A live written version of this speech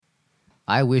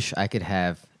I wish I could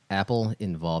have Apple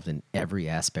involved in every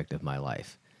aspect of my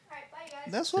life.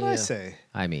 That's what I say.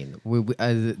 I mean,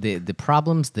 the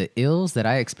problems, the ills that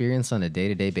I experience on a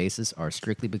day-to-day basis are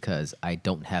strictly because I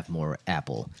don't have more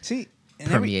Apple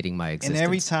permeating my existence. And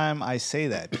every time I say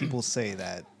that, people say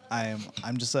that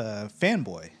I'm just a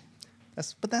fanboy.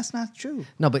 But that's not true.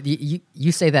 No, but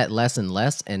you say that less and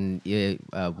less, and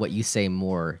what you say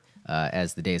more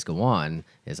as the days go on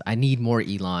is I need more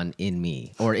Elon in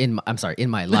me, or in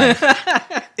my life.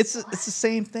 It's the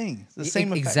same thing. It's the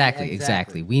same effect.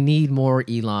 Exactly. We need more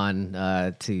Elon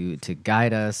to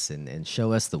guide us and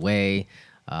show us the way,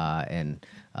 and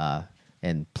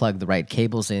plug the right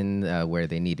cables in where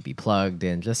they need to be plugged,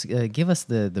 and just give us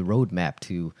the roadmap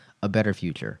to a better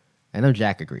future. I know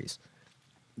Jack agrees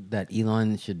that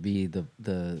Elon should be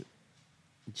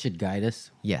should guide us.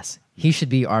 Yes, he should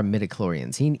be our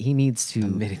midichlorians. He needs to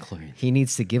midichlorian. He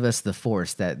needs to give us the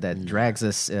force that drags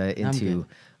us into.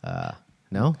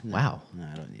 No, wow. No,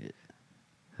 I don't need it.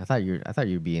 I thought you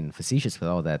were being facetious with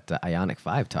all that Ionic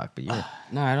 5 talk, but you're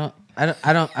no,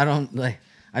 I don't like.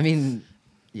 I mean,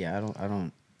 yeah, I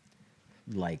don't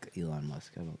like Elon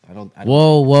Musk. I don't.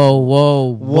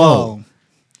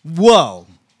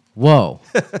 Whoa.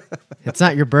 It's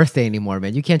not your birthday anymore,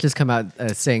 man. You can't just come out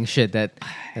saying shit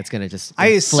that's going to just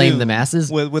inflame the masses.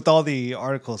 With all the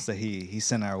articles that he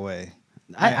sent our way.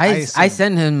 I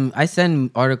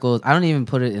send articles. I don't even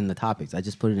put it in the topics. I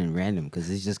just put it in random because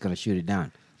he's just going to shoot it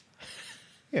down.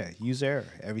 Yeah, use error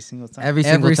every single time. Every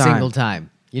single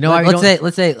time. You know,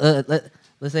 let's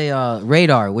say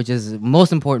radar, which is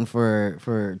most important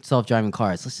for self-driving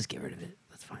cars. Let's just get rid of it.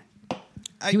 That's fine.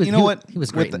 He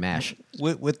was great in MASH.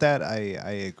 With that, I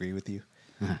agree with you.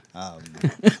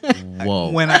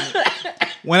 Whoa! When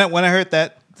I heard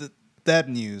that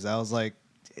news, I was like,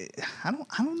 I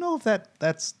don't know if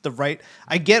that's the right.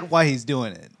 I get why he's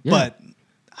doing it, but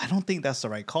I don't think that's the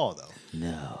right call, though.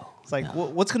 No, it's like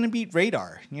what's going to beat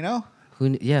radar? You know? Who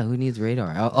needs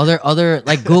radar? Other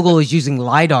like Google is using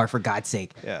LiDAR for God's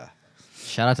sake. Yeah.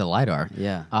 Shout out to LiDAR.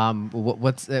 Yeah.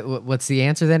 What's the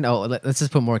answer then? Oh, let's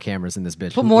just put more cameras in this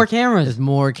bitch. Put more cameras. There's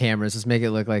more cameras. Just make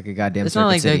it look like a goddamn. It's not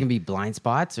like city. there can be blind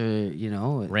spots or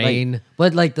rain.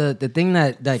 But like the thing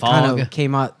that kind of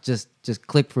came out just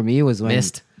clicked for me was when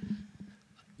mist.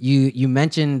 You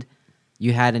mentioned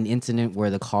you had an incident where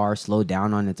the car slowed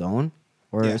down on its own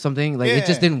or something. Like it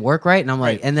just didn't work right, and I'm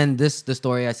like, and then the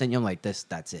story I sent you, I'm like,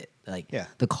 that's it. Like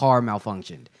the car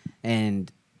malfunctioned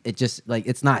and. It just like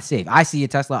it's not safe. I see a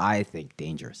Tesla, I think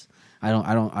dangerous. I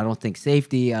don't think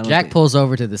safety. Jack pulls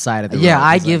over to the side of the road. Yeah,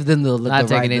 I give them the right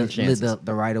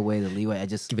of way, the leeway. I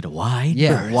just give it a wide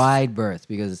berth. Wide berth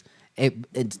because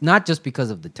it's not just because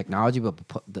of the technology, but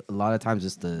a lot of times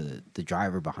it's the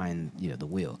driver behind the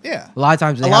wheel. Yeah, a lot of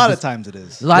times it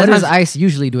is. What is ICE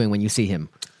usually doing when you see him?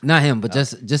 Not him, but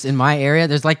just in my area,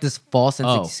 there's like this false sense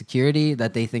of security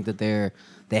that they think that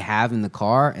they have in the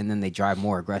car, and then they drive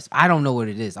more aggressive. I don't know what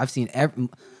it is. I've seen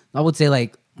I would say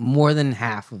like more than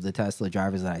half of the Tesla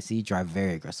drivers that I see drive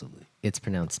very aggressively. It's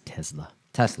pronounced Tesla.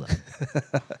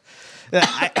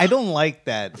 I don't like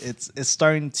that. It's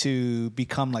starting to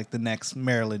become like the next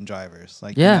Maryland drivers.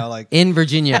 Like like in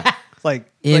Virginia.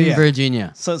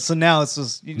 Virginia. So now it's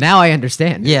just now I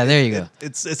understand. Yeah, there you go.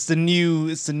 It's the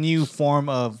new form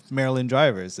of Maryland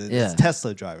drivers. It's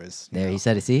Tesla drivers. There, he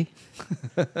said it. See,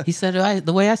 he said it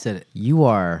the way I said it. You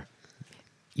are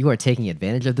taking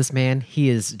advantage of this man. He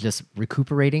is just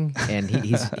recuperating, and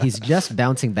he's just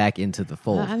bouncing back into the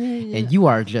fold. And you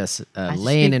are just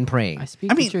laying and praying. I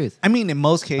speak the truth. I mean, in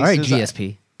most cases, all right,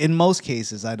 GSP. In most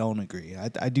cases, I don't agree.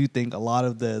 I do think a lot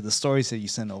of the stories that you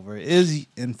send over is,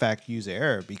 in fact, user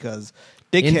error because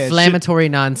dickheads... Inflammatory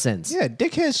nonsense. Yeah,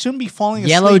 dickheads shouldn't be falling asleep.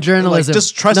 Yellow journalism. Like,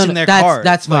 just trusting their cars.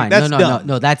 That's fine. Like,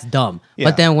 No, that's dumb. Yeah.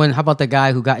 But then how about the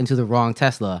guy who got into the wrong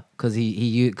Tesla because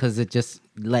because it just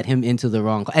let him into the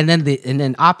wrong car. And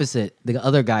then opposite, the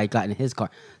other guy got in his car.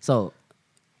 So...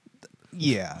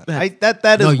 Yeah,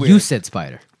 that is weird. You said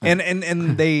spider. And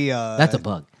they... that's a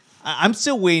bug. I'm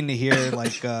still waiting to hear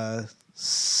like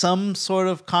some sort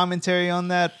of commentary on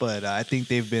that, but I think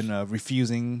they've been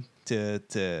refusing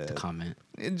to comment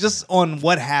just on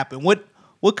what happened.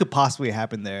 What could possibly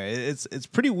happen there? It's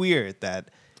pretty weird that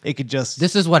it could just.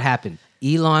 This is what happened.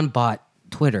 Elon bought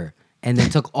Twitter and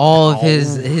then took all of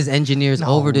his engineers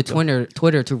over to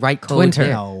Twitter to write code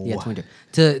there. Yeah,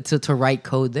 Twitter to write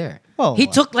code there. Well, he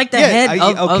took like the head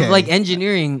of like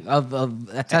engineering of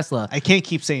Tesla. I can't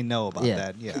keep saying no about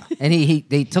that. Yeah, and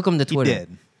they took him to Twitter. He did.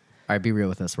 All right, be real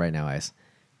with us right now, Ice.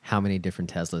 How many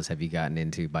different Teslas have you gotten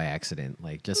into by accident?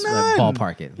 Like just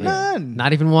ballpark it. None.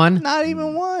 Not even one. Not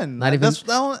even one. Not even.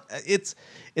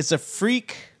 It's a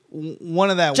freak one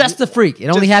of that. Just a freak. It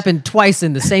only happened twice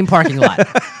in the same parking lot.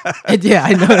 Yeah,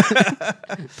 I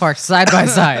know. Parked side by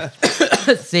side.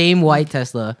 Same white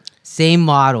Tesla, same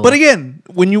model. But again,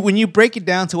 when you break it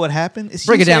down to what happened, it's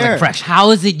break it down error. like fresh.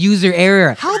 How is it user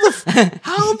error? How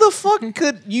the fuck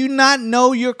could you not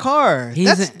know your car?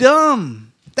 That's dumb.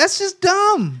 That's just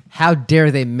dumb. How dare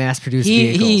they mass produce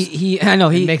vehicles? I know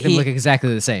and make them look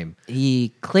exactly the same.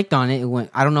 He clicked on it. It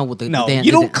went. I don't know what the. No,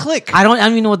 you don't click. I don't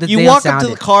even know what the. You walk up to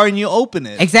the car and you open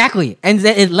it. Exactly, and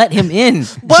then it let him in.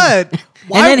 But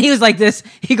why? And then he was like this.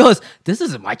 He goes, "This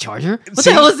isn't my charger. What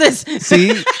the hell is this?"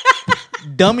 See,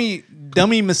 dummy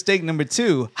mistake number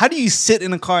 2. How do you sit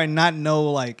in a car and not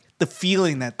know like the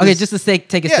feeling that? Okay, just to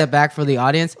take a step back for the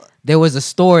audience. There was a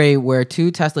story where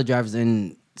 2 Tesla drivers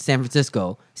in San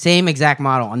Francisco, same exact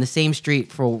model on the same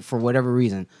street for whatever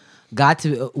reason,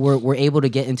 were able to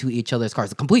get into each other's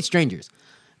cars, complete strangers,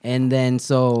 and then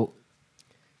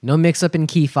no mix up in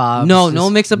key fobs. No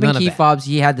mix up in key fobs.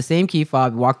 He had the same key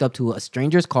fob, walked up to a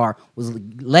stranger's car, was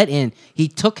let in. He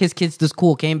took his kids to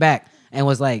school, came back, and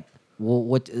was like, well,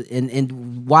 what?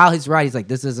 And while he's riding, he's like,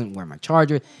 this isn't where my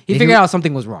charger. He figured out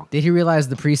something was wrong. Did he realize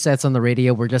the presets on the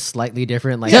radio were just slightly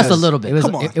different? Like just a little bit.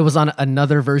 It was on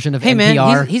another version of NPR.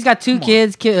 Man, he's got 2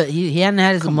 kids. He hadn't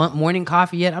had his morning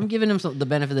coffee yet. I'm giving him the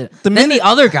benefit of it. Then the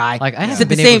other guy said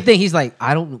the same thing. He's like,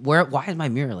 why is my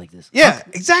mirror like this? Yeah,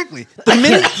 exactly. The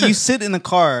minute you sit in a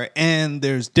car and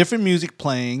there's different music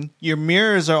playing, your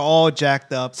mirrors are all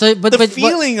jacked up. So, but the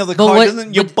feeling of the car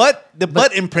doesn't. The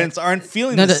butt imprints aren't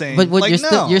feeling the same. But what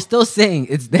you're still saying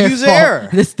it's their fault. Error.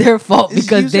 It's their fault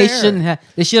because they shouldn't have.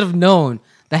 They should have known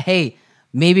that. Hey,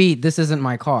 maybe this isn't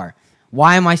my car.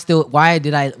 Why am I still? Why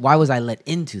was I let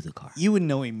into the car? You would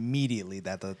know immediately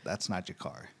that that's not your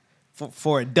car.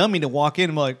 For a dummy to walk in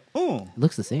and be like, oh,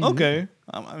 looks the same. Okay,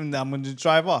 I'm going to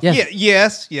drive off. Yeah.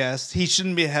 Yes. He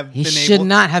shouldn't He should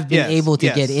not have been able to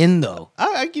get in though.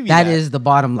 I give you that. That is the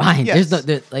bottom line. Yes.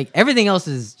 There's like everything else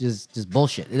is just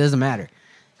bullshit. It doesn't matter.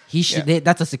 He should.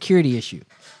 That's a security issue.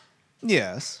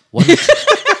 Yes.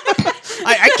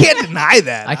 I can't deny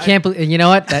that. I can't believe. You know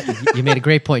what? You made a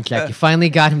great point, Jack. You finally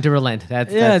got him to relent.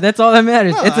 That's all that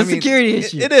matters. No, it's a security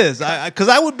issue. It is. Because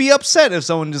I would be upset if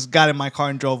someone just got in my car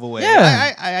and drove away.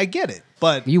 Yeah. I get it.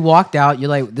 But you walked out. You're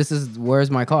like, where's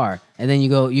my car? And then you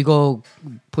go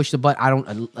push the button. I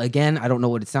don't know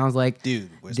what it sounds like. Dude,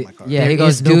 where's my car? Yeah, he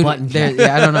goes, no dude. Button.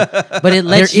 I don't know. But it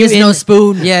lets you in. No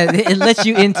spoon. Yeah, it lets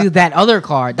you into that other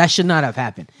car. That should not have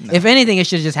happened. No. If anything, it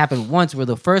should have just happened once where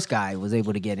the first guy was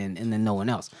able to get in and then no one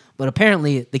else. But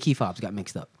apparently the key fobs got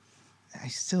mixed up. I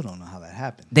still don't know how that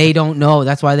happened. They don't know.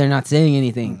 That's why they're not saying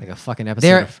anything. Like a fucking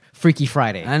episode of Freaky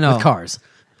Friday. I know. With cars.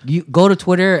 You go to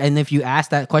Twitter, and if you ask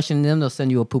that question to them, they'll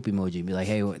send you a poop emoji and be like,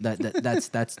 "Hey,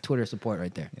 that's Twitter support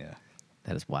right there." Yeah,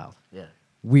 that is wild. Yeah,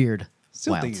 weird.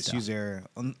 Still think it's user error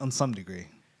on some degree.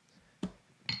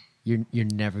 You're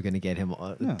never gonna get him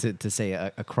to say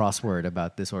a crossword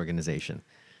about this organization.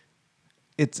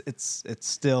 It's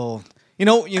still you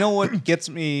know what gets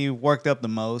me worked up the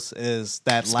most is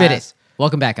that Spit it.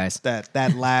 Welcome back, guys.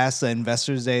 That last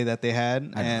Investors Day that they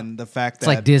had, and the fact it's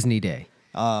that like Disney Day.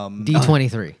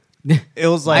 D23. It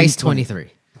was like Ice 23.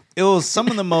 It was some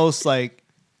of the most like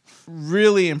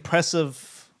really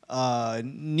impressive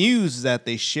news that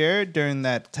they shared during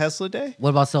that Tesla day.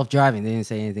 What about self-driving? They didn't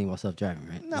say anything about self-driving,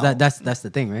 right? No. That's the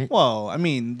thing, right? Well, I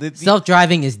mean,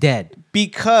 self-driving is dead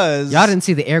because y'all didn't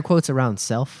see the air quotes around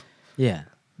self. Yeah,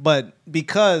 but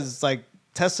because like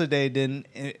Investor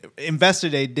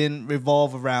Day didn't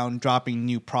revolve around dropping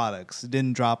new products. It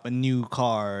didn't drop a new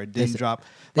car. It didn't drop.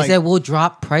 They said we'll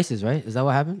drop prices, right? Is that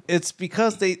what happened? It's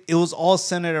because it was all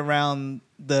centered around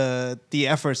the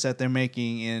efforts that they're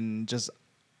making in just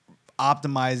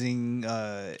optimizing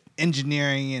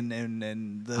engineering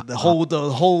and the whole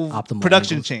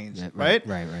production change, yeah, right?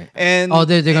 Right. And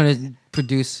they're going to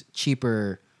produce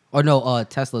cheaper. Or no,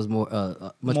 Tesla's much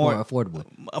more affordable.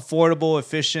 Affordable,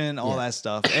 efficient, all that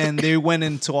stuff. And they went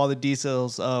into all the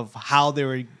details of how they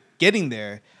were getting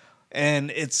there.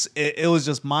 And it was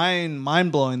just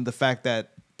mind blowing the fact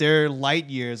that they're light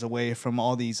years away from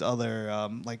all these other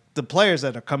like the players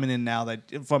that are coming in now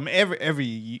that from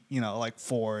every like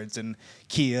Fords and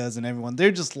Kias and everyone.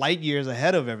 They're just light years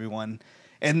ahead of everyone.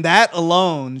 And that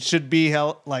alone should be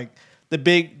like the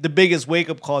biggest wake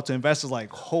up call to investors, like,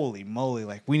 holy moly,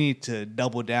 like we need to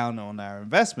double down on our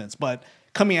investments. But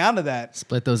coming out of that,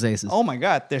 split those aces. Oh my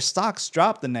God, their stocks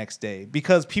dropped the next day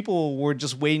because people were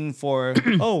just waiting for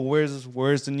where's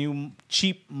the new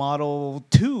cheap Model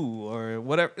 2 or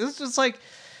whatever. It's just like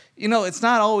it's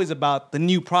not always about the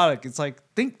new product. It's like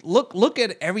look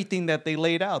at everything that they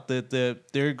laid out.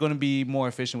 They're going to be more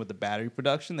efficient with the battery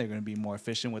production. They're going to be more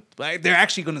efficient with. They're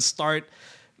actually going to start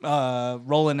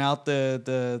rolling out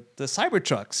the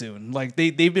Cybertruck soon. Like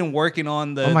they've been working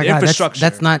on the infrastructure.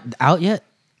 That's not out yet.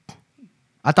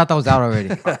 I thought that was out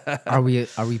already. Are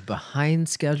we behind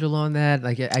schedule on that?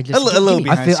 Like I just a little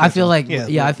behind. I feel like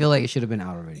I feel like it should have been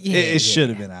out already. It should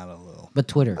have been out a little. But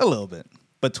Twitter. A little bit.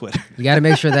 But Twitter. You got to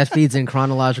make sure that feeds in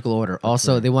chronological order.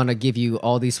 Also, they want to give you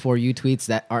all these For You tweets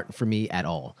that aren't for me at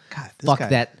all. God,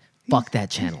 Fuck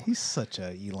that channel. He's such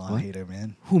a Elon hater,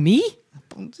 man. Who, me?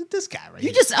 This guy right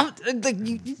You here. just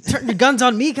you turn your guns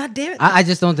on me. God damn it! I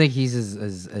just don't think he's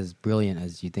as brilliant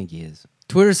as you think he is.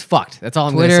 Twitter's fucked. That's all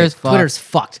I'm going to say. Twitter's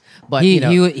fucked. But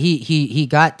he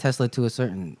got Tesla to a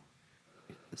certain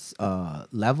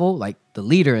level, like the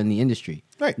leader in the industry,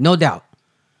 right? No doubt.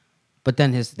 But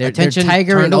then they're attention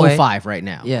Tiger turned in away. 05 right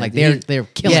now. Yeah, like they're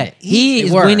killing it. He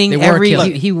is winning every.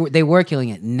 They were killing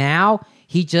it. Now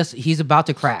he's about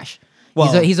to crash.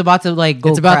 Well, he's about to like go.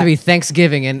 It's about to be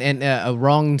Thanksgiving, and a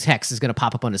wrong text is going to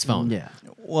pop up on his phone. Yeah.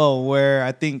 Well, where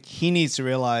I think he needs to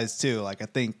realize too, like I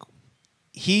think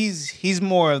he's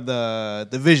more of the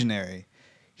visionary.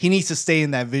 He needs to stay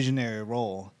in that visionary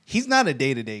role. He's not a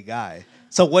day-to-day guy.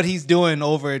 So what he's doing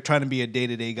over trying to be a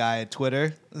day-to-day guy at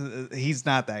Twitter, he's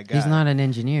not that guy. He's not an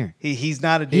engineer. He's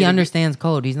not a He understands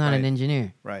code. He's not an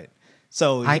engineer. Right.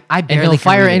 So I and barely he'll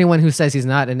fire can read it. anyone who says he's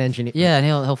not an engineer. Yeah, and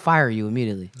he'll fire you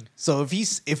immediately. So if he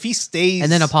stays and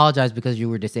then apologize because you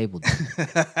were disabled.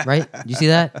 Right? You see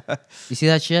that? You see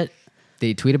that shit? Did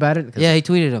he tweet about it? Yeah, he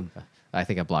tweeted him. I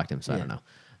think I blocked him, so I don't know.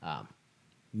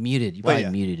 Muted. You probably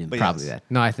muted him. Probably that.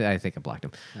 No, I think I blocked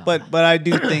him. But I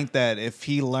do think that if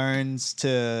he learns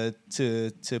to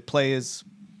play his,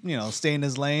 stay in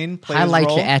his lane, play Highlight his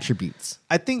role, your attributes.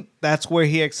 I think that's where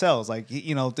he excels. Like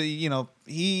he in the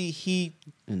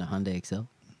Hyundai Excel.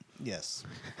 Yes,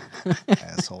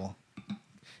 asshole.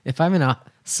 If I'm in a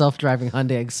self-driving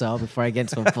Hyundai Excel before I get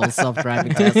to a full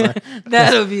self-driving Tesla,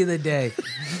 That'll be the day.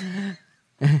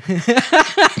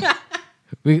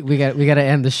 we got to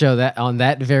end the show that on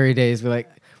that very day. Is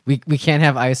we can't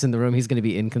have Ice in the room. He's going to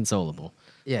be inconsolable.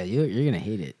 Yeah, you're gonna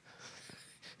hate it.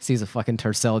 Sees a fucking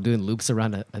Tercel doing loops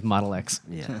around a Model X.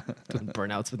 Yeah, doing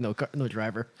burnouts with no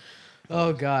driver.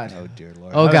 Oh God. Oh dear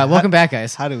Lord. Oh God. Welcome back,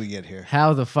 guys. How did we get here?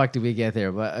 How the fuck did we get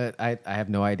there? But I have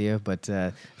no idea. But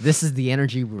this is the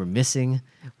energy we were missing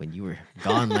when you were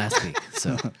gone last week.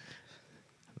 So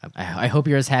I hope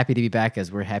you're as happy to be back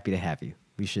as we're happy to have you.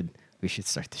 We should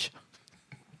start the show.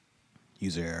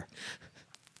 User error.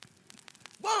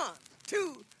 1,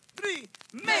 2, 3,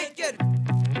 make it.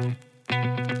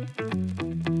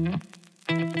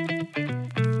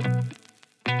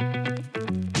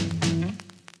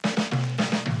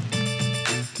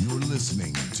 You're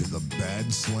listening to the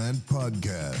Bad Slant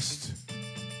Podcast.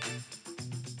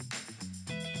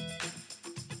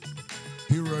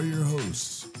 Here are your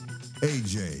hosts,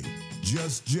 AJ,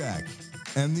 Just Jack,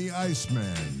 and the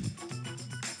Iceman.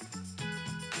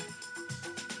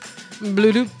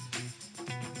 Bloop.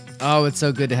 Oh, it's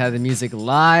so good to have the music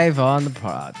live on the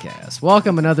podcast.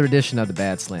 Welcome another edition of the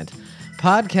Bad Slant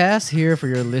Podcast, here for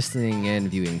your listening and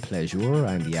viewing pleasure.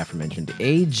 I'm the aforementioned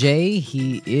AJ.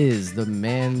 He is the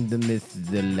man, the myth,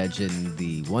 the legend,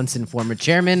 the once and former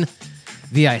chairman,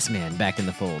 the Iceman, back in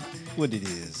the fold. What it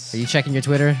is. Are you checking your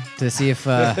Twitter to see if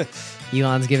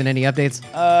Elon's given any updates?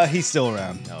 He's still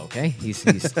around. Okay, he's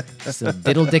still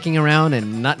diddle-dicking around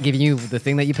and not giving you the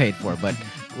thing that you paid for, but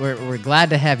we're glad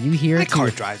to have you here. My car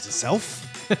drives itself.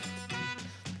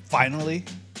 Finally.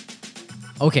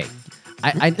 Okay,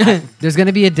 I there's going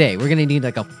to be a day we're going to need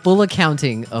like a full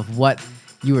accounting of what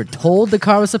you were told the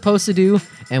car was supposed to do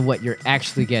and what you're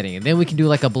actually getting, and then we can do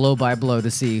like a blow by blow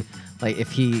to see like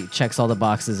if he checks all the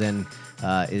boxes and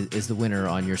is the winner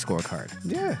on your scorecard.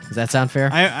 Yeah. Does that sound fair?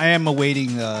 I am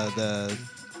awaiting the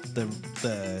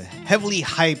heavily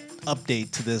hyped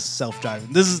update to this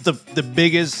self-driving. This is the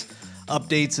biggest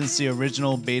update since the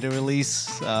original beta release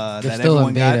that still everyone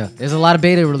in beta. got. There's a lot of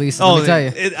beta releases, let me tell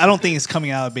you. I don't think it's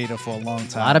coming out of beta for a long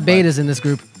time. A lot of betas in this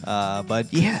group.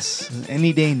 But yes,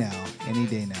 any day now. Any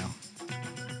day now.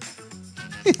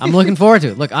 I'm looking forward to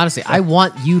it. Look, honestly, I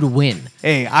want you to win.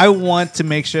 Hey, I want to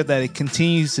make sure that it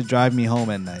continues to drive me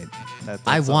home at night.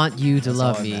 I want you to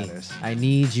love all that me. matters. I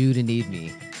need you to need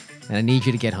me. And I need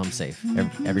you to get home safe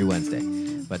every Wednesday.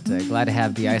 But glad to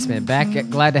have the Iceman back.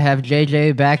 Glad to have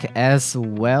JJ back as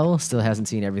well. Still hasn't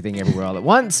seen everything everywhere all at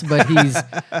once, but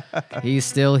he's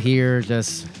still here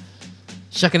just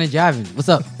shucking and jiving. What's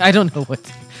up? I don't know what.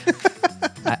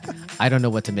 I don't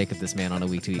know what to make of this man on a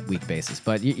week-to-week basis,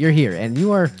 but you're here and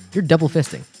you're double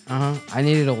fisting. I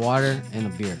needed a water and a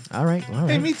beer. All right.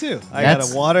 Hey, me too. I got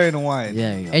a water and a wine.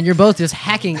 Yeah, you go. And you're both just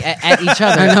hacking at each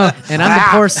other. I know. And I'm the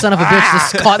poor son of a bitch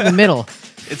just caught in the middle.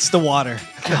 It's the water.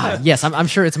 God, yes, I'm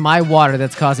sure it's my water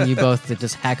that's causing you both to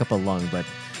just hack up a lung, but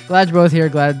glad you're both here.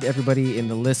 Glad everybody in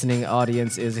the listening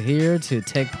audience is here to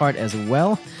take part as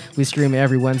well. We stream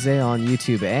every Wednesday on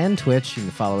YouTube and Twitch. You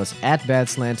can follow us at Bad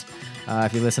Slant.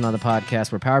 If you listen on the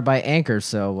podcast, we're powered by Anchor,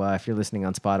 so if you're listening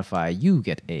on Spotify, you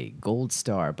get a gold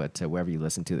star. But wherever you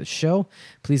listen to the show,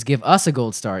 please give us a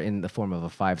gold star in the form of a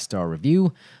 5-star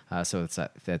review. So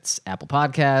that's Apple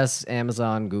Podcasts,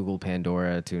 Amazon, Google,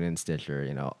 Pandora, TuneIn,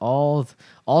 Stitcher. All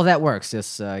that works.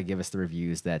 Just give us the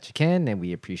reviews that you can, and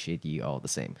we appreciate you all the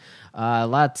same.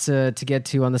 Lots to get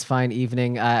to on this fine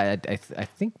evening. I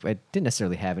think I didn't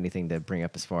necessarily have anything to bring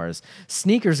up as far as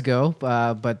sneakers go,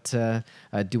 but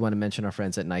I do want to mention our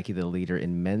friends at Nike, the leader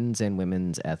in men's and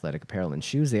women's athletic apparel and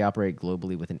shoes. They operate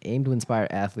globally with an aim to inspire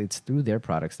athletes through their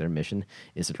products. Their mission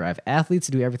is to drive athletes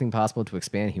to do everything possible to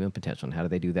expand human potential. And how do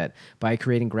they do that? By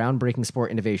creating groundbreaking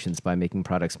sport innovations, by making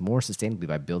products more sustainably,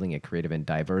 by building a creative and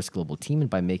diverse global team,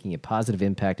 and by making a positive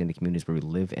impact in the communities where we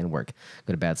live and work.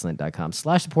 Go to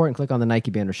badslant.com/support and click on the Nike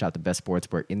banner. Shop the best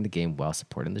sportswear in the game while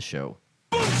supporting the show.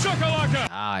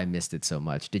 I missed it so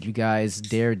much. Did you guys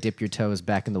dare dip your toes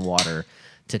back in the water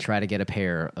to try to get a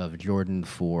pair of Jordan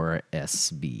 4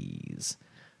 SBs?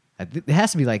 It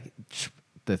has to be like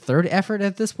the third effort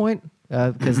at this point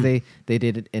because they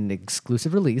did an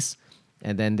exclusive release,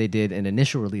 and then they did an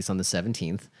initial release on the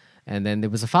 17th, and then there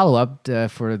was a follow-up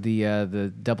for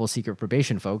the double secret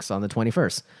probation folks on the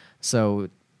 21st. So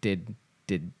did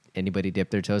anybody dip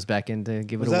their toes back in to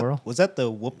give it a whirl? Was that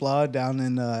the Whoopla down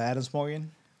in Adams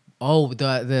Morgan? Oh,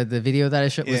 the video that I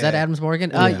showed, was that Adams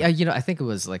Morgan? Yeah, I think it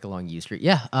was like along U Street.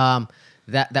 Yeah,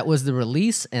 that was the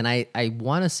release, and I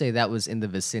want to say that was in the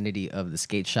vicinity of the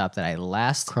skate shop that I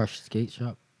last... Crush Skate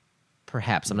Shop?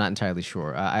 Perhaps. I'm not entirely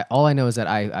sure. All I know is that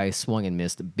I swung and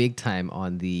missed big time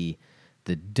on the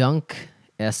Dunk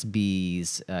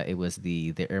SBs. It was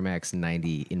the Air Max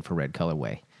 90 infrared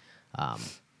colorway.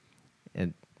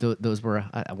 And those were,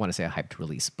 I want to say, a hyped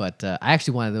release. But I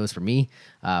actually wanted those for me.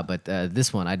 But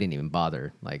this one, I didn't even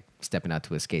bother like stepping out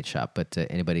to a skate shop. But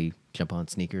anybody jump on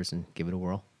sneakers and give it a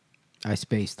whirl? I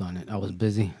spaced on it. I was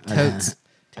busy.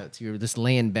 Totes. You were just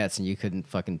laying bets and you couldn't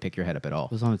fucking pick your head up at all.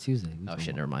 It was on a Tuesday. Oh,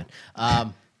 shit, never mind.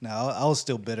 No, I was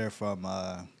still bitter from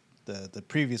the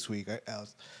previous week.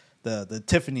 The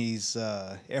Tiffany's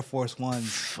Air Force Ones.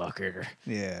 Fucker.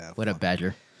 Yeah. What up,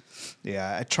 Badger?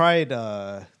 Yeah, I tried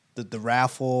the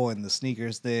raffle and the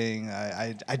sneakers thing.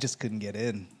 I just couldn't get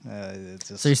in.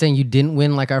 So you're saying you didn't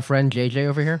win like our friend JJ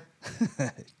over here?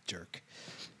 Jerk.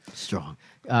 Strong.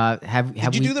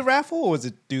 Did you do the raffle or was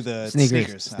it do the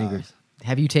sneakers? Sneakers.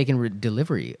 Have you taken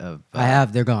delivery of? I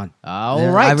have. They're gone. All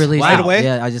right. I released right away.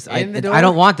 Yeah, I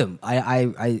don't want them.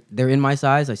 They're in my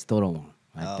size. I still don't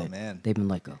want them. Man, they've been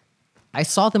let go. I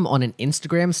saw them on an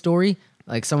Instagram story.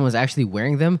 Like someone was actually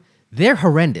wearing them. They're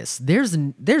horrendous. There's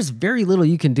very little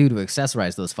you can do to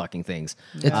accessorize those fucking things.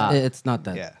 It's not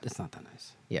that. Yeah. It's not that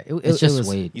nice. Yeah, It's just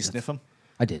suede. you sniff them?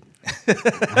 I did.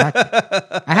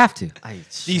 I have to.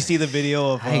 Do you see the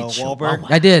video of Wahlberg?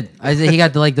 I did. He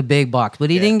got the big box, but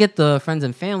he didn't get the friends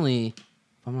and family.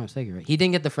 If I'm not mistaken, right? He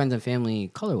didn't get the friends and family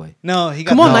colorway. No, he got.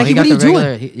 Come on, Nike, what are you doing?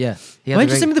 Why didn't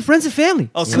you send me the friends and family?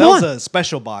 Oh, so Come that on. was a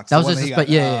special box. That was just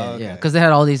yeah. Because they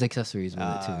had all these accessories with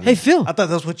it too. Hey, Phil. I thought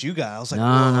that's what you got. I was like,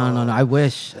 no. I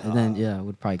wish. And then I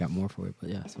would probably got more for it,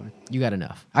 but yeah, it's fine. You got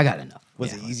enough. I got enough.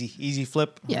 Was it easy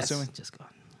flip? I'm Yes, assuming? just gone.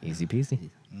 Easy peasy.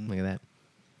 Look at that.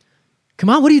 Come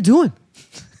on, what are you doing?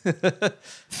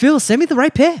 Phil, send me the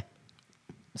right pair.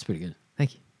 That's pretty good.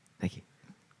 Thank you.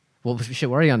 Well, shit,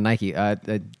 we're already on Nike.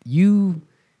 You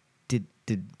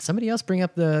did somebody else bring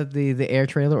up the Air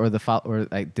trailer or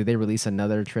did they release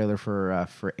another trailer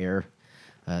for Air,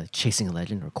 chasing a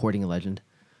legend or courting a legend?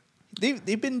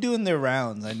 They've been doing their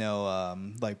rounds. I know,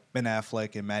 like Ben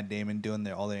Affleck and Matt Damon doing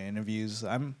all their interviews.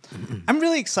 I'm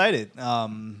really excited.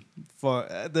 For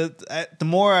the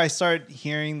more I start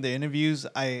hearing the interviews,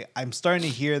 I'm starting to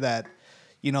hear that,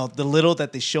 the little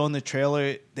that they show in the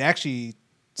trailer, they actually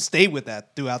stay with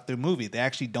that throughout the movie. They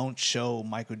actually don't show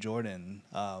Michael Jordan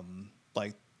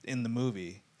like in the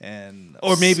movie.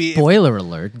 Or maybe spoiler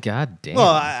alert. God damn.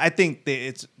 Well, I think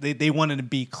they wanted to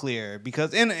be clear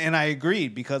because and I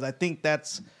agreed because I think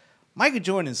that's Michael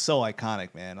Jordan is so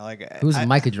iconic, man. Who's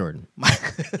Michael Jordan?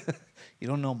 You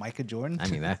don't know Michael Jordan?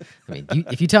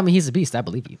 If you tell me he's a beast, I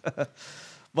believe you.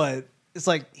 But it's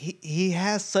like he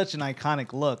has such an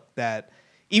iconic look that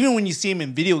even when you see him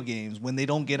in video games, when they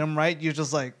don't get him right, you're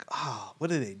just like, oh, what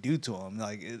did they do to him?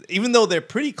 Like, even though they're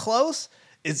pretty close,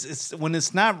 it's when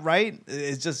it's not right,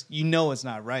 it's just it's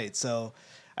not right. So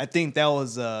I think that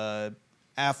was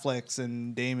Affleck's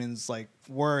and Damon's like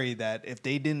worry that if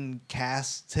they didn't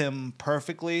cast him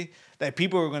perfectly, that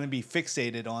people were going to be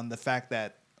fixated on the fact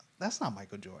that that's not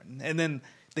Michael Jordan, and then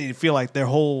they feel like their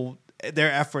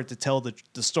effort to tell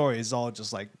the story is all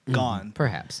just like gone,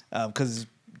 perhaps because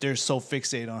they're so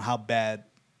fixated on how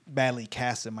badly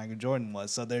casted Michael Jordan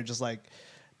was. So they're just like,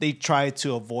 they try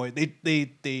to avoid,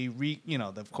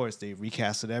 of course they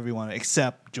recasted everyone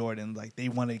except Jordan. Like they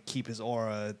want to keep his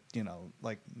aura,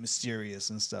 like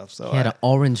mysterious and stuff. So he had an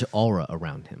orange aura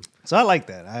around him. So I like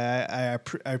that.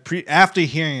 After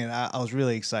hearing it, I was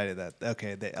really excited that,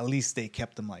 okay, at least they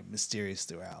kept him like mysterious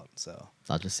throughout. So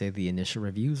I'll just say the initial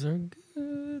reviews are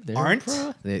good. Aren't?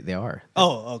 They are.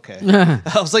 Oh, okay.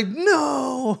 I was like,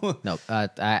 no. No,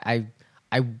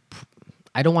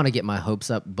 I don't want to get my hopes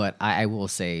up, but I will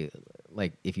say,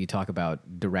 like, if you talk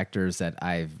about directors that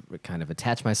I've kind of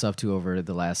attached myself to over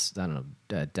the last, I don't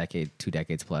know, decade, 2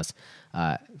 decades plus,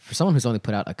 for someone who's only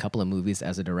put out a couple of movies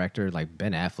as a director, like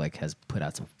Ben Affleck has put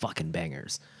out some fucking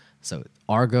bangers. So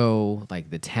Argo, like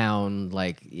The Town,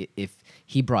 like if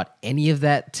he brought any of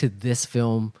that to this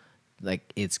film,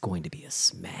 like it's going to be a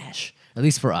smash, at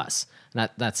least for us.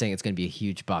 Not saying it's going to be a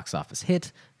huge box office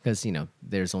hit, because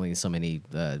there's only so many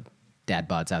dad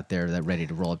bods out there that are ready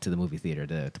to roll up to the movie theater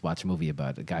to watch a movie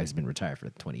about a guy who's been retired for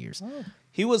 20 years. Oh.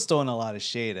 He was throwing a lot of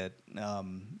shade at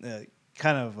kind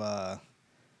of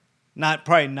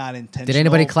probably not intentional. Did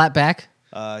anybody clap back?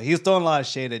 He was throwing a lot of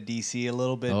shade at DC a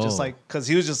little bit, just like, because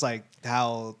he was just like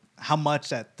how much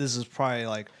that this is probably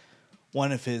like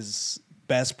one of his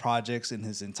best projects in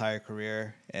his entire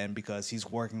career, and because he's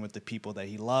working with the people that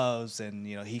he loves, and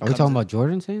he. Are we talking about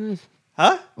Jordan saying this?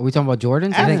 Huh? Are we talking about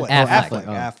Jordan?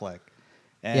 Affleck.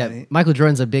 And yeah, Michael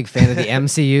Jordan's a big fan of the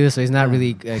MCU, so he's not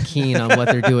really keen on what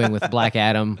they're doing with Black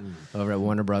Adam over at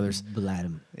Warner Brothers.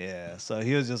 Bladam. Yeah, so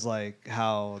he was just like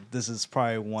how this is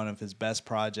probably one of his best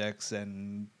projects,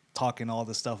 and talking all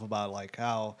this stuff about like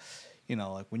how,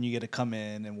 like when you get to come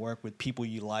in and work with people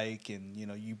you like, and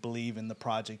you believe in the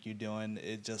project you're doing,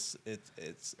 it just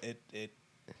it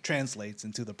translates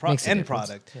into the end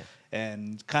product,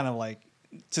 and kind of like,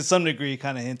 to some degree,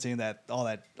 kind of hinting that all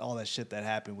that shit that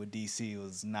happened with DC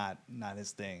was not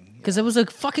his thing. Because it was a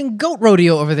fucking goat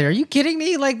rodeo over there. Are you kidding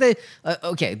me? Like there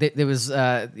was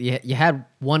you had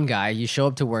one guy you show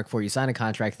up to work for. You sign a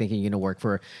contract thinking you're gonna work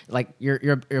for, like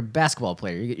you're a basketball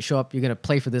player. You show up, you're gonna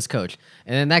play for this coach,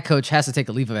 and then that coach has to take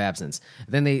a leave of absence.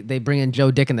 Then they bring in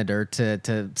Joe Dick in the dirt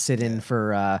to sit in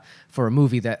for a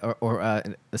movie that or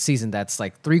a season that's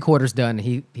like 3/4 done.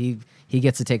 He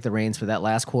gets to take the reins for that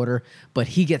last quarter, but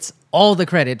he gets all the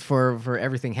credit for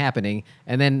everything happening.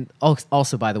 And then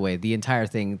also, by the way, the entire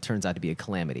thing turns out to be a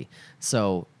calamity.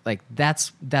 So like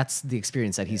that's the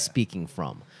experience that he's speaking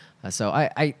from. So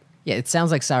it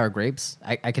sounds like sour grapes.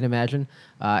 I can imagine,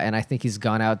 and I think he's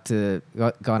gone out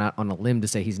on a limb to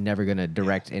say he's never going to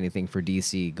direct anything for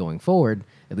DC going forward,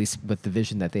 at least with the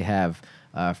vision that they have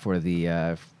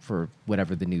for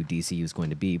whatever the new DCU is going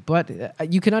to be. But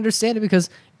you can understand it, because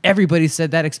everybody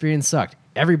said that experience sucked.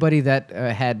 Everybody that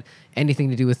had anything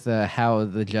to do with how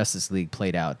the Justice League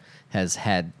played out has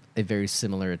had a very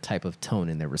similar type of tone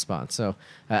in their response. So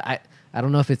I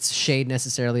don't know if it's shade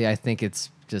necessarily. I think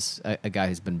it's just a guy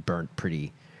who's been burnt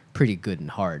pretty good and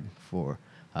hard for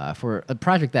a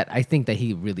project that I think that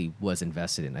he really was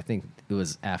invested in. I think it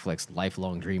was Affleck's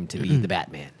lifelong dream to be the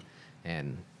Batman,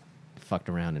 and fucked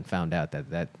around and found out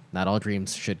that not all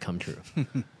dreams should come true.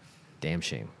 Damn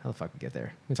shame. How the fuck we get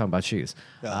there? We're talking about shoes.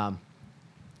 Yeah.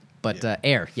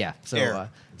 Air, yeah. So Air.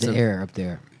 The Air up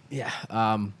there. Yeah.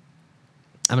 I'm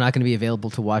not going to be available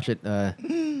to watch it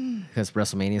because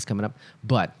WrestleMania is coming up.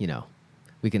 But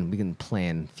we can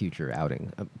plan future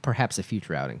outing, perhaps a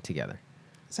future outing together.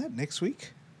 Is that next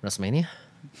week? WrestleMania?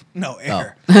 No,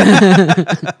 Air. Oh.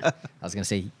 I was going to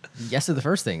say yes to the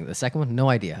first thing. The second one, no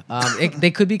idea. They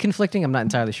could be conflicting. I'm not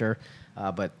entirely sure.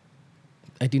 But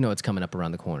I do know it's coming up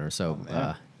around the corner. So,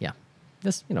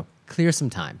 just, clear some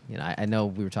time. I know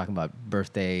we were talking about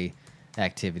birthday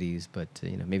activities, but,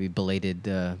 maybe belated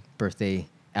birthday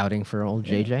outing for old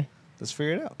JJ. Let's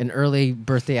figure it out. An early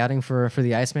birthday outing for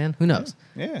the Iceman? Who knows?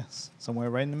 Yeah, somewhere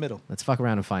right in the middle. Let's fuck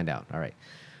around and find out.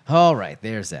 All right,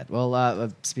 there's that.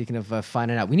 Well, speaking of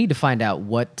finding out, we need to find out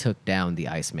what took down the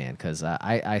Iceman, because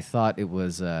I thought it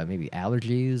was maybe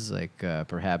allergies, like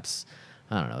perhaps,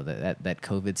 I don't know, that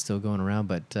COVID's still going around,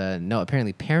 but no,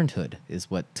 apparently parenthood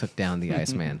is what took down the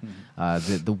Iceman.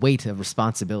 The weight of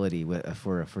responsibility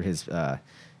for his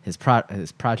his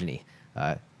progeny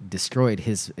destroyed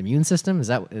his immune system. Is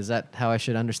that how I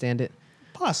should understand it?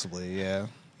 Possibly, yeah.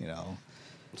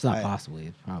 It's not possibly.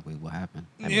 It's probably what happened.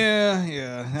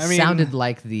 Yeah. I mean, sounded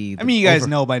like the you guys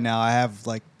know by now I have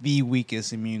like the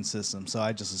weakest immune system, so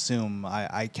I just assume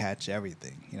I catch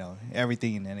everything.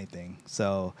 Everything and anything.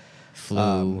 So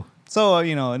flu.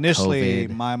 Initially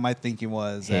COVID, my thinking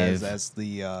was HIV.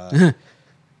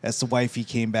 as the wifey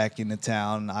came back into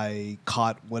town, I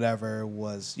caught whatever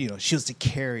was, she was the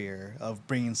carrier of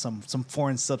bringing some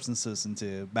foreign substances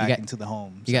into the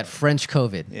home. You got French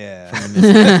COVID. Yeah.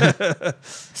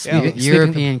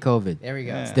 European COVID. There we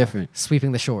go. It's different.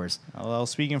 Sweeping the shores. Well,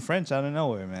 speaking French out of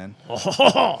nowhere, man.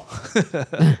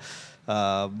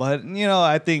 But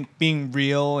I think being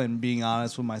real and being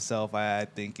honest with myself, I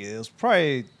think it was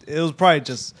probably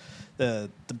just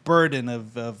the burden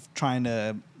of trying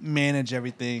to manage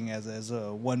everything as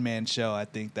a one man show. I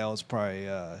think that was probably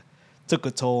took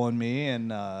a toll on me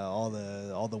and all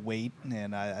the weight,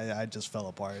 and I just fell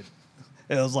apart.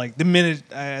 It was like the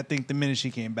minute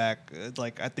she came back,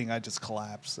 I think I just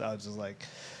collapsed. I was just like,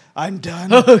 I'm done.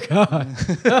 Oh God!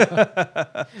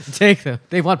 Take them.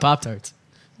 They want Pop-Tarts.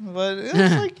 But it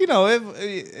was like,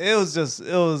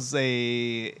 it was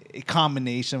a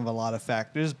combination of a lot of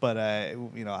factors. But I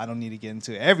don't need to get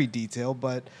into every detail.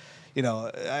 But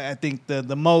I think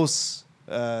the most,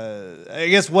 I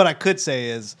guess what I could say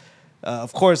is,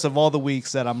 of course, of all the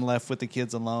weeks that I'm left with the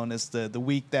kids alone, it's the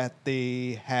week that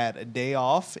they had a day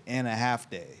off and a half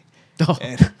day. Oh.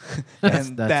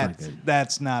 And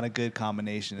That's not a good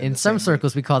combination. In some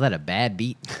circles, we call that a bad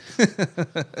beat.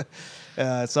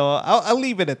 So I'll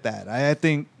leave it at that. I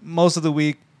think most of the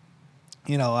week,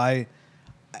 I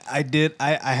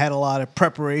had a lot of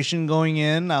preparation going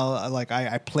in.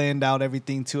 I planned out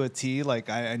everything to a T. Like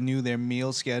I knew their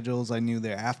meal schedules. I knew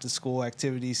their after school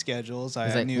activity schedules.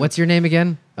 I knew what's your name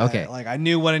again? Okay. I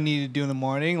knew what I needed to do in the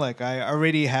morning. Like I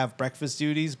already have breakfast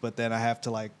duties, but then I have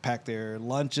to pack their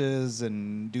lunches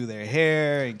and do their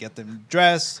hair and get them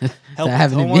dressed. Help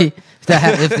with homework.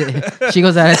 If she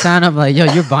goes out of town, I'm like, yo,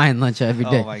 you're buying lunch every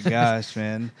day. Oh my gosh,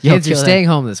 man. Kids, you're staying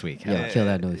home this week. Yeah, kill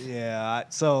that noise. Yeah.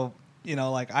 So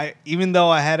even though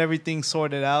I had everything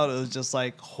sorted out, it was just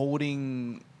like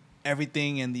holding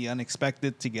everything and the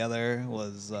unexpected together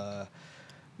was a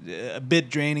bit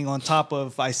draining. On top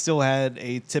of, I still had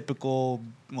a typical,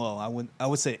 I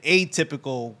would say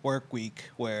atypical work week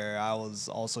where I was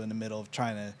also in the middle of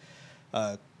trying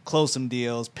to close some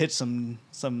deals, pitch some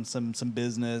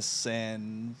business,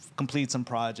 and complete some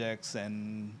projects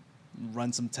and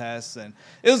run some tests, and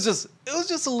it was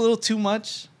just a little too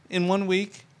much in 1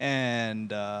 week.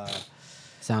 And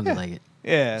sounded like it.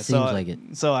 Yeah, seems like it.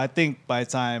 So I think by the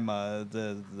time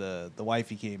the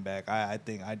wifey came back, I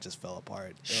think I just fell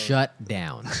apart. Shut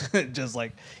down. Just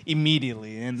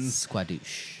immediately. And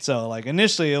squadoosh. So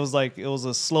initially it was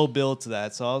a slow build to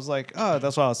that. So I was like, oh,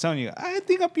 that's what I was telling you. I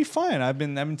think I'll be fine. I've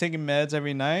been taking meds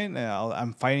every night, and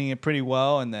I'm fighting it pretty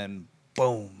well. And then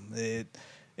boom, it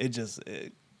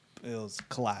was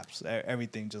collapse.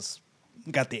 Everything just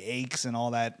got the aches and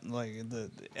all that,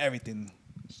 everything.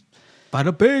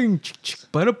 Bada bing,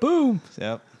 bada boom.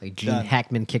 Yep. Like Gene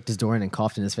Hackman kicked his door in and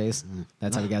coughed in his face.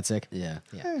 That's how he got sick. Yeah.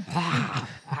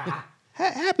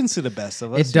 Happens to the best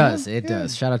of us. It does. It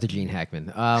does. Shout out to Gene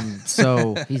Hackman.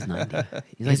 So he's 90.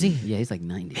 Is he? Yeah, he's like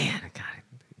 90. Man, God.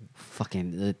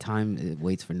 Fucking the time it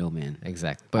waits for no man.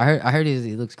 Exactly. But I heard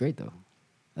he looks great though.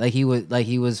 He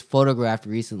was photographed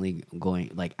recently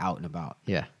going out and about.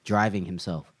 Yeah. Driving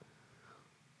himself.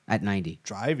 At 90.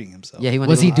 Driving himself. Yeah,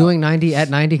 was he doing 90 at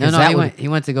 90? No, he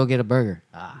went to go get a burger.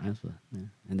 And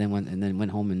then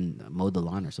went home and mowed the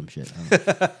lawn or some shit.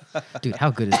 Dude, how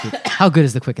good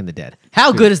is the Quick and the Dead?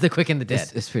 How good is the Quick and the Dead?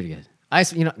 It's pretty good.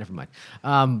 Never mind.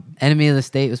 Enemy of the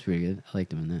State was pretty good. I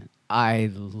liked him in that. I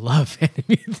love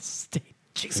Enemy of the State.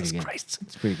 Jesus Christ.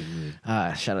 It's a pretty good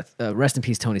movie. Shout out. Rest in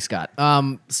peace, Tony Scott.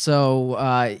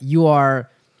 So you are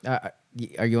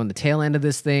you on the tail end of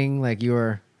this thing?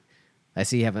 I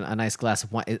see you have a nice glass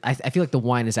of wine. I feel like the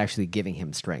wine is actually giving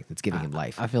him strength. It's giving him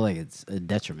life. I feel like it's a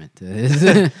detriment to his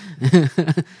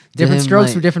different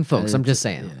strokes for different folks. I'm just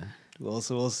saying. Yeah.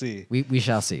 We'll see. We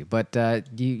shall see. But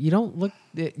you don't look.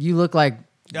 You look like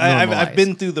I've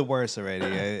been through the worst already.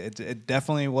 It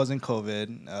definitely wasn't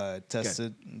COVID.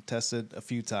 Tested a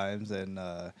few times and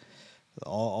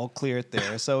all cleared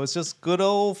there. So it's just good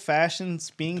old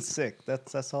fashioned being sick.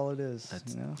 That's all it is.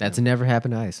 That's never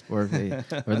happened to Ice, or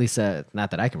at least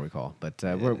not that I can recall. But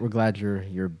we're glad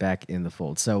you're back in the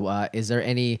fold. So is there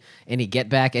any get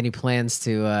back? Any plans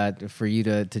for you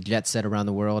to jet set around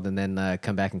the world and then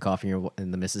come back and cough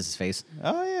in the missus's face?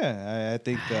 Oh yeah, I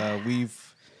think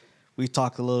we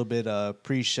talked a little bit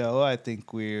pre-show. I think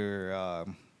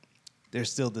there's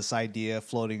still this idea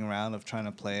floating around of trying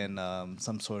to plan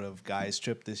some sort of guys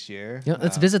trip this year.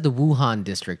 Let's visit the Wuhan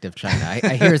district of China.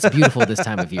 I hear it's beautiful this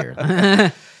time of year.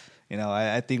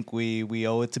 I think we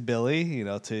owe it to Billy,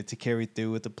 to carry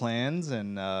through with the plans,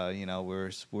 and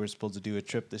we're supposed to do a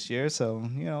trip this year, so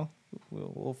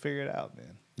we'll figure it out,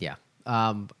 man. Yeah,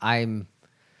 I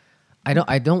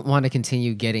don't want to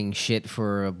continue getting shit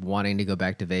for wanting to go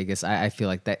back to Vegas. I feel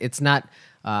like that it's not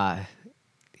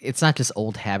just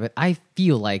old habit. I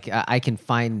feel like I can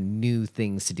find new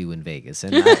things to do in Vegas,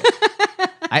 and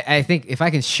I think if I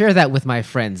can share that with my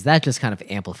friends, that just kind of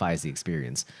amplifies the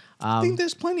experience. I think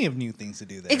there's plenty of new things to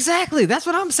do there. Exactly, that's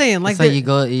what I'm saying. Like, you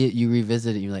go, you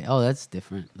revisit it, you're like, oh, that's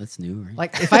different, that's new. Right?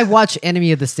 Like, if I watch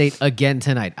Enemy of the State again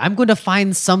tonight, I'm going to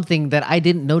find something that I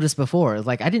didn't notice before.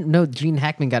 Like, I didn't know Gene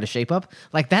Hackman got a shape up.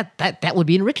 Like that would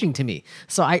be enriching to me.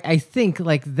 So I think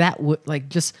like that would like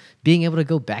just being able to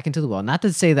go back into the well. Not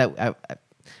to say that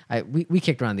we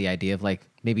kicked around the idea of like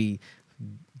maybe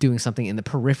doing something in the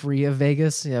periphery of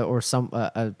Vegas, or some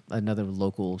another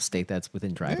local state that's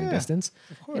within driving distance.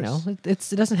 Of course.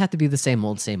 It doesn't have to be the same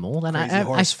old. And Crazy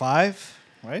Horse 5,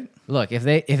 right? Look, if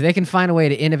they can find a way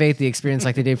to innovate the experience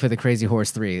like they did for the Crazy Horse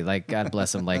 3, like God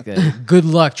bless them. Like good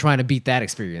luck trying to beat that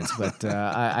experience. But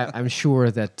I'm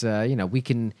sure that we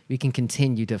can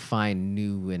continue to find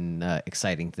new and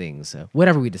exciting things,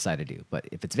 whatever we decide to do. But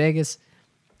if it's Vegas,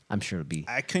 I'm sure it'll be.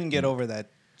 I couldn't get over that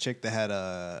chick that had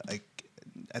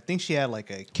I think she had like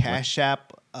a Cash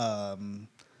App, a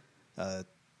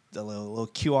little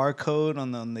QR code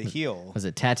on the heel. Was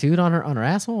it tattooed on her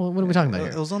asshole? What are we talking about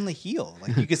here? It was on the heel.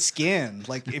 Like you could scan.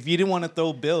 Like if you didn't want to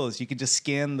throw bills, you could just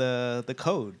scan the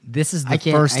code. This is the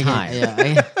first time.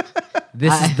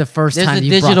 This is the first time.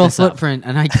 There's a digital footprint,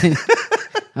 and I can.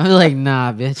 I'm like,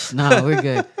 nah, bitch, nah, we're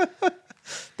good.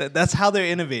 That's how they're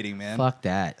innovating, man. Fuck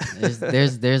that.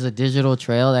 There's a digital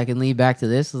trail that can lead back to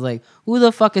this. It's like, who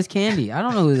the fuck is Candy? I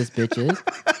don't know who this bitch is.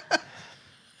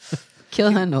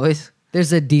 Kill that noise.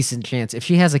 There's a decent chance if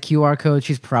she has a QR code,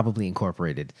 she's probably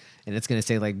incorporated, and it's gonna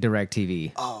say like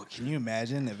DirecTV. Oh, can you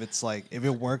imagine if it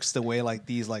works the way like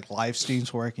these like live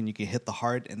streams work, and you can hit the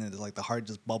heart, and then like the heart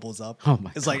just bubbles up. Oh my!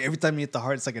 It's God. Like every time you hit the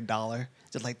heart, it's like $1.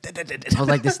 Just like oh,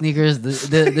 like the sneakers, the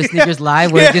sneakers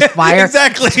live where it just fire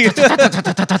exactly, and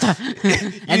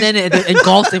then it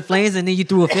engulfs in flames, and then you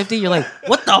threw a 50. You're like,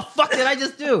 what the fuck did I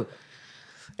just do?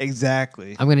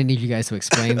 Exactly. I'm gonna need you guys to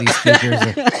explain these features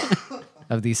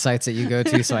of these sites that you go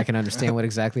to, so I can understand what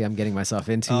exactly I'm getting myself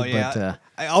into. Oh yeah, but,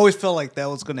 I always felt like that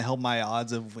was going to help my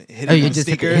odds of hitting you those just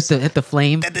sneakers. hit the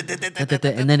flame, and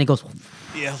then it goes.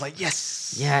 Yeah, I was like,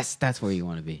 yes, that's where you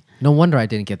want to be. No wonder I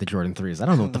didn't get the Jordan 3s. I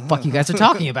don't know what the fuck you guys are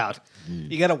talking about.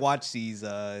 You got to watch these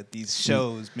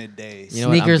shows midday.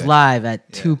 Sneakers Live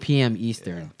at 2 p.m.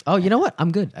 Eastern. Oh, you know what?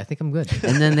 I'm good. I think I'm good.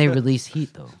 And then they release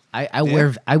Heat though. I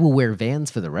will wear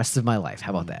Vans for the rest of my life.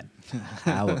 How about that?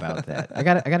 How about that? I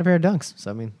got a pair of Dunks,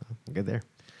 so I mean, I'm good there.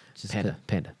 Just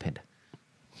panda.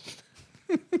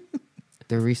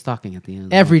 They're restocking at the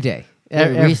end. Every day.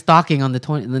 They're restocking on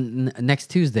the next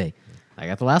Tuesday. I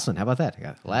got the last one. How about that? I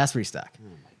got the last restock. Oh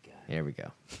my God. Here we go.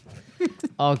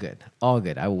 All good.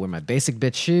 I will wear my basic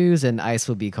bitch shoes, and Ice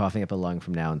will be coughing up a lung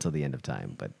from now until the end of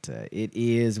time. But it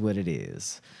is what it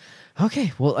is.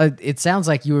 Okay. Well, it sounds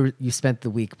like you spent the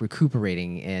week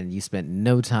recuperating, and you spent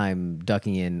no time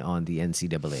ducking in on the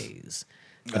NCAAs,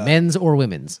 the men's or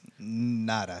women's.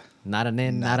 Nada. Nada.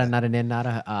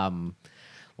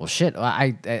 Well, shit.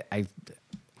 I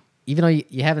even though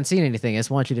you haven't seen anything, I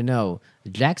just want you to know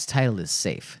Jack's title is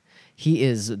safe. He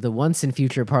is the once and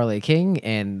future Parlay King,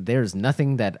 and there's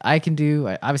nothing that I can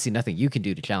do. Obviously, nothing you can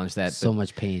do to challenge that. So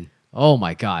much pain. Oh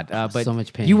my God! But so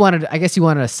much pain. I guess you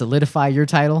wanted to solidify your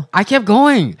title. I kept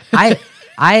going.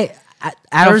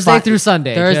 Thursday through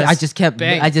Sunday. I just kept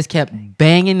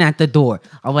banging at the door.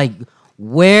 I'm like,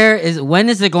 when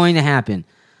is it going to happen?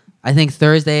 I think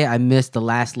Thursday I missed the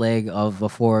last leg of a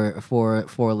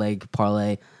four leg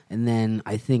parlay, and then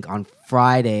I think on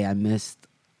Friday I missed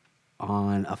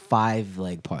on a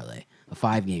 5-leg parlay, a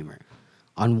 5-gamer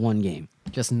on one game.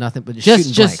 Just nothing but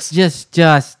shooting blanks. Just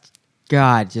the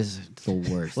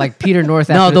worst. Like Peter North.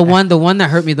 No, the one that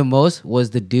hurt me the most was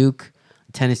the Duke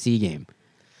Tennessee game.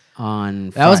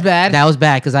 That was bad. That was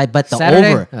bad because I bet the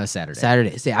Saturday? over.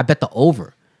 Saturday. See, I bet the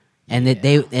over, and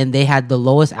they had the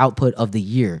lowest output of the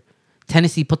year.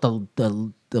 Tennessee put the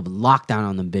lockdown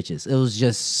on them bitches. It was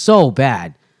just so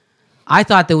bad. I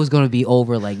thought there was going to be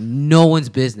over like no one's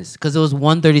business because it was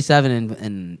 137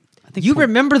 and I think you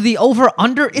remember the over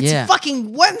under. It's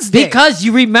fucking Wednesday because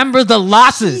you remember the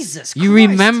losses. Jesus you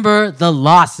Christ. Remember the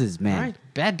losses, man. All right,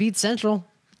 bad beat Central.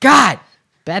 God,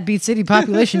 Bad Beat City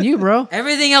population, you bro.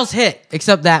 everything else hit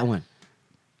except that one.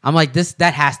 I'm like,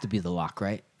 that has to be the lock,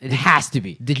 right? It has to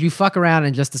be. Did you fuck around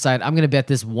and just decide I'm gonna bet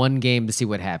this one game to see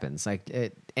what happens? Like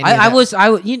your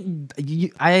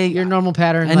normal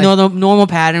pattern. I know the normal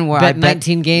pattern where bet I bet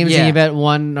 19 games yeah. and you bet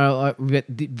one.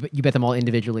 You bet them all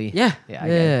individually. Yeah, I get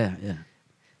it. yeah.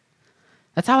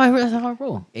 That's how I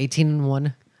roll.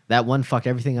 18-1. That one fucked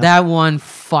everything up. That one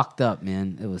fucked up,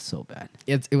 man. It was so bad.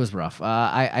 It was rough.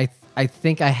 I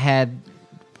think I had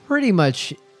pretty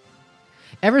much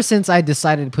ever since I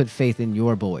decided to put faith in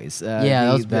your boys.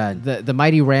 That was bad. The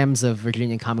mighty Rams of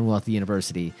Virginia Commonwealth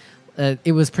University.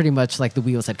 It was pretty much like the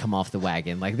wheels had come off the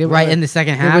wagon. Like they were Right in the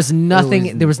second half, there was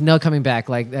nothing. There was no coming back.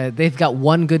 Like they've got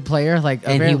one good player. Like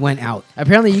And he went out.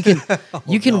 Apparently,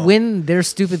 you can win their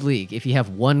stupid league if you have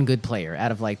one good player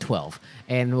out of like 12.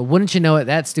 And wouldn't you know it,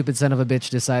 that stupid son of a bitch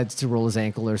decides to roll his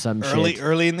ankle or some shit.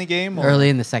 Early in the game? Or? Early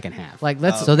in the second half. Like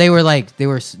So they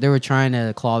were trying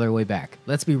to claw their way back.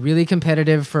 let's be really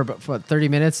competitive for 30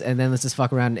 minutes, and then let's just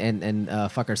fuck around and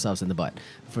fuck ourselves in the butt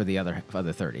for the other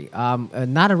 30.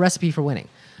 Not a recipe for winning.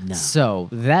 No. So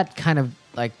that kind of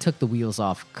like took the wheels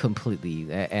off completely,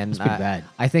 and pretty bad.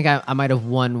 I think I might have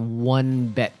won one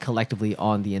bet collectively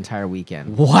on the entire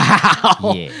weekend.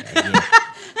 Wow. Yeah.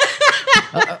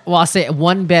 Well, I'll say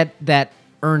one bet that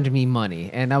earned me money,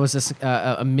 and that was just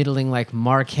a middling like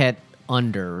Marquette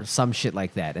under some shit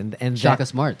like that. And Shaka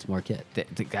Smart's Marquette.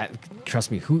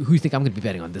 Trust me, who you think I'm going to be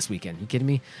betting on this weekend? You kidding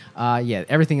me? Yeah,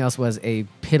 everything else was a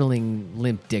piddling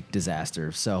limp dick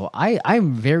disaster. So I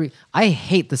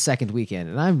hate the second weekend,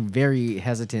 and I'm very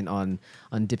hesitant on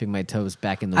dipping my toes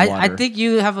back in the water. I think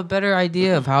you have a better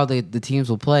idea of how the teams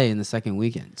will play in the second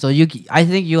weekend. So I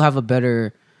think you'll have a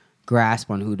better grasp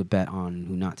on who to bet on and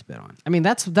who not to bet on. I mean,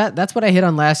 that's what I hit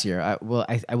on last year. I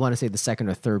want to say the second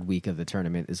or third week of the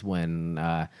tournament is when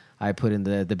I put in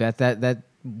the bet that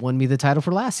won me the title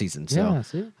for last season. So Yeah,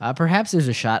 see? Perhaps there's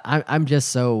a shot. I'm just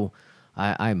so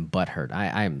I'm butthurt.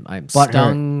 I'm Butthurt.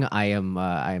 stung.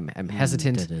 I'm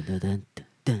hesitant.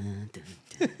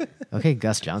 Okay,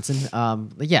 Gus Johnson.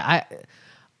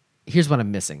 Here's what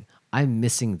I'm missing. I'm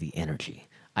missing the energy.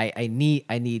 I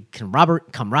need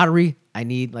camaraderie. I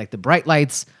need like the bright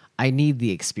lights. I need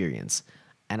the experience.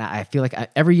 And I feel like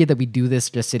every year that we do this,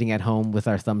 just sitting at home with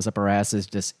our thumbs up our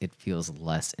asses, it feels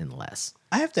less and less.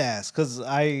 I have to ask because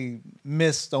I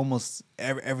missed almost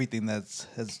everything has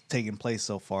taken place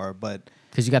so far. But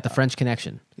Because you got the French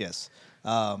Connection. yes,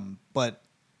 but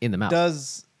In the mouth.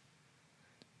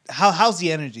 How's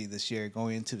the energy this year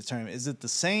going into the tournament? Is it the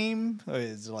same, or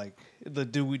is it like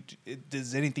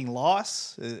is anything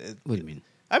lost? What do you mean?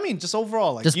 I mean, just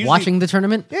overall, like Just usually- watching the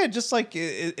tournament? Yeah, just like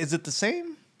is it the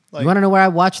same? Like, You want to know where I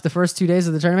watched the first 2 days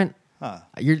of the tournament? Huh.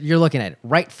 You're looking at it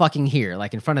right fucking here,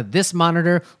 like in front of this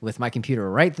monitor with my computer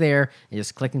right there, and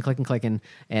just clicking,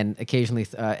 and occasionally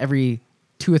every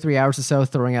 2 or 3 hours or so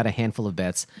throwing out a handful of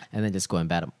bets, and then just going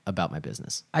about my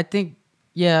business. I think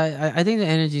the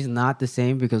energy is not the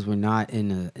same because we're not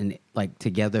in like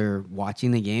together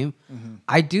watching the game. Mm-hmm.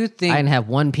 I do think I didn't have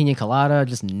one pina colada,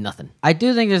 just nothing. I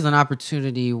do think there's an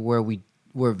opportunity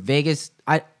where Vegas.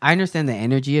 I understand the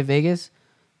energy of Vegas,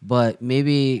 but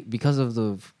maybe because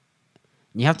of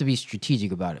you have to be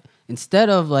strategic about it. Instead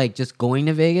of like just going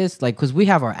to Vegas, like because we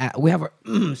have our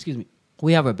excuse me,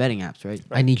 we have our betting apps, right?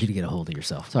 I need you to get a hold of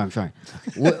yourself. Sorry, I'm sorry.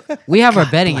 We have our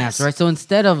betting apps, right? So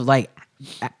instead of like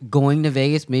going to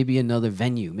Vegas, maybe another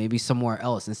venue, maybe somewhere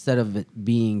else, instead of it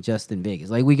being just in Vegas,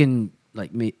 like we can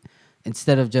like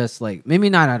instead of just like maybe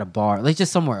not at a bar, like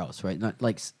just somewhere else, right? Not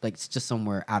like just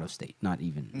somewhere out of state, not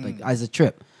even like as a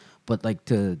trip, but like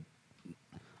to.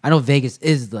 I know Vegas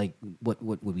is like what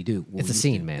we do. It's a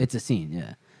scene, man. It's a scene,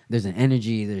 yeah. There's an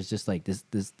energy. There's just like this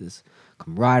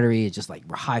camaraderie. It's just like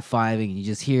we're high fiving, and you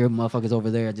just hear motherfuckers over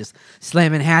there just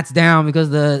slamming hats down because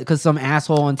some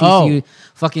asshole on TCU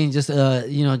fucking just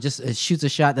shoots a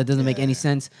shot that doesn't make any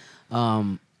sense.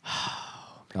 That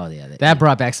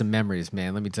brought back some memories,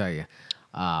 man. Let me tell you.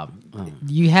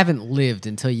 You haven't lived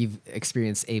until you've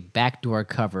experienced a backdoor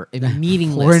cover, a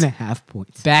meaningless 4.5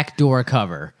 points backdoor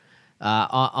cover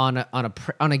on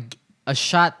a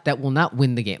shot that will not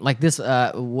win the game. Like this,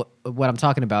 what I'm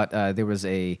talking about. There was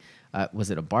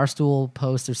was it a Barstool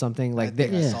post or something? Like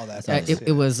I saw that.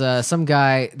 It was some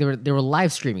guy. They were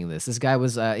live streaming this. This guy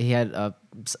was he had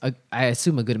I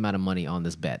assume a good amount of money on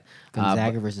this bet.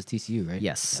 Gonzaga versus TCU, right?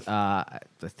 Yes, I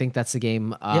think that's the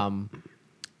game.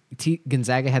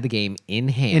 Gonzaga had the game in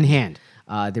hand.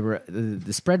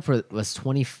 The spread was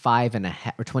 25 and a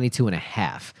half or 22 and a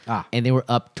half, and they were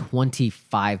up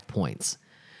 25 points.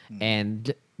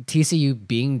 And TCU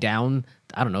being down,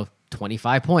 I don't know,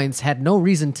 25 points, had no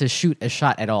reason to shoot a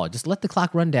shot at all. Just let the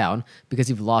clock run down because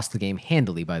you've lost the game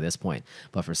handily by this point.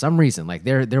 But for some reason, like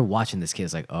they're watching this kid,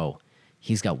 it's like, oh,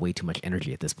 he's got way too much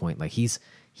energy at this point. Like he's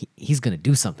gonna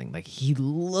do something. Like he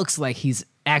looks like he's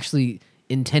actually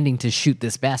intending to shoot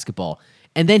this basketball.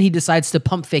 And then he decides to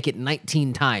pump fake it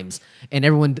 19 times,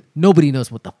 and nobody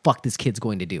knows what the fuck this kid's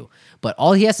going to do. But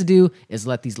all he has to do is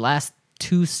let these last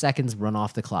 2 seconds run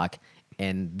off the clock.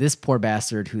 And this poor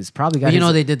bastard, who's probably got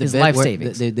they did the his bit life where,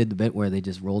 savings. They did the bit where they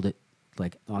just rolled it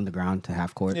like on the ground to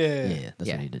half court. Yeah. That's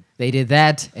what he did. They did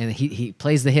that, and he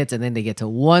plays the hits, and then they get to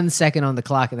 1 second on the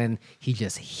clock, and then he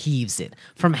just heaves it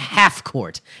from half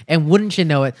court. And wouldn't you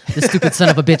know it, the stupid son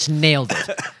of a bitch nailed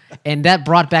it. And that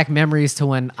brought back memories to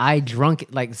when I drunk,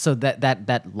 like, so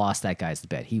that lost that guy's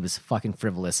bet. He was fucking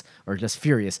frivolous or just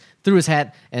furious, threw his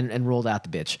hat and rolled out the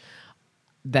bitch.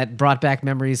 That brought back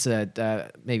memories,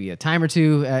 maybe a time or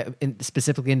two,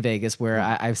 specifically in Vegas, where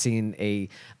I've seen a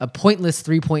pointless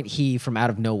 3-point heave from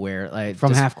out of nowhere, like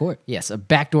From half court. Yes, a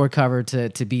backdoor cover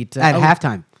to beat At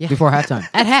halftime. Yeah. Before halftime.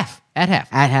 At half.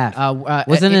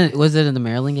 Was it in the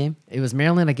Maryland game? It was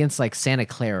Maryland against like Santa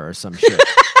Clara or some shit.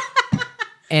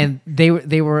 And they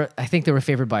were I think they were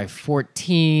favored by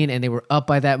 14, and they were up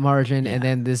by that margin, and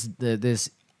then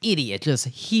this idiot just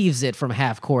heaves it from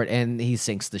half court and he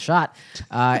sinks the shot.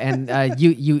 I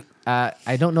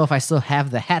don't know if I still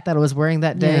have the hat that I was wearing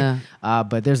that day,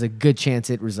 but there's a good chance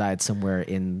it resides somewhere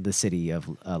in the city of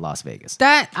Las Vegas.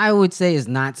 That I would say is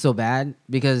not so bad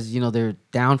because they're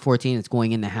down 14. It's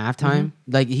going into halftime.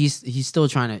 Like he's still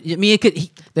trying to. I mean,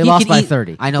 They lost by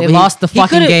 30. I know they lost the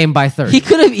fucking game by 30. He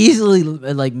could have easily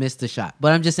missed the shot,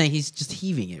 but I'm just saying he's just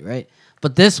heaving it, right?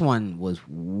 But this one was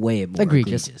way more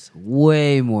egregious.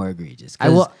 Way more egregious. I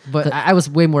was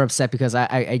way more upset because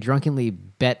I drunkenly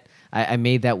bet. I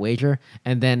made that wager,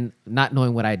 and then not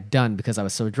knowing what I'd done because I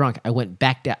was so drunk, I went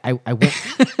back down.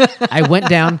 I went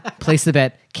down, placed the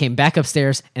bet, came back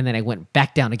upstairs, and then I went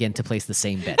back down again to place the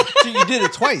same bet. So you did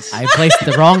it twice. I placed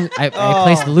the wrong. I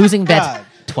placed the losing bet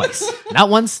twice. Not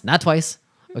once, not twice.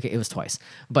 Okay, it was twice,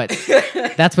 but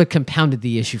that's what compounded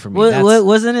the issue for me.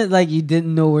 Wasn't it like you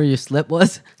didn't know where your slip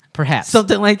was? Perhaps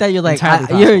something like that. You're like,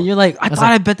 you're like, I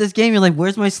thought I bet this game. You're like,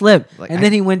 where's my slip? And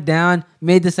then he went down,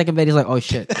 made the second bet. He's like, oh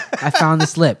shit, I found the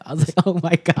slip. I was like, oh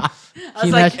my god. I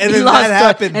was like, and then that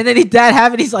happened. And then that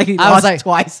happened. He's like, he lost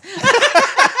twice.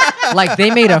 Like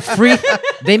they made a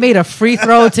free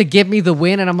throw to give me the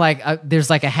win, and I'm like, there's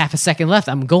like a half a second left.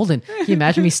 I'm golden. Can you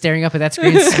imagine me staring up at that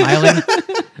screen, smiling?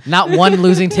 Not one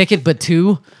losing ticket, but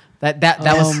two. That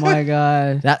was, oh my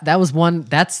god. That was one.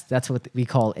 That's what we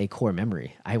call a core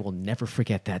memory. I will never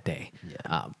forget that day.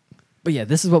 Yeah. But yeah,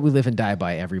 this is what we live and die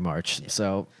by every March. Yeah.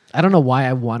 So I don't know why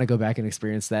I want to go back and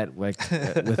experience that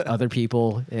with other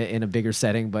people in a bigger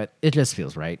setting, but it just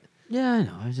feels right. Yeah, I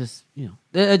know. I just,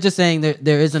 just saying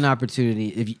there is an opportunity.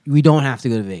 If we don't have to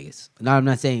go to Vegas. Now, I'm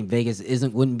not saying Vegas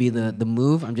wouldn't be the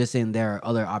move. I'm just saying there are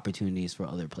other opportunities for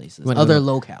other places, other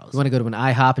locales. You want to go to an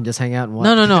IHOP and just hang out and watch?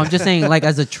 No. I'm just saying, like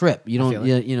as a trip. You don't,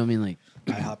 you know what I mean? Like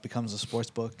IHOP becomes a sports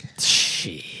book.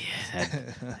 Shit,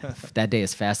 that day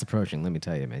is fast approaching. Let me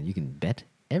tell you, man. You can bet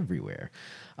everywhere.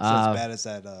 So as bad as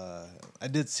that, I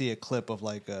did see a clip of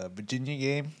like a Virginia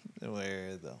game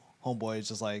where the homeboy is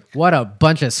just like, what a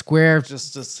bunch of square,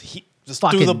 just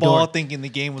threw the ball thinking the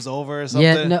game was over or something.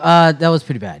 Yeah, no, that was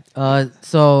pretty bad. He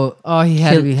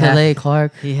had to be Calais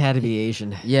Clark. He had to be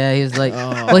Asian. Yeah, he was like,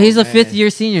 well, he's a fifth-year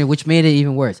senior, which made it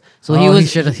even worse. So he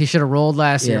should have rolled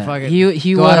last year. Fuck it.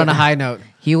 He go out on a high note.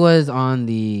 He was on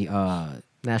the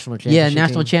national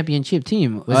championship. Championship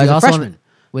team. Was he also a freshman?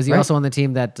 Was he also on the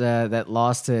team that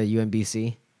lost to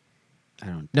UMBC? I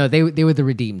don't. No, they were the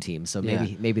redeem team, so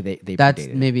maybe they that's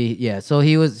predated. Maybe yeah. So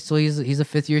he's a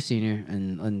fifth-year senior,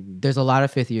 and there's a lot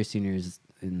of fifth-year seniors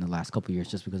in the last couple of years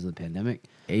just because of the pandemic.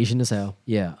 Asian as hell.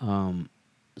 Yeah.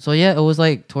 So yeah, it was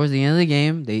like towards the end of the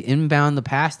game, they inbound the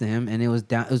pass to him, and it was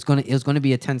down. It was going to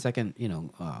be a 10-second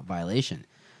violation,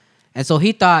 and so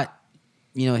he thought,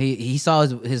 he saw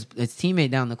his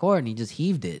teammate down the court, and he just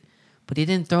heaved it. But he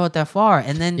didn't throw it that far,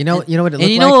 and then you know what it looked like?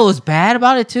 And you know what was bad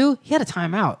about it too? He had a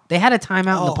timeout. They had a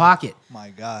timeout in the pocket.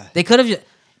 My God! They could have,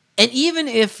 and even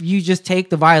if you just take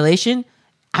the violation,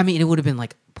 I mean, it would have been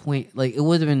like it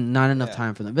would have been not enough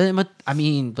time for them.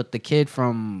 But the kid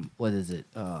from what is it?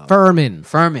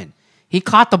 Furman. He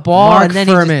caught the ball Mark and then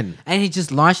Furman. he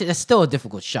just launched it. That's still a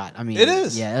difficult shot. I mean, it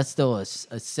is. Yeah, that's still a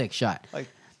sick shot. Like,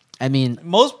 I mean,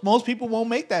 most people won't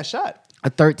make that shot. A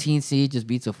 13 seed just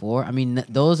beats a 4. I mean,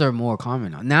 those are more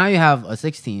common now. You have a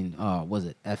 16. Was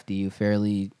it FDU,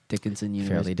 Fairleigh Dickinson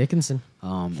University? Fairleigh Dickinson.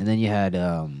 And then you had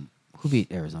who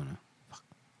beat Arizona?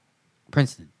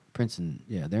 Princeton. Princeton.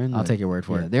 Yeah, they're in. I'll take your word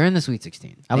for it. They're in the Sweet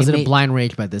 16. I was in a blind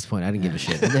rage by this point. I didn't give a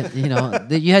shit. You know,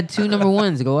 you had 2 number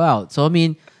ones go out. So I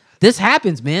mean, this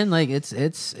happens, man. Like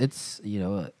it's you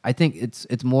know, I think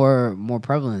it's more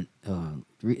prevalent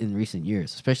in recent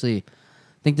years, especially.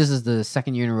 I think this is the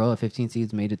second year in a row 15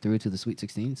 seeds made it through to the Sweet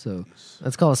 16. So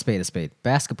let's call a spade a spade.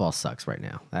 Basketball sucks right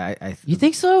now. You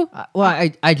think so?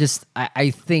 I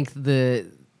think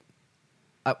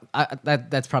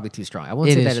that's probably too strong. I won't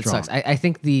say that it sucks. I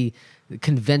think the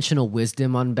conventional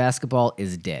wisdom on basketball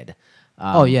is dead.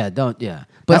 But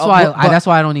that's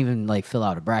why I don't even like fill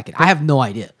out a bracket. I have no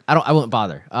idea. I won't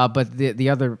bother. But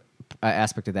the other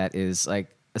aspect of that is like,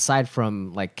 aside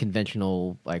from like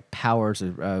conventional like powers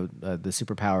or the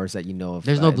superpowers that you know of,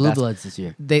 there's no blue bloods this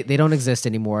year. They don't exist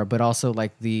anymore. But also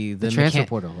like the transfer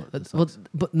portal.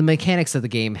 But the mechanics of the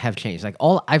game have changed. Like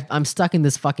I'm stuck in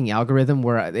this fucking algorithm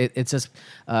where it's just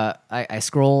I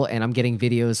scroll and I'm getting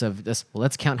videos of this. Well,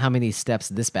 let's count how many steps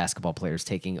this basketball player is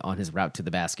taking on his route to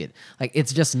the basket. Like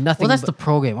it's just nothing. Well, that's the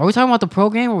pro game. Are we talking about the pro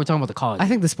game or are we talking about the college? I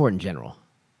think the sport in general.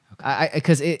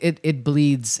 Because it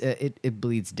bleeds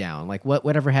down. Like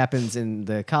whatever happens in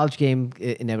the college game,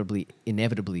 it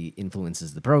inevitably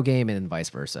influences the pro game, and vice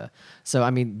versa. So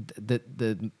I mean,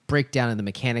 the breakdown in the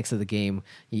mechanics of the game,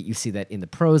 you see that in the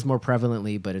pros more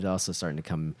prevalently, but it's also starting to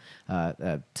come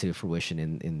to fruition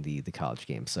in the college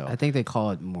game. So I think they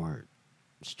call it more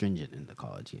stringent in the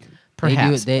college game.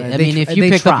 Perhaps. If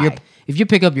you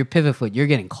pick up your pivot foot, you're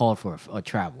getting called for a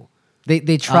travel.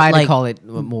 They try to call it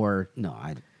more. No,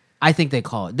 I think they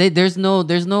call it. There's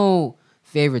no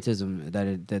favoritism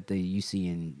that you see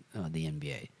in the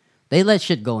NBA. They let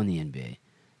shit go in the NBA.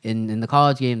 In the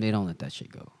college game, they don't let that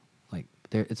shit go. Like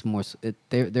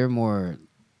they're more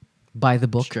by the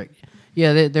book. Strict.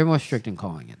 Yeah, they're more strict in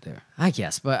calling it there. I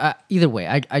guess, but either way,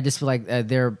 I just feel like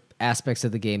there are aspects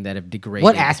of the game that have degraded.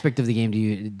 What aspect of the game do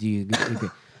you?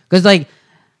 Because like.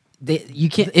 You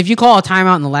can't if you call a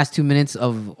timeout in the last 2 minutes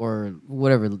or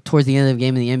whatever towards the end of the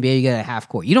game in the NBA, you get a half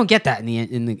court. You don't get that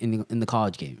in the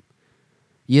college game.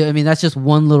 I mean that's just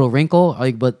one little wrinkle.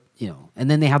 Like, but you know,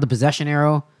 and then they have the possession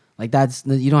arrow. Like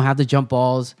you don't have the jump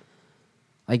balls.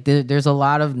 Like there's a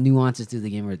lot of nuances to the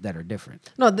game that are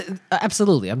different. No,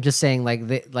 absolutely. I'm just saying, like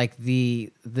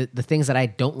the things that I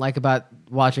don't like about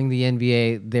watching the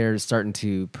NBA, they're starting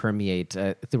to permeate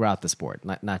throughout the sport,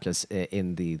 not just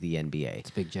in the NBA. It's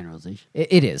a big generalization.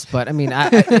 It is, but I mean,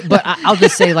 I'll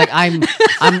just say, like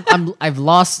I've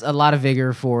lost a lot of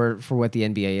vigor for what the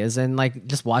NBA is, and like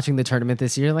just watching the tournament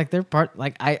this year, like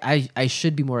I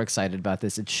should be more excited about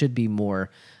this. It should be more.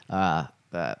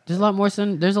 There's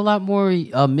a lot more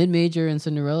mid-major and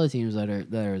Cinderella teams that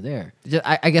are there.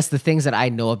 I guess the things that I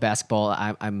know of basketball,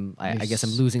 I guess I'm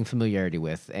losing familiarity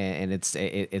with, and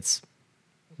it's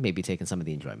maybe taking some of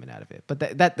the enjoyment out of it. But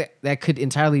that could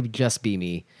entirely just be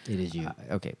me. It is you.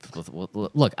 Okay, well,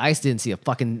 look, Ice didn't see a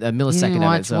millisecond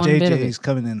of it. So JJ's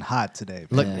coming in hot today.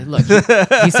 Look,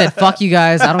 he said, "Fuck you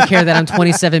guys. I don't care that I'm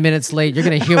 27 minutes late. You're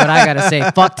gonna hear what I gotta say.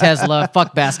 Fuck Tesla.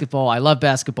 Fuck basketball. I love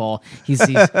basketball. He's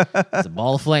a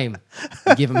ball of flame.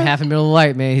 You give him half a minute of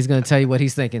light, man. He's gonna tell you what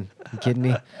he's thinking. You kidding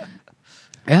me?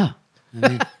 Yeah." I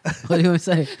mean, what do you want to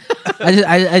say?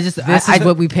 I just this is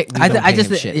what we pick. I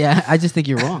just think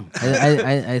you're wrong.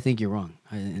 I think you're wrong,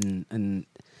 and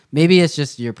maybe it's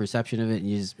just your perception of it.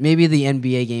 And maybe the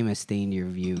NBA game has stained your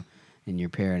view and your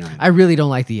paradigm. I really don't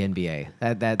like the NBA.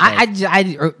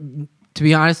 To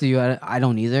be honest with you, I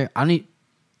don't either.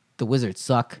 The Wizards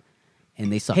suck,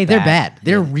 and they suck. Hey, they're bad.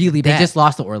 They're really bad. They just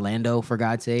lost to Orlando, for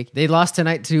God's sake. They lost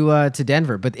tonight to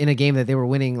Denver, but in a game that they were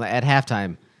winning at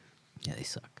halftime. Yeah, they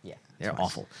suck. Yeah. They're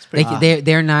awful.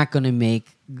 They're not going to make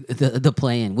the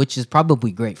play in, which is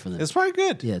probably great for them. It's probably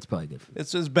good. Yeah, it's probably good for them.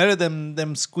 It's better than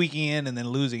them squeaking in and then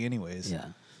losing anyways. Yeah,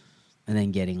 and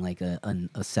then getting like a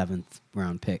 7th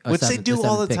round pick, which they do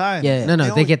all the time. Yeah,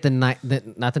 no, they get the ninth,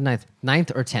 not the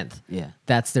ninth or 10th. Yeah,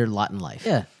 that's their lot in life.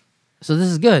 Yeah, so this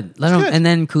is good. Let them, and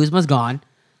then Kuzma's gone.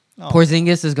 Oh.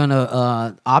 Porzingis is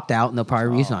gonna opt out, and they'll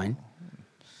probably resign.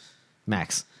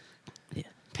 Max.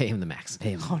 Pay him the max.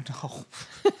 Pay him. Oh no!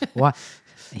 What?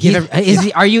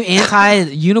 Are you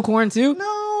anti-unicorn too?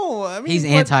 No, I mean he's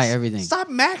anti everything. Stop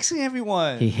maxing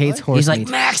everyone. He hates horse He's meat. like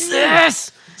max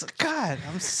this. God,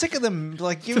 I'm sick of them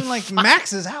like giving like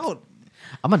maxes out.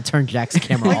 I'm gonna turn Jack's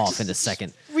camera off in a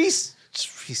second. Just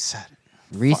reset.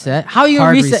 Reset. How you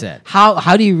Hard reset?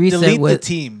 How do you reset? Delete the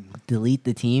team. Delete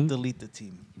the team. Delete the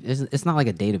team. It's not like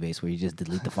a database where you just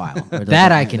delete the file.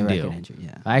 That I can do.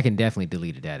 Yeah. I can definitely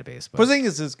delete a database. But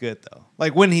Porzingis is good though.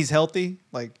 Like when he's healthy,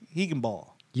 like he can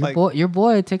ball. Your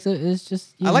boy takes it. It's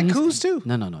just I like Kuz too.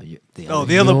 No.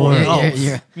 The other boy.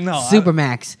 You're no,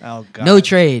 Supermax. Oh god. No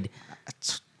trade.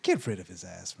 Get rid of his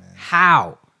ass, man.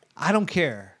 How? I don't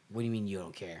care. What do you mean you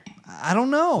don't care? I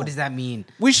don't know. What does that mean?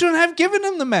 We shouldn't have given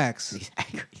him the max.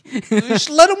 Exactly. We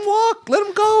should let him walk. Let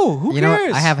him go. Who You cares?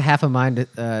 know, I have half a mind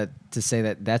to say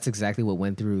that that's exactly what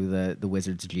went through the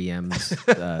Wizards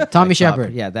GM's Tommy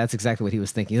Shepard. Yeah, that's exactly what he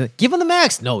was thinking. He's like, give him the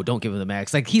max. No, don't give him the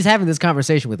max. Like he's having this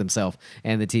conversation with himself,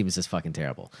 and the team is just fucking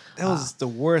terrible. That was the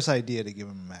worst idea to give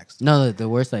him a max. No, the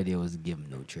worst idea was to give him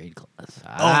no trade clause.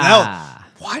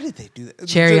 Why did they do that?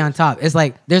 Cherry on top. It's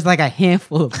like there's like a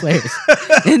handful of players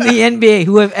in the NBA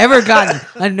who have ever gotten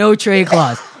a no trade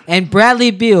clause. And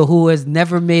Bradley Beal, who has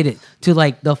never made it to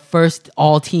like the first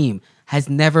all team, has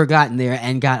never gotten there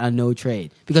and got a no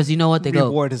trade. Because you know what? They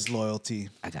reward his loyalty.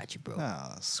 I got you, bro.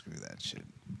 Oh, screw that shit.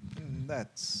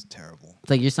 That's terrible.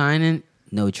 It's like you're signing,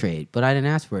 no trade. But I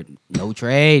didn't ask for it. No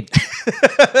trade.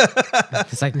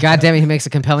 It's like, God damn it, he makes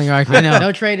a compelling argument. I know.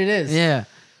 No trade it is. Yeah.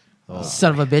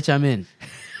 Son of a bitch, I'm in.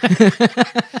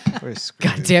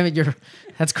 God damn it,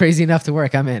 that's crazy enough to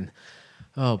work. I'm in.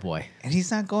 Oh boy. And he's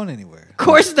not going anywhere. Of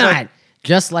course not.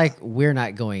 Just like we're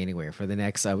not going anywhere for the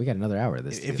next. We got another hour of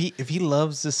this. If he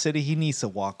loves the city, he needs to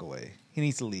walk away. He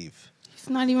needs to leave. He's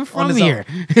not even from here.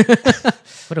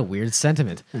 What a weird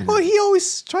sentiment. Well, he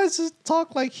always tries to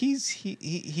talk like he's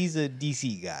a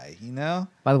DC guy, you know?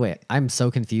 By the way, I'm so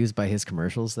confused by his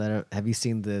commercials that are. Have you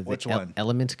seen the Which one?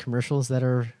 Element commercials that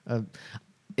are?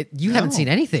 You haven't seen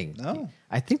anything. No.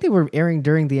 I think they were airing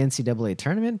during the NCAA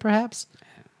tournament, perhaps.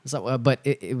 So, but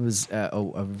it was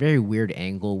a very weird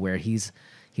angle where he's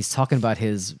talking about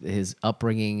his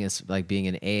upbringing as like being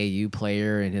an AAU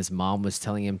player, and his mom was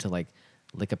telling him to like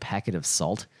lick a packet of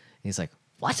salt. And he's like,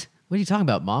 "What? What are you talking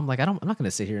about, Mom? Like, I'm not going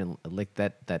to sit here and lick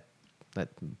that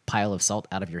pile of salt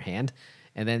out of your hand."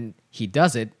 And then he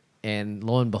does it, and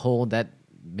lo and behold, that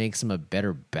makes him a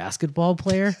better basketball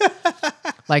player.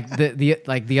 Like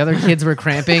the other kids were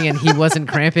cramping and he wasn't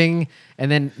cramping, and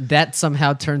then that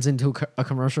somehow turns into a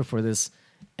commercial for this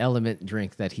Element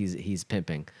drink that he's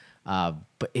pimping.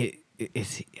 But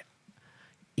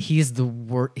he's the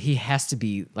worst. He has to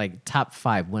be like top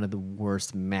 5, one of the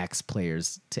worst max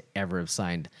players to ever have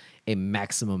signed a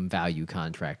maximum value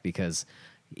contract, because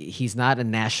he's not a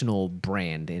national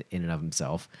brand in and of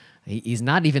himself. He's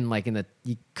not even like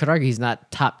you could argue he's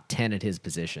not top 10 at his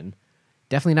position.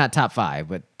 Definitely not top 5,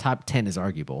 but top 10 is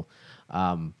arguable.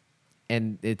 And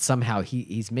it's somehow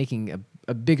he's making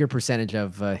a bigger percentage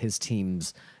of his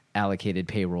team's allocated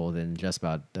payroll than just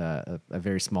about a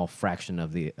very small fraction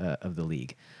of the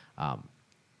league.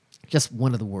 Just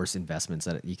one of the worst investments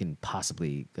that you can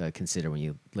possibly consider when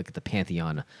you look at the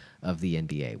pantheon of the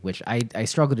NBA, which I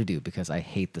struggle to do because I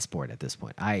hate the sport at this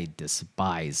point. I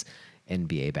despise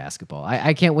NBA basketball.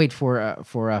 I can't wait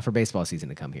for baseball season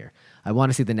to come here. I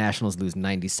want to see the Nationals lose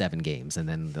 97 games, and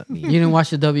then you didn't watch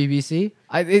the WBC?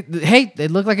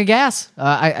 It looked like a gas.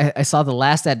 I saw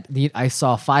I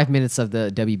saw 5 minutes of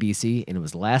the WBC, and it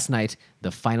was last night,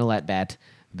 the final at bat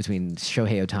between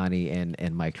Shohei Ohtani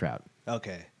and Mike Trout.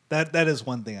 Okay, that is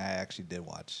one thing I actually did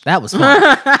watch. That was fun.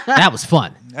 That was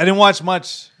fun. I didn't watch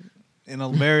much in a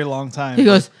very long time. He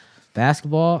goes,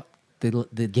 basketball.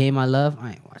 The game I love,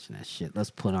 I ain't watching that shit.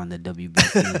 Let's put on the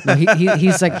WBC. No,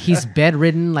 he's like he's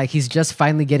bedridden, like he's just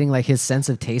finally getting like his sense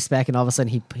of taste back, and all of a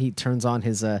sudden he turns on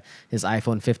his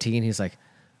iPhone 15. He's like,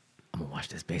 I'm gonna watch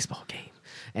this baseball game,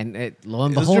 and lo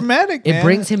and behold, dramatic, man. It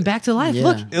brings him back to life.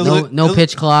 Yeah. Look, no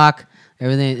pitch clock,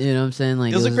 everything. You know what I'm saying?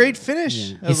 Like it was a great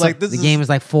finish. Yeah. It was like the game was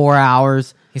like 4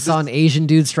 hours. He saw an Asian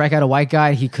dude strike out a white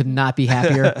guy. He could not be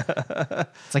happier.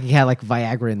 It's like he had like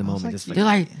Viagra in the moment. Like, they're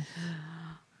like,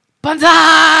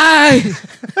 Banzai!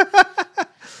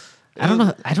 I don't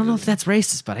know if that's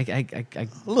racist, but I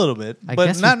a little bit, I but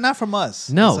guess not from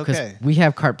us. no, It's because okay. we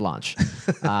have carte blanche.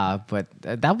 But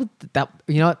that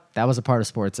you know what, that was a part of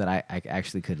sports that I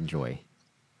actually could enjoy.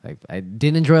 Like I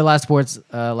didn't enjoy a lot of sports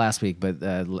last week, but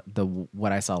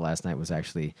what I saw last night was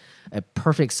actually a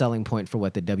perfect selling point for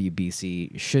what the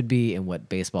WBC should be and what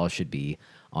baseball should be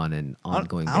on an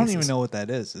ongoing basis. I don't even know what that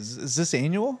is. Is this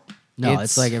annual? No,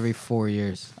 it's like every 4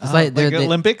 years. It's like like they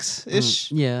Olympics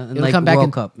ish. yeah, and It'll like come back World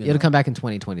in Cup. you It'll know? come back in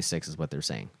 2026 is what they're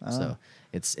saying. So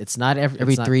it's not every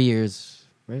it's not- 3 years,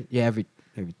 right? Yeah, every.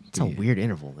 It's a weird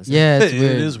interval. Isn't Yeah, it? it's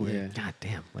weird. It is weird. God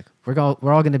damn! Like we're all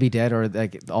going to be dead, or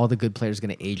like all the good players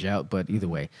going to age out. But either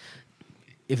way,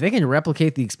 if they can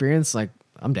replicate the experience, like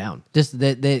I'm down. Just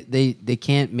that they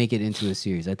can't make it into a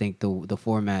series. I think the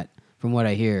format, from what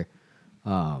I hear,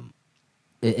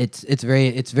 it's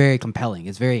very compelling.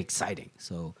 It's very exciting.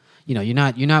 So you're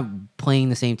not playing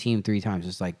the same team 3 times.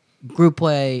 It's like group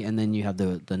play, and then you have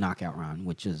the knockout round,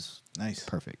 which is Nice.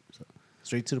 perfect. So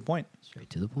Straight to the point. Straight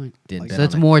to the point. Didn't bet So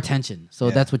it's on it. more tension. So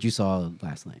Yeah. that's what you saw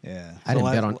last night. Yeah. I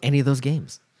didn't bet on any of those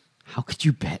games. How could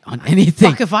you bet on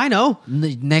anything? Fuck if I know.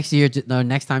 Next year, no,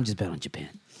 next time, just bet on Japan.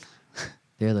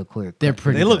 They're the quick. They're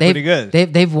pretty They look good. pretty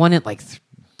good. They've won it like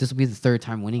this will be the third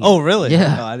time winning. Oh, it. really?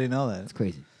 Yeah, No, I didn't know that. it's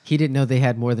crazy. He didn't know they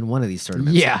had more than one of these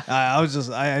tournaments. Yeah. I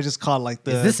just caught like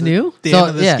the. Is this the- new? The So, end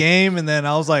of this yeah. game, and then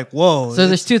I was like, "Whoa!" So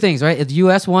there's two things, right? If the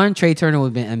U.S. won, Trey Turner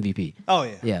would have been MVP. Oh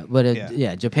yeah. Yeah, but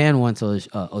Yeah. Japan won, so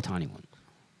Otani won.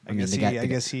 I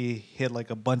guess he hit like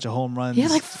a bunch of home runs. He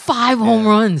had like 5 home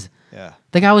runs. Yeah.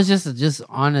 The guy was just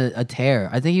on a tear.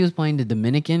 I think he was playing the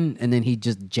Dominican, and then he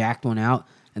just jacked one out,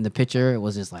 and the pitcher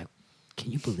was just like,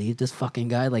 "Can you believe this fucking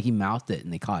guy?" Like he mouthed it,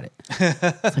 and they caught it. It's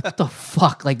like, what the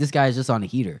fuck? Like this guy is just on a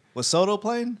heater. Was Soto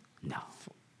playing? No,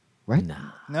 right?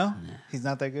 No, he's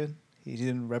not that good. He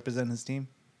didn't represent his team.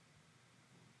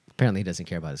 Apparently, he doesn't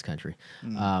care about his country.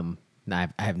 No, I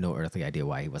have no earthly idea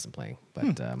why he wasn't playing.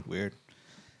 But Weird.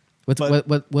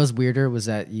 what was weirder was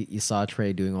that you saw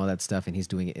Trey doing all that stuff, and he's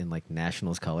doing it in like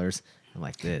Nationals colors. I'm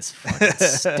like, this fucking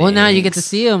stinks. Well, now you get to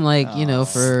see him like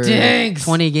for Stinks.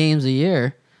 20 games a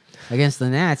year against the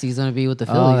Nats. He's gonna be with the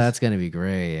Phillies. Oh, that's gonna be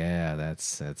great. Yeah,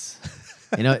 that's.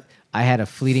 You know, I had a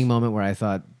fleeting moment where I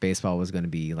thought baseball was gonna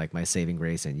be like my saving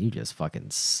grace, and you just fucking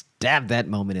stabbed that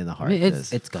moment in the I heart. mean,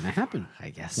 it's gonna happen.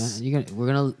 I guess.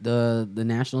 The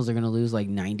Nationals are gonna lose like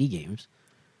 90 games.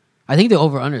 I think the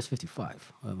over under is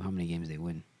 55 of how many games they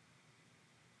win.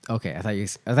 Okay, I thought you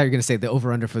were gonna say the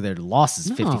over under for their loss is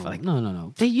 55.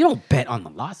 No. You don't bet on the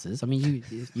losses. I mean,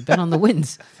 you bet on the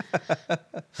wins.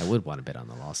 I would want to bet on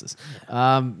the losses.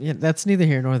 Yeah, that's neither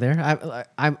here nor there.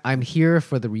 I'm here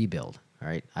for the rebuild. All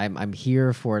right, I'm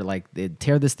here for like they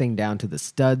tear this thing down to the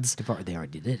studs. They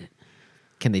already did it.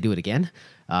 Can they do it again?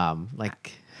 I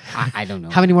don't know.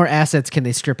 How many more assets can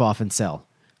they strip off and sell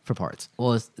for parts?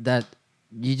 Well, it's that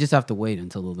you just have to wait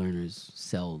until the learners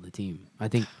sell the team. I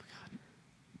think.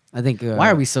 Why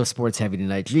are we so sports heavy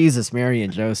tonight? Jesus, Mary,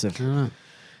 and Joseph. I don't know.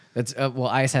 It's well,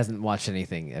 Ice hasn't watched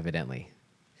anything evidently.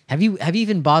 Have you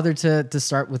even bothered to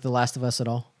start with The Last of Us at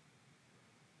all?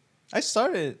 I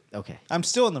started. Okay. I'm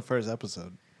still in the first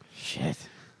episode. Shit.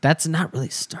 That's not really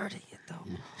starting yet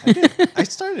though. I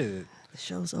started it. The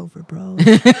show's over, bro.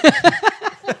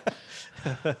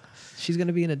 She's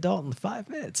gonna be an adult in 5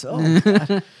 minutes. Oh,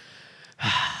 God.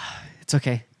 It's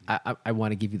okay. I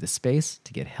want to give you the space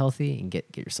to get healthy and get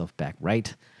yourself back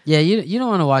right. Yeah, you don't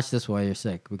want to watch this while you're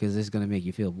sick because it's gonna make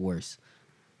you feel worse.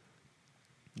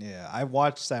 Yeah, I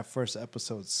watched that first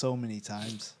episode so many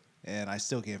times, and I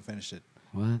still can't finish it.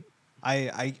 What?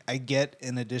 I get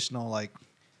an additional like,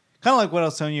 kind of like what I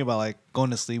was telling you about like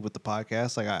going to sleep with the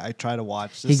podcast. Like I try to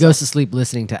watch. This He goes to sleep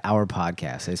listening to our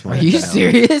podcast. I just Are wanted you to know.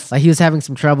 serious? Like he was having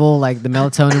some trouble. Like the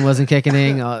melatonin wasn't kicking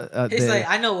in. He's like,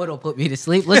 I know what'll put me to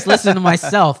sleep. Let's listen to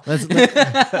myself.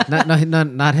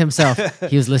 not himself.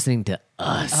 He was listening to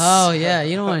us. Oh yeah,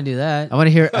 you don't want to do that. I want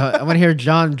to hear. I want to hear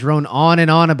John drone on and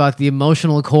on about the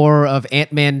emotional core of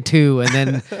Ant-Man 2, and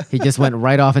then he just went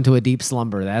right off into a deep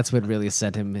slumber. That's what really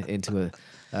sent him into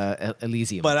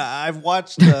Elysium. But I've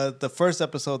watched the first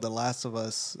episode, The Last of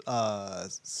Us, a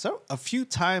few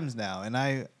times now, and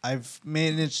I've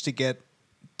managed to get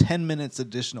 10 minutes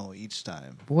additional each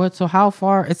time. What? So how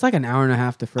far? It's like an hour and a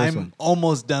half. The 1st I'm one.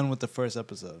 almost done with the first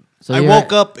episode. So I you're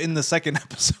woke up in the second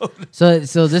episode. So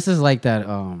this is like that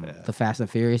the Fast and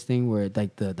Furious thing where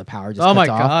like the power just. Oh my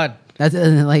cuts off. God.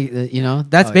 That's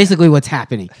that's basically what's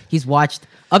happening. He's watched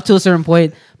up to a certain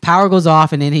point, power goes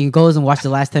off, and then he goes and watches the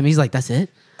last 10. He's like, that's it.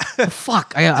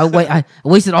 Fuck! I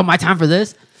wasted all my time for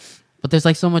this. But there's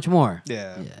like so much more.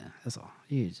 Yeah. That's all.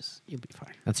 You'll be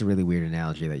fine. That's a really weird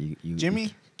analogy that you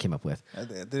Jimmy? came up with.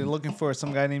 They're looking for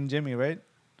some guy named Jimmy, right?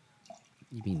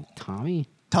 You mean Tommy?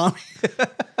 Tommy.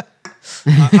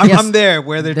 Yes. I'm there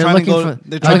where they're trying to looking go. for-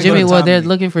 They're trying to Jimmy. go to Well, they're Tommy.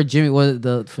 looking for Jimmy.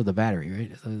 For the battery,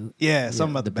 right? Yeah,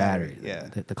 something about the battery. Yeah,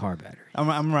 the car battery.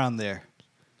 I'm around there.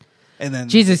 And then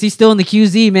Jesus, he's still in the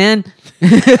QZ, man.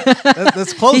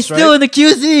 that's close, He's right? still in the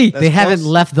QZ. They haven't close.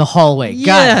 left the hallway.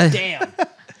 Yeah. God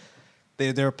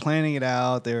damn. They're planning it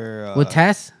out. They're With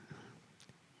Tess?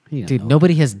 He don't Dude, know.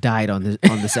 nobody has died on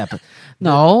this episode.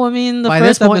 No, I mean the By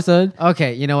first this point, episode.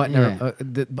 Okay, you know what? Yeah.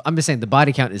 I'm just saying the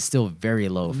body count is still very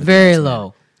low. For the Very X-Men.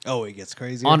 low. Oh, it gets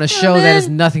crazy. On a show that is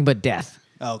nothing but death.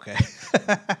 Okay.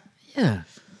 Yeah.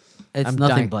 It's I'm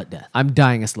nothing dying. but death. I'm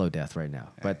dying a slow death right now.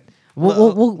 But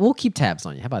we'll keep tabs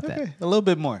on you. How about that? Okay, a little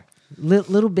bit more.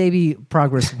 Little baby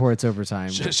progress reports over time.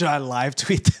 Should I live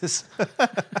tweet this?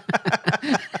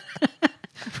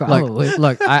 Probably.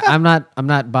 Look, I'm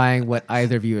not buying what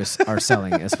either of you are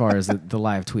selling as far as the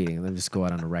live tweeting. Let me just go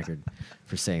out on a record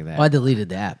for saying that. Well, I deleted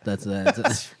the app. That's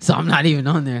so I'm not even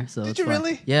on there. So Did you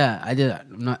really? Yeah, I did.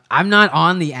 I'm not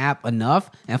on the app enough.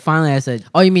 And finally, I said,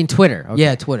 oh, you mean Twitter? Okay.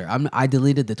 yeah, Twitter. I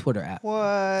deleted the Twitter app.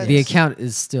 What? The account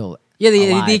is still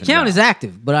The account is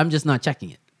active, but I'm just not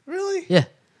checking it. Really? Yeah.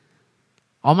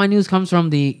 All my news comes from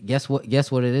the guess what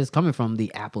it is coming from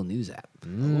the Apple News app.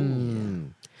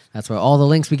 That's where all the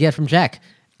links we get from Jack.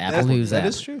 Apple News app. That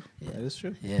is true. Yeah. That is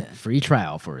true. Yeah. Free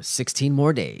trial for 16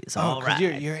 more days. Oh, All right.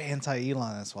 you're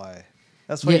anti-Elon. That's why.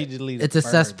 That's why you deleted. It's a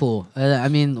cesspool. I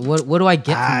mean, what do I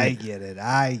get from I it? get it.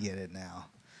 I get it now.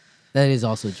 That is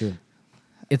also true.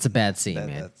 It's a bad scene,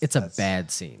 man. It's a bad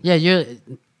scene. Yeah, you're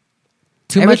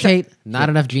Too every much ti- hate, not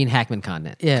enough Gene Hackman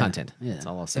content. yeah, Content. Yeah. That's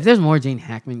all I'll say. If there's more Gene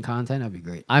Hackman content, that'd be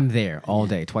great. I'm there all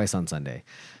day, twice on Sunday.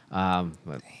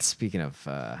 But speaking of,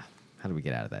 how do we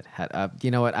get out of that? You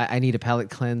know what? I need a palate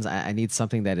cleanse. I need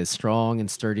something that is strong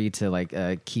and sturdy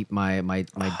to keep my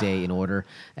day in order.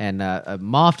 And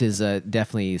Moft is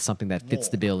definitely something that fits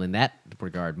the bill in that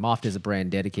regard. Moft is a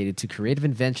brand dedicated to creative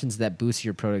inventions that boost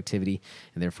your productivity,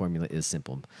 and their formula is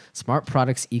simple. Smart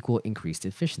products equal increased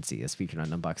efficiency. As featured on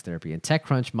Unbox Therapy and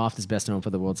TechCrunch, Moft is best known for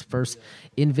the world's first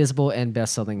invisible and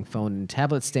best-selling phone and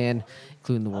tablet stand,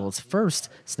 including the world's first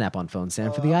Snap-on phone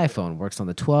stand for the iPhone. Works on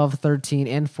the 12, 13,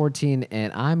 and 14,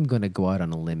 and I'm going to go out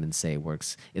on a limb and say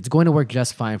it's going to work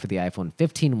just fine for the iPhone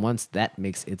 15 once that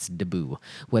makes its debut.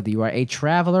 Whether you are a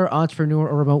traveler, entrepreneur,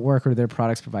 or remote worker, their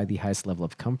products provide the highest level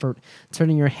of comfort,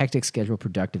 turning your hectic schedule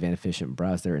productive and efficient.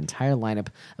 Browse their entire lineup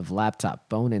of laptop,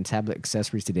 phone, and tablet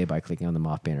accessories today by clicking on the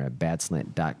Moft banner at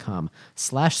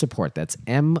badslant.com/support. That's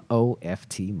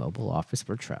MOFT, Mobile Office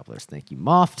for Travelers. Thank you,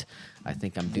 Moft. I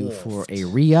think I'm due for a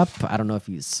re-up. I don't know if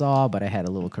you saw, but I had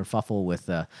a little kerfuffle with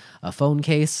a phone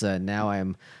case. Now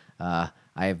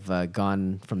I've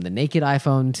gone from the naked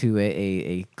iPhone to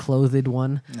a clothed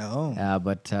one. Oh.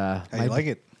 But How you like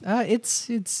it?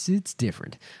 It's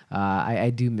different.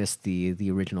 I do miss the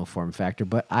original form factor,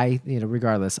 but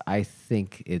regardless, I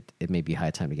think it may be high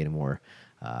time to get a more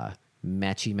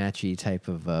matchy type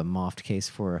of Moft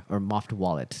case or Moft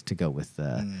wallet to go with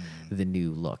the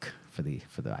new look for the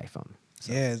iPhone.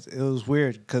 So. Yeah, it was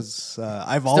weird because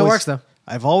I've Still works though.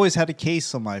 I've always had a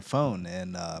case on my phone,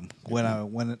 and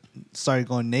when it started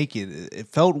going naked, it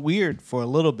felt weird for a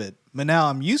little bit. But now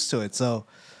I'm used to it, so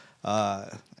I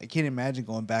can't imagine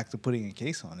going back to putting a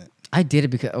case on it. I did it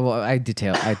because I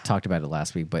talked about it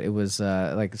last week, but it was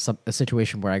a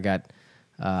situation where I got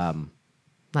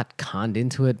not conned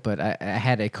into it, but I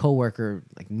had a coworker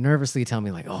nervously tell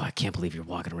me "Oh, I can't believe you're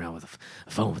walking around with a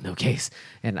phone with no case,"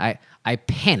 and I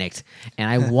panicked and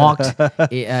I walked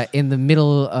in the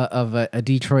middle of a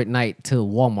Detroit night to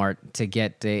Walmart to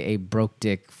get a broke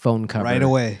dick phone cover Right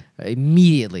away.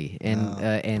 Immediately,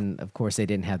 and of course they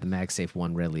didn't have the MagSafe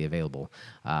one readily available.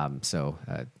 So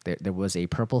there was a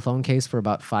purple phone case for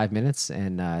about 5 minutes,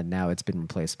 and now it's been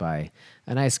replaced by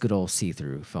a nice good old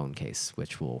see-through phone case,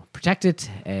 which will protect it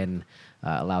and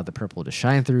allow the purple to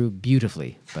shine through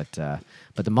beautifully. But the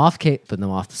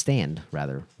Moft stand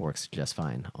rather works just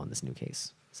fine on this new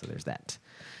case. So there's that.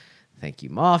 Thank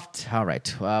you, Moft. All right,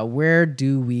 where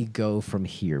do we go from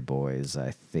here, boys?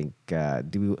 I think I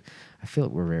feel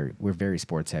like we're very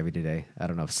sports heavy today. I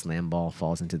don't know if slam ball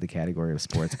falls into the category of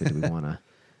sports, but do we want to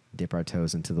dip our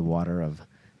toes into the water of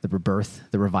the rebirth,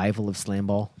 the revival of slam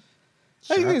ball?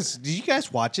 Sure. Did you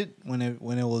guys watch it when it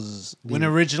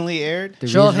originally aired? The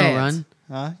Show of regional hands.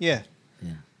 run. Yeah.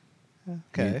 Yeah.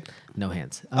 Okay. No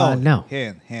hands. No. No,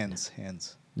 Hands.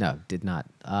 no, did not.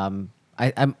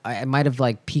 I might have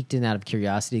peeked in out of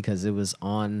curiosity because it was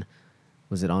on.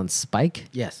 Was it on Spike?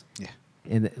 Yes. Yeah.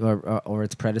 Or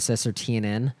its predecessor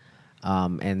TNN,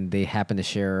 and they happened to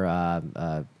share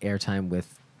airtime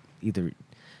with either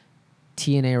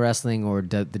TNA Wrestling or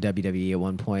the WWE at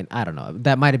one point. I don't know.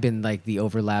 That might have been the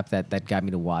overlap that got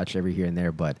me to watch every here and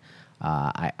there, but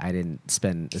I didn't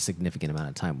spend a significant amount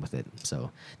of time with it. So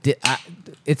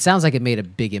it sounds like it made a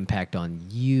big impact on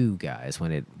you guys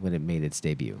when it made its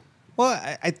debut. Well,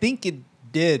 I think it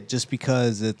did just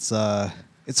because it's our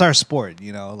sport,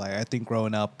 I think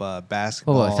growing up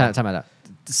basketball. Time out.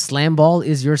 Slam ball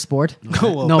is your sport?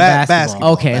 Well, No,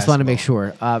 basketball. Okay, I just want to make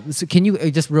sure. So can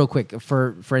you just real quick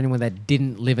for anyone that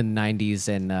didn't live in the 90s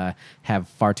and have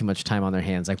far too much time on their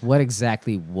hands, what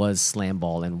exactly was slam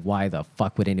ball and why the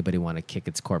fuck would anybody want to kick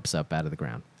its corpse up out of the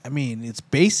ground? I mean, it's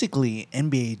basically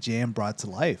NBA Jam brought to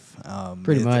life.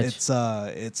 Pretty much.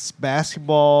 It's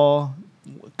basketball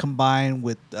combined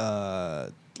with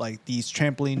these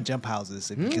trampoline jump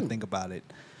houses, if you can think about it.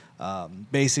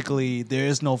 Basically, there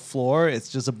is no floor. It's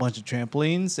just a bunch of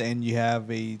trampolines, and you have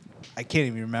I can't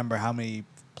even remember how many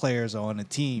players are on a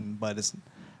team, but it's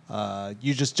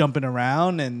you're just jumping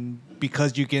around, and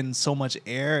because you're getting so much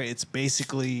air, it's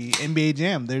basically NBA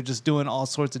Jam. They're just doing all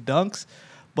sorts of dunks,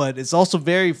 but it's also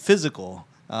very physical.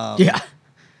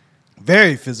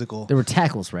 Very physical. There were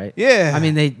tackles, right? Yeah. I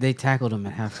mean, they tackled him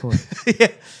at half court. Yeah.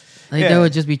 Like there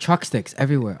would just be truck sticks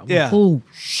everywhere. I'm like, oh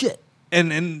shit.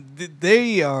 And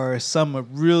they are some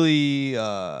really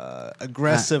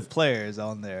aggressive players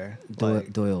on there.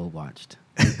 Doyle watched.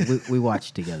 We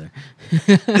watched together.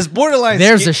 It's borderline.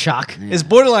 There's a shock. Yeah. It's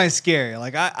borderline scary.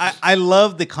 Like I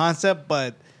love the concept,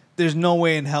 but there's no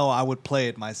way in hell I would play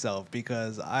it myself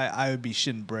because I would be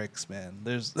shitting bricks, man.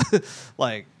 There's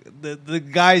like the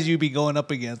guys you'd be going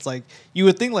up against. Like you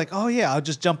would think like, oh yeah, I'll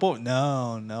just jump over.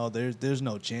 No, there's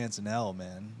no chance in hell,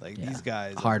 man. Like these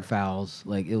guys, hard fouls.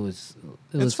 Like it was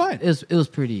fine. It was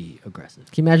pretty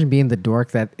aggressive. Can you imagine being the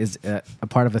dork that is a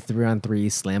part of a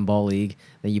 3-on-3 slam ball league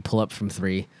that you pull up from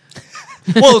 3?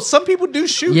 Well, some people do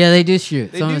shoot. Yeah, they do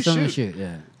shoot. Some do shoot.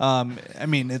 Yeah. I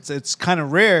mean, it's kind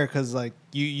of rare because like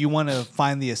you want to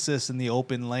find the assist in the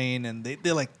open lane, and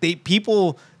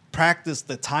people practice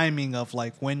the timing of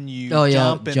like when you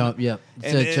jump. Yeah.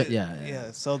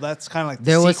 Yeah. So that's kind of like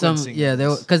there the was some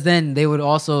sequencing. because then they would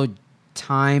also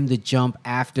time the jump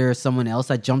after someone else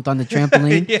had jumped on the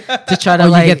trampoline to try to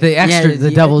you get the extra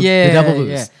the double boost.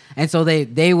 Yeah. And so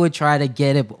they would try to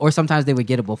get it, or sometimes they would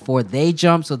get it before they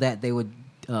jump, so that they would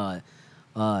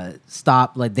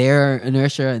stop like their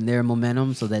inertia and their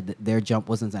momentum, so that their jump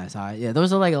wasn't as high. Yeah, there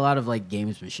was like a lot of like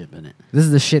gamesmanship in it. This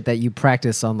is the shit that you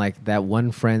practice on like that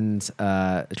one friend's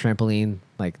trampoline,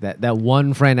 like that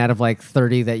one friend out of like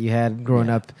 30 that you had growing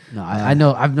up. No,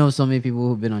 I've known so many people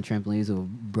who've been on trampolines who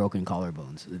have broken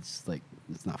collarbones. It's like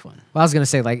it's not fun. Well, I was gonna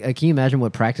say, like, can you imagine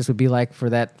what practice would be like for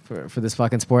this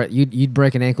fucking sport? You'd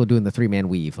break an ankle doing the 3-man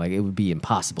weave. Like, it would be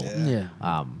impossible. Yeah.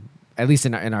 At least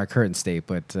in our current state.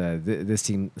 But this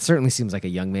team certainly seems like a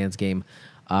young man's game.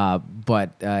 So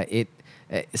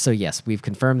yes, we've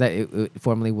confirmed that it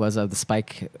formerly was of the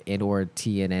Spike and/or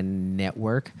TNN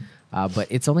network, but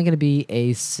it's only going to be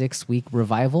a 6-week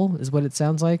revival, is what it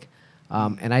sounds like.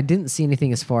 And I didn't see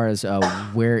anything as far as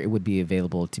where it would be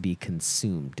available to be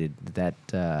consumed. Did that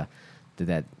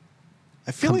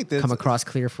I feel like come across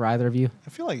clear for either of you? I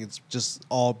feel like it's just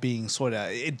all being sorted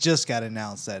out. It just got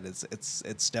announced that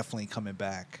it's definitely coming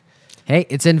back. Hey,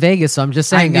 it's in Vegas, so I'm just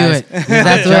saying, I knew guys. it.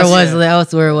 That's where it was.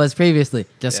 That's where it was previously.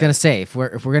 Just gonna say, if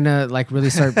we're gonna like really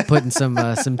start putting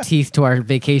some teeth to our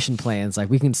vacation plans, like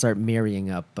we can start marrying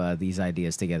up these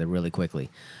ideas together really quickly.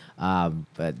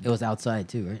 But It was outside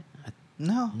too, right?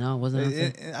 No, it wasn't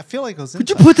outside. I feel like it was. Would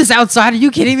you put this outside? Are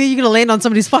you kidding me? You're gonna land on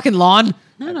somebody's fucking lawn?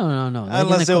 No. Like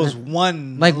Unless it was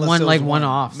one, one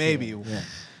off, maybe. Yeah.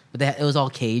 But it was all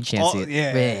caged. Can't see it.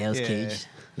 It was caged.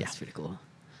 Yeah, it's pretty cool.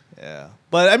 Yeah,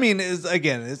 but I mean, it's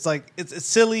like it's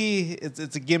silly.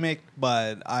 It's a gimmick,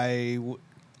 but I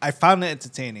found it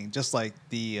entertaining, just like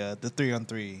the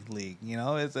 3-on-3 league. You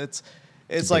know, it's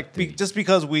like just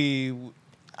because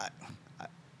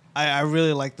I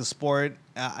really like the sport.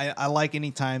 I like any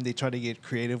time they try to get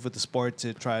creative with the sport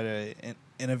to try to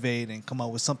innovate and come up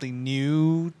with something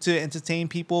new to entertain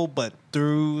people, but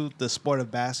through the sport of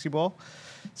basketball.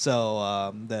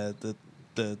 So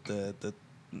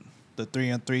the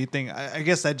 3-on-3 thing, I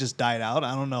guess that just died out.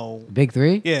 I don't know. Big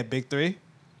Three? Yeah, Big Three.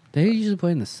 They usually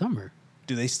play in the summer.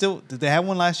 Did they have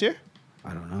one last year?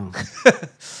 I don't know.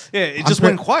 Yeah, it just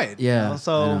went quiet. Yeah. You know?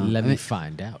 So Let me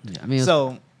find out. Yeah, I mean,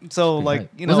 so like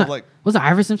you know, wasn't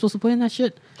Iverson supposed to play in that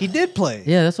shit? he did play.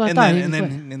 Yeah, that's what I thought.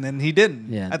 And then he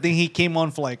didn't. Yeah. I think he came on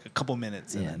for like a couple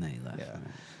minutes. And then he left. Yeah.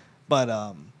 But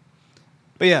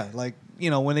yeah, like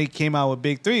you know, when they came out with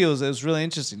Big Three, it was really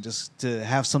interesting just to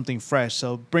have something fresh.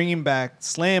 So bringing back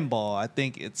slam ball, I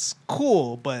think it's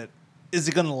cool, but is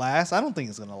it gonna last? I don't think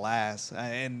it's gonna last.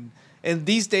 And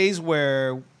these days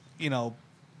where you know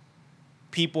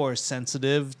people are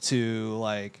sensitive to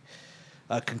like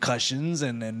concussions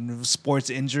and sports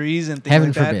injuries and things Heaven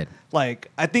like that. forbid.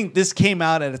 Like I think this came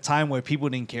out at a time where people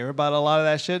didn't care about a lot of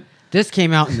that shit. This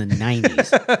came out in the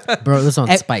 90s. Bro, this on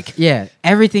Spike. Yeah,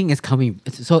 everything is coming.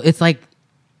 So it's like,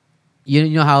 you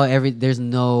know how there's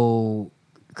no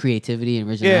creativity and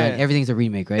originality. Yeah. Everything's a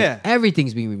remake, right? Yeah.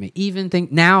 Everything's being remade. Even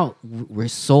now, we're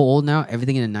so old now.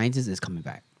 Everything in the 90s is coming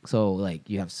back. So like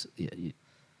you have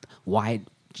wide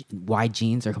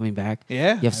jeans are coming back.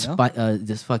 Yeah, you have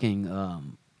this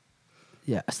fucking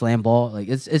slam ball. Like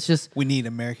it's just We need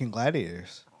American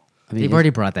Gladiators. I mean, They've already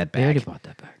brought that back. They already brought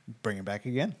that back. Bring it back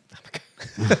again.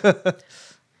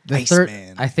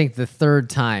 Iceman. I think the third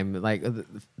time, like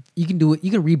you can do it.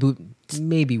 You can reboot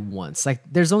maybe once. Like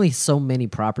there's only so many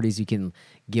properties you can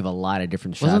give a lot of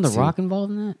different shots. Wasn't The to. Rock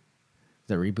involved in that?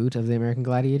 The reboot of the American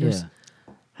Gladiators?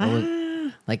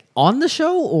 Yeah. Like on the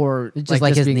show or Just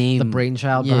like his being name. the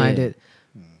brainchild Yeah. behind it?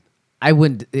 I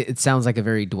wouldn't. It sounds like a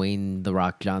very Dwayne The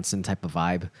Rock Johnson type of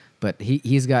vibe, but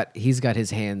he's got his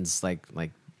hands like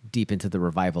deep into the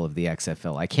revival of the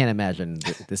XFL. I can't imagine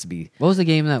this would be. What was the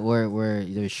game that where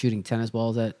they were shooting tennis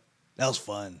balls at? That was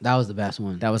fun. That was the best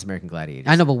one. That was American Gladiators.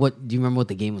 I know, but what do you remember what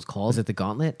the game was called? Was it the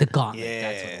Gauntlet? The Gauntlet. Yeah.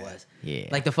 That's what it was. Yeah.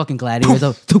 Like the fucking gladiators.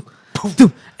 Of, toop,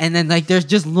 toop, and then like there's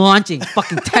just launching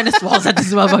fucking tennis balls at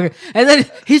this motherfucker. And then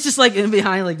he's just like in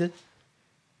behind like this.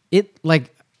 It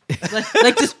like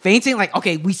like just fainting, like,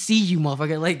 okay, we see you,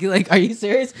 motherfucker. Like, are you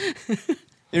serious?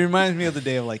 It reminds me of the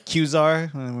day of like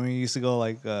QZAR when we used to go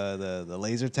like the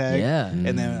laser tag. Yeah.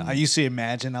 And then I used to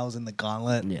imagine I was in the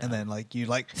Gauntlet, Yeah. and then like you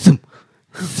like.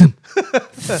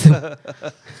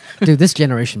 dude, this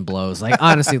generation blows. Like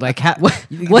honestly, like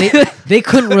they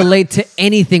couldn't relate to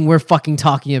anything we're fucking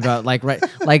talking about. Like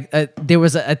there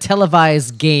was a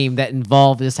televised game that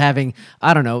involved just having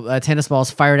tennis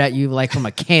balls fired at you like from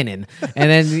a cannon,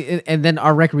 and then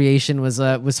our recreation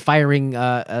was firing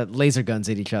laser guns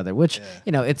at each other, which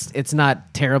it's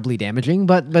not terribly damaging,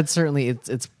 but certainly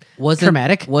it's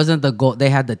traumatic. Wasn't the goal? They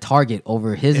had the target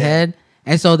over his head.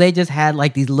 And so they just had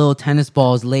like these little tennis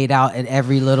balls laid out at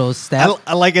every little step.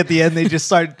 I like at the end they just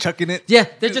started chucking it. Yeah,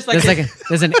 they're just like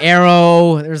there's an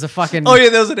arrow. There's a fucking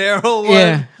there was an arrow one.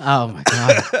 yeah. Oh my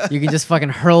god, you can just fucking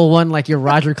hurl one like you're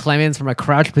Roger Clemens from a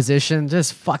crouch position.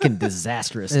 Just fucking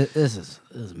disastrous. This is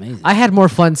amazing. I had more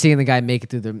fun seeing the guy make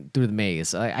it through the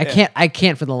maze. I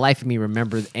can't for the life of me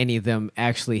remember any of them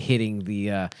actually hitting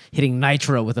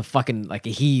Nitro with a fucking like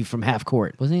a heave from half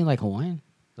court. Wasn't he like Hawaiian?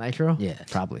 Nitro? Yeah,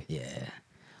 probably. Yeah.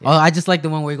 Oh, I just like the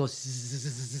one where he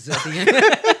goes at the end.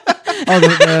 Oh,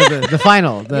 the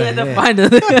final. The final.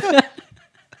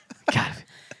 God,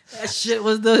 That shit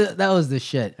was the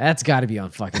shit. that's got to be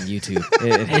on fucking YouTube.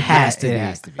 It has to be. It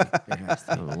has to be. It has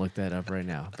to I'm gonna look that up right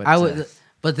now. But I would,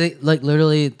 but they like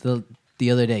literally the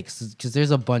other day because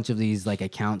there's a bunch of these like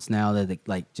accounts now that they,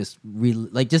 like just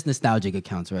just nostalgic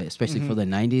accounts, right? Especially for the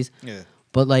 '90s. Yeah.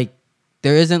 But like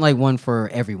there isn't like one for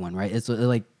everyone, right? It's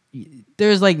like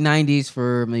there's like '90s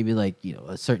for maybe like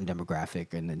a certain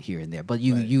demographic, and then here and there. But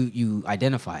you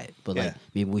identify it. But like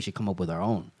maybe we should come up with our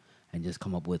own. And just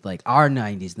come up with like our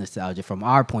 '90s nostalgia from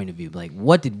our point of view. Like,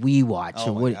 what did we watch?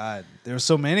 Oh my god, there were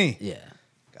so many. Yeah,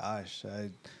 Gosh,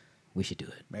 we should do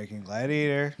it. American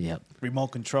Gladiator. Yep. Remote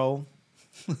Control.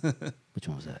 Which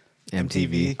one was that?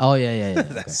 MTV. Oh yeah.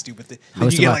 That Okay. stupid thing.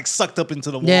 Hosted You get by- like sucked up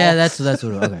into the wall. Yeah, that's what.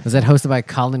 Okay. was that hosted by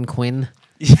Colin Quinn?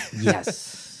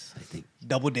 Yes, I think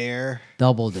Double Dare.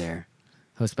 Double Dare.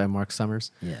 Hosted by Mark Summers.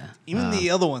 Yeah. Even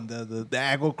the other one, the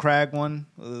Aggle Crag one,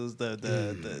 was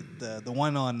the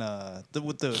one on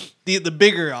with the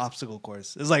bigger obstacle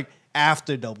course. It was like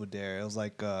after Double Dare. It was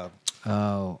like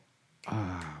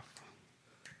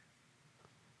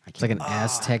It's like an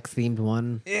Aztec themed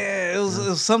one. yeah, it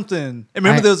was something. And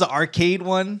remember there was an arcade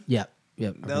one. Yep.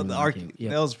 That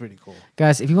was pretty cool.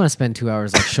 Guys, if you want to spend 2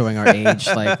 hours like showing our age,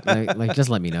 like just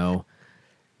let me know.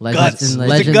 Guts.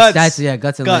 Legends. Guts. That's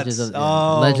Guts and Guts. Legends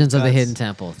of Legends of the Guts. Hidden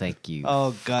Temple. Thank you. Oh,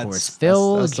 Of Guts. course.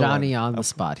 Phil That's the Johnny one. on the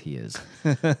spot. He is.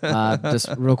 Just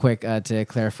real quick to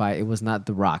clarify, it was not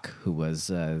The Rock who was.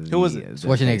 Who was it?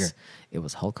 Schwarzenegger. face. It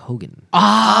was Hulk Hogan. He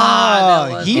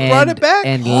brought it back.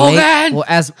 And Hogan! well,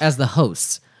 as the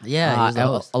hosts. Yeah, he was the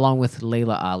host. along with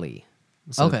Layla Ali.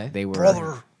 So Okay. they were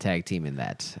Brother. tag team in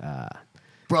that.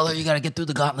 Brother, you gotta get through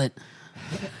the gauntlet.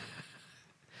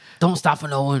 Don't stop for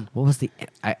no one. What was the?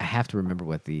 I have to remember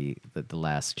what the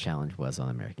last challenge was on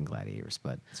American Gladiators,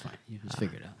 but It's fine. You just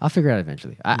figure it out. I'll figure it out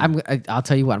eventually. I'll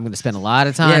tell you what. I'm going to spend a lot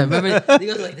of Yeah, time. remember he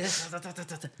goes like this.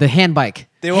 The hand bike.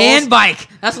 They were Hand bike.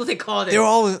 That's what they called it. They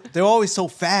were always so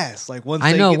fast. Like once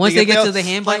I they know, get, once they get there, to the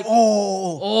hand it's like, bike-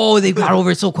 oh, Oh, they got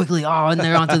over it so quickly. Oh, and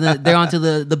they're onto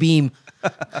the beam.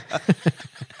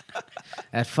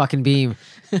 That fucking beam.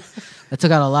 That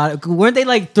took out a lot of. Weren't they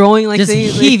like throwing like Just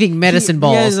things, heaving medicine Yeah,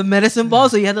 balls. the medicine ball.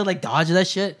 So you had to like dodge that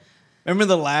shit. remember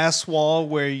the last wall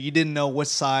where you didn't know which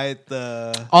side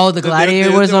the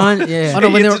Gladiator was on. Yeah. Oh no,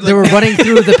 when they were running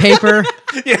through the paper.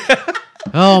 Yeah.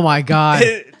 Oh my god.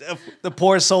 the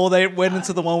poor soul that went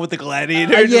into the one with the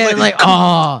gladiator. just Yeah, like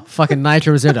oh. Fucking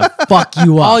Nitro was there to fuck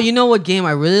you up. Oh, you know what game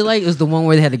I really like is the one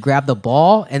where they had to grab the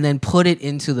ball and then put it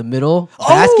into the middle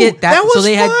basket. that was so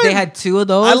they fun. had two of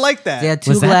those. I like that. They had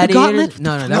two Was that the gladiators. Gauntlet?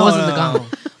 No, that No, wasn't no, the no.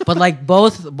 gauntlet. But like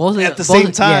both At the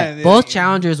same time, both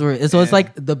challengers were. So it's Yeah.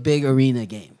 like the big arena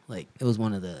game. Like it was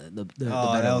one of the Oh, better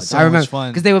that was ones. so I remember much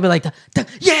fun. because they would be like,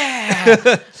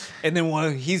 yeah, And then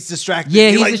when he's distracted. yeah,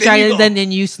 you're he's like, just "There you trying, go." and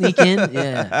then you sneak in.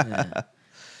 Yeah.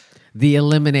 The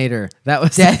Eliminator. That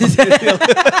was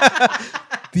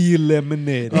The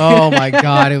Eliminator. oh my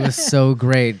god, it was so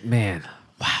great, man.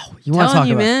 Wow, you want to talk telling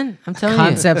you, about man. I'm telling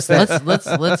concepts you.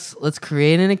 that- Let's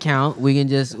create an account. We can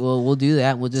just we'll do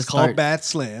that. We'll just It's called start. Bad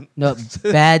Slant. No,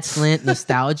 bad slant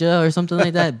nostalgia or something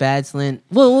like that. Bad slant.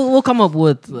 We'll come up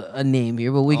with a name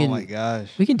here, but we can. Oh my gosh.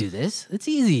 We can do this. It's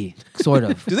easy, sort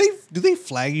of. Do they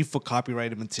flag you for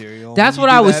copyrighted material? That's when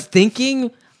what you I do was that?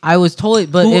 thinking. I was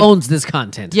told, but who owns this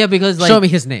content. Yeah, because like show me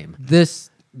his name.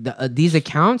 these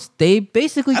accounts, they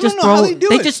basically I just don't know how throw they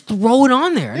do it. just throw it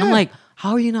on there, and I'm Yeah. like,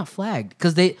 how are you not flagged?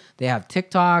 Because they have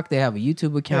TikTok, they have a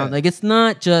YouTube account. Yeah. Like it's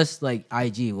not just like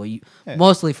IG. Well,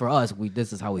 mostly for us,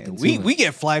 this is how we consume We it.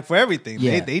 get flagged for everything.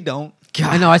 Yeah. They don't.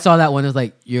 I know. I saw that one. It was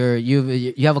like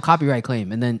you have a copyright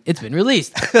claim, and then it's been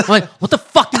released. I'm like, what the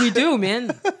fuck do we do,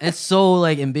 man? And it's so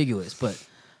like ambiguous, but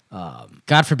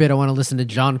God forbid I want to listen to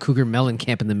John Cougar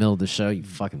Mellencamp in the middle of the show. You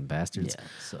fucking bastards. yeah.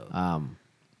 So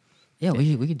yeah,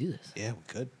 we can do this. Yeah, we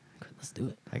could. Let's do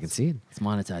it. I can see it. Let's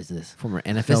monetize this. Former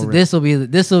NFL.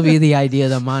 This will be the idea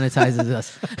that monetizes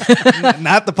us.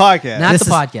 Not the podcast. Not this the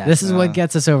is, podcast. This is what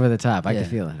gets us over the top. I Yeah. can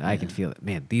feel it. I can feel it.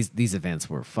 Man, these events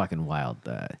were fucking wild.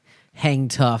 Hang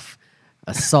tough,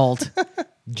 assault,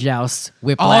 joust,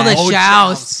 whiplash. Oh, the joust.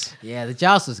 joust. Yeah, the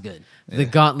joust was good. The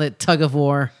gauntlet, tug of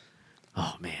war.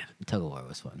 Oh man, Tug of war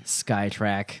was fun.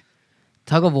 Skytrack.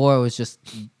 Tug of war was just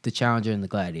the challenger and the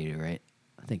gladiator, right?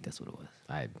 I think that's what it was.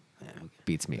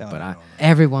 Beats me, No, but no, I. no, no.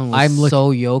 Everyone was I'm looking-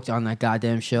 so yoked on that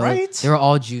goddamn show. Right? They were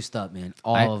all juiced up, man.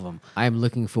 All of them. I'm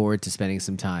looking forward to spending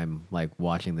some time like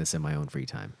watching this in my own free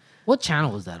time. What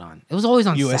channel was that on? It was always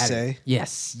on USA. Saturday.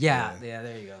 Yes. Yeah. Yeah.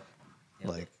 There you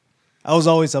go. Like, I was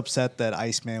always upset that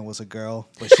Iceman was a girl,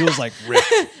 but she was like ripped.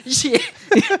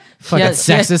 Fucking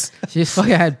sexist. She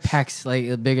fucking had pecs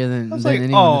like bigger than I was than like,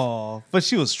 anyone. oh, but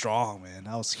she was strong, man.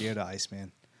 I was scared of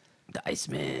Iceman. The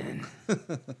Iceman.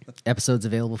 Episodes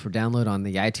available for download on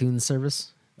the iTunes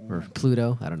service or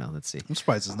Pluto. I don't know. Let's see. I'm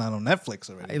surprised it's not on Netflix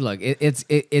already. Hey, look,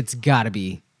 it's got to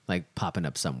be like popping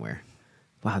up somewhere.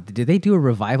 Wow, did they do a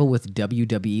revival with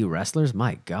WWE wrestlers?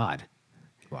 My God,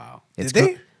 Wow. it's Did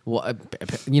they? Well,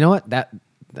 you know what? That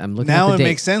I'm looking Now at the it date.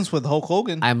 makes sense with Hulk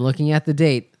Hogan. I'm looking at the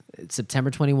date. It's September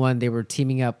 21. They were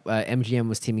teaming up. MGM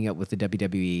was teaming up with the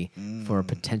WWE for a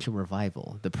potential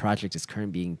revival. The project is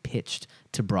currently being pitched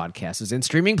to broadcasters and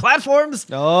streaming platforms.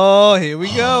 Oh, here we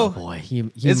Oh go. boy,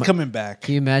 It's coming back.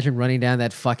 Can you imagine running down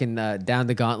that fucking down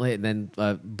the gauntlet and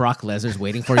then Brock Lesnar's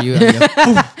waiting for you?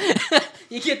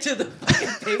 You get to the fucking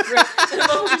paper, and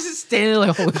I'm just standing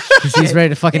like, holy shit. He's ready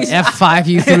to fucking F5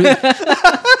 you through.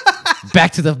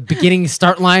 Back to the beginning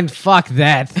start line. Fuck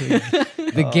that.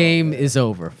 The game is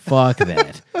over. Fuck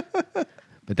that.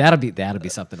 But that'll be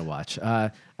something to watch.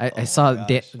 I saw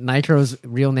Nitro's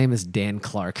real name is Dan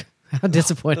Clark. How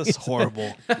disappointing. That's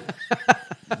horrible. Yeah,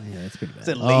 that's pretty bad. Is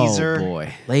it laser? Oh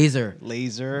boy. Laser.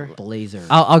 Laser. Blazer.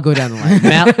 I'll go down the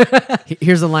line.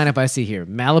 Here's the lineup I see here: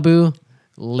 Malibu,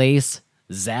 Lace,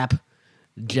 Zap,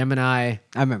 Gemini,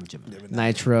 I remember Gemini.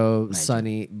 Nitro,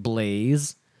 Sunny,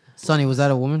 Blaze. Sonny, was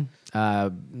that a woman?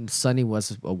 Sunny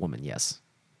was a woman. Yes.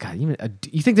 God,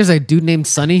 you think there's a dude named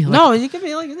Sunny? Like, No, you could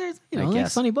be like, there's, I like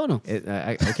guess. Sonny Bono.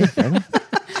 Okay, fair enough.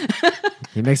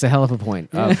 He makes a hell of a point.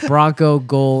 Bronco,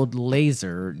 Gold,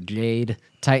 Laser, Jade,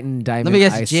 Titan, Diamond. Let me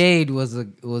guess, Ice. Jade was a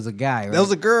guy, right? That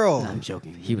was a girl. I'm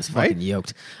joking. He was fucking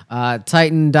yoked.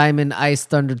 Titan, Diamond, Ice,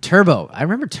 Thunder, Turbo. I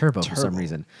remember Turbo for some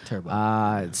reason.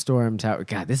 Turbo. Storm, Tower.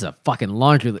 God, this is a fucking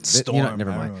laundry list. Storm.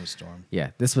 Never I mind. remember Storm. Yeah,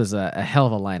 this was a hell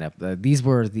of a lineup. These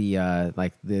were the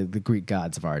the Greek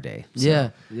gods of our day.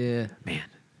 So, yeah. man,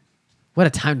 what a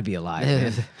time to be alive.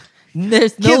 Man.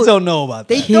 There's no, Kids don't know about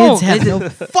that. They Kids don't. have They- no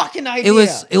fucking idea.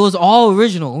 It was all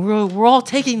original. We're all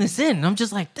taking this in. And I'm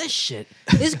just like, this shit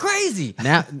is crazy.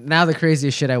 Now the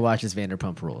craziest shit I watch is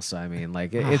Vanderpump Rules. So I mean,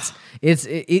 like it's I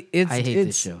hate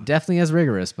this show. definitely as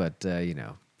rigorous, but you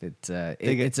know it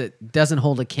doesn't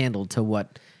hold a candle to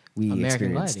what we American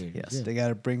experienced. Gladiators, Yes. yeah. They got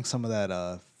to bring some of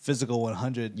that physical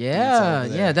 100. Yeah,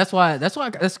 over yeah. there.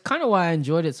 That's kind of why I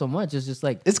enjoyed it so much. It's just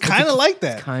like It's kind of like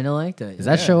that. kind of like that. Is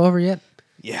that show over yet?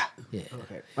 Yeah. Yeah. All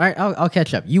right, I'll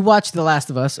catch up. You watched The Last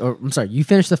of Us, or I'm sorry, you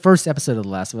finished the first episode of The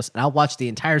Last of Us, and I'll watch the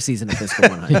entire season of Fiscal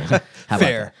 100. How about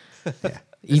Fair. that? Yeah.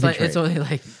 It's Even like it's trade. only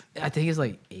like I think it's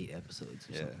like 8 episodes.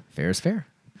 Or something. Fair is fair.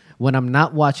 When I'm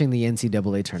not watching the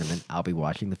NCAA tournament, I'll be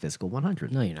watching the Fiscal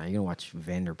 100. No, you're not. You're gonna watch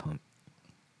Vanderpump.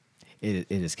 It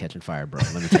is catching fire, bro.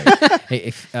 Let me tell you.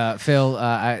 Hey, Phil,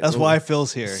 That's why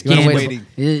Phil's here. You wanna He's wait-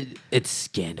 waiting. It's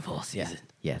Scandival season.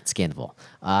 Yeah, it's Scandival.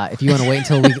 If you want to wait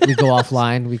until we go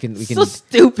offline, we can So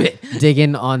stupid. dig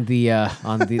in on the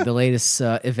latest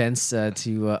events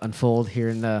to unfold here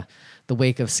in the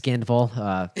wake of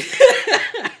Scandival.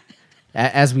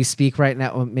 As we speak right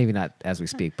now, well, maybe not as we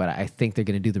speak, but I think they're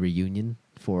going to do the reunion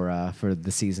for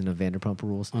the season of Vanderpump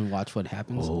Rules. On Watch What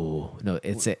Happens. Oh no,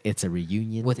 it's a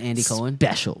reunion With Andy Cohen?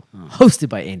 special, hosted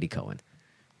by Andy Cohen.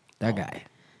 That guy.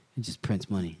 He just prints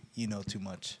money. You know too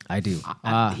much. I do.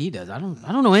 He does. I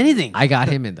don't know anything. I got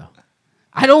him in though.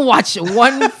 I don't watch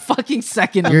one fucking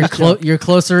second of the show. You're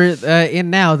closer in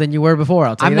now than you were before.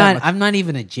 I'll tell you that much. I'm not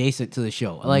even adjacent to the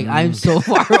show. Like I'm so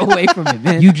far away from it,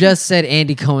 man. You just said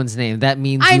Andy Cohen's name. That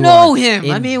means I you know are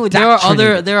him. I mean, there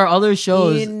are other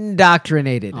shows.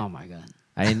 Indoctrinated. Oh my god.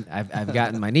 I've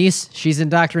gotten my niece. She's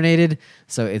indoctrinated.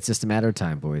 So it's just a matter of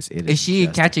time, boys. Is she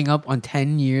catching up on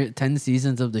 10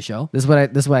 seasons of the show? This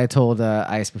is what I told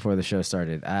Ice before the show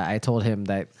started. I told him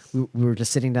that we were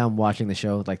just sitting down watching the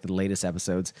show, like the latest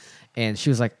episodes, and she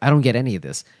was like, "I don't get any of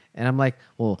this." And I'm like,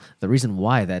 "Well, the reason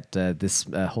why that this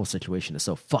whole situation is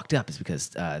so fucked up is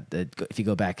because if you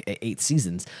go back 8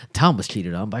 seasons, Tom was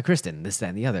cheated on by Kristen, this, that,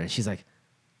 and the other." And she's like,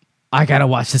 I gotta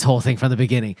watch this whole thing from the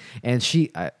beginning. And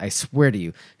I swear to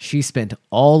you, she spent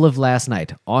all of last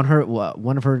night on her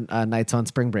one of her nights on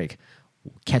spring break,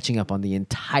 catching up on the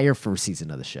entire first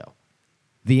season of the show,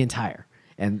 the entire.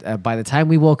 And by the time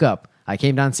we woke up, I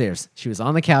came downstairs. She was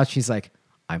on the couch. She's like,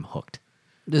 "I'm hooked."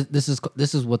 This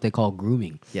is what they call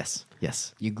grooming. Yes.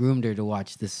 You groomed her to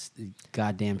watch this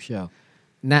goddamn show.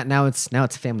 Now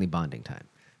it's family bonding time,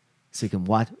 so you can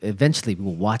watch. Eventually, we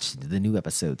will watch the new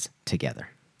episodes together.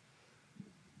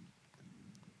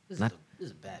 This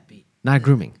is a bad beat. Not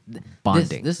grooming,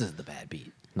 bonding. This is the bad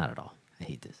beat. Not at all. I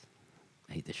hate this.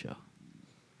 I hate this show.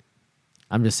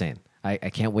 I'm just saying. I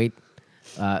can't wait.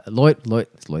 Lloyd,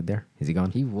 is Lloyd there? Is he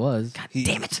gone? He was. God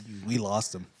damn it. We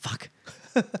lost him. Fuck.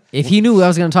 If he knew I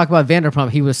was going to talk about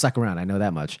Vanderpump, he would suck around. I know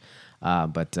that much.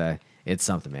 But it's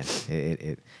something, man.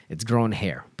 It's growing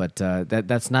hair. But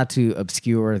that's not to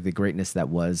obscure the greatness that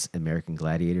was American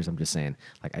Gladiators. I'm just saying,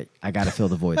 like, I got to fill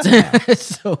the void somehow.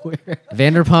 It's so weird.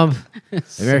 Vanderpump,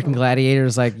 American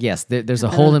Gladiators, like, yes, there's a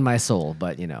hole in my soul,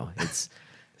 but, you know, it's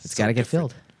got to get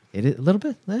filled. It is a little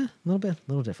bit, a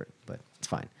little different, but it's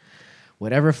fine.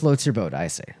 Whatever floats your boat, I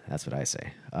say. That's what I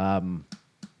say.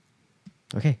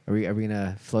 Okay, are we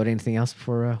gonna float anything else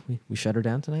before we shut her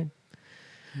down tonight?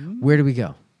 Where do we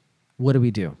go? What do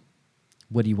we do?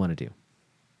 What do you want to do?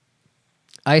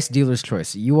 Ice dealer's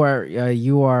choice. You are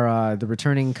the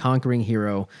returning conquering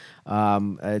hero.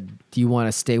 Do you want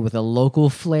to stay with a local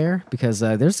flair because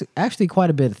there's actually quite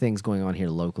a bit of things going on here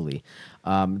locally.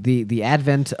 The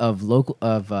advent of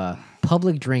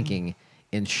public drinking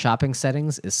in shopping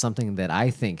settings is something that I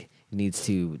think needs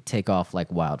to take off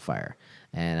like wildfire.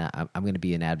 And I'm going to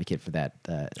be an advocate for that.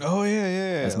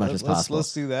 As much as possible.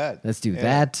 Let's do that. Let's do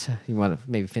that. You want to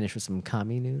maybe finish with some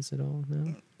commie news at all?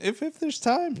 No? If there's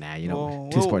time. Nah, you know,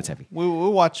 too sports heavy.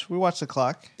 We'll watch the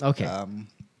clock. Okay.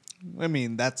 I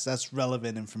mean, that's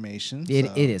relevant information.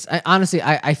 It is. Honestly,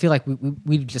 I feel like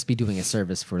we'd just be doing a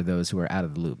service for those who are out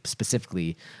of the loop,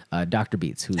 specifically Dr.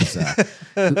 Beats, who's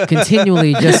who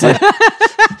continually just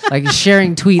like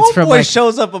sharing tweets from like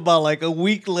shows up about like a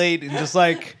week late and just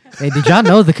like, hey, did y'all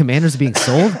know the Commanders are being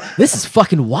sold? This is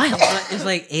fucking wild. There's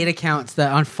like 8 accounts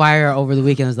that on fire over the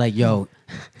weekend. It's like, yo,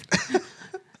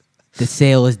 the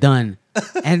sale is done.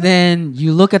 And then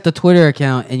you look at the Twitter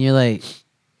account and you're like,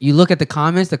 you look at the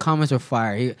comments are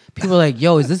fire. People are like,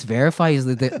 yo, is this verified? He's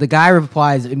like, the guy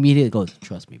replies immediately, goes,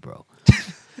 trust me, bro.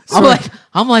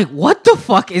 I'm like, what the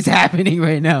fuck is happening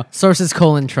right now? Sources :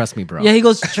 trust me, bro. Yeah, he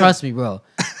goes, trust me, bro.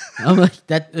 I'm like,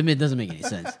 it doesn't make any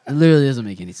sense. It literally doesn't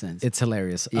make any sense. It's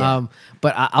hilarious. Yeah.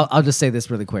 But I'll just say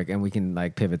this really quick, and we can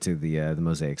like pivot to the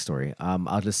Mosaic story.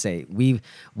 I'll just say we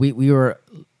were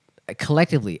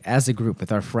collectively as a group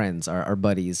with our friends, our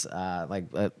buddies,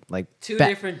 like two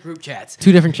different group chats.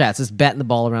 Two different chats. Just batting the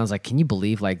ball around. It's like, can you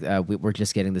believe we're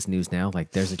just getting this news now?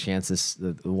 Like, there's a chance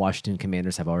the Washington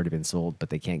Commanders have already been sold, but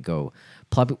they can't go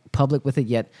public with it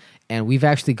yet. And we've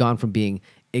actually gone from being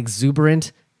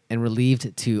exuberant and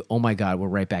relieved to, oh my God, we're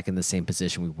right back in the same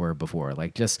position we were before.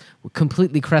 Like, just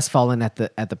completely crestfallen at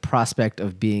the prospect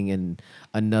of being in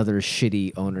another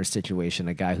shitty owner situation.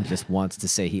 A guy who just wants to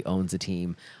say he owns a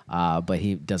team, but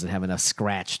he doesn't have enough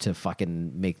scratch to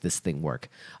fucking make this thing work.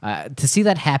 To see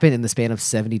that happen in the span of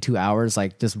 72 hours,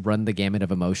 like just run the gamut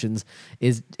of emotions,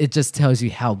 it just tells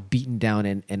you how beaten down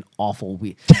and awful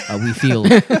we feel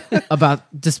about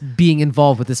just being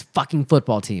involved with this fucking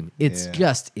football team. It's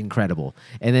just incredible.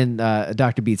 And then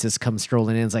Dr. Beats just comes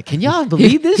strolling in and is like, can y'all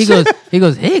believe this? He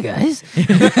goes, hey guys.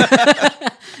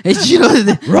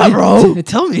 Bro,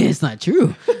 tell me it's not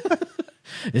true.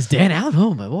 Is Dan out?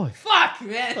 Oh, my boy. Fuck,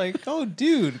 man. Like, oh,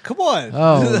 dude, come on.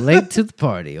 Oh, late to the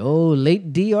party. Oh,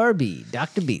 late DRB.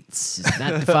 Dr. Beats is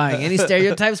not defying any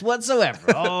stereotypes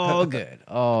whatsoever. Oh, good.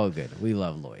 Oh, good. We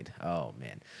love Lloyd. Oh,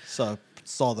 man. So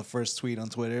saw the first tweet on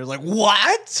Twitter. It was like,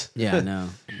 what? Yeah, no.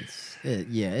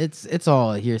 It's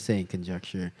all hearsay and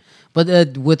conjecture.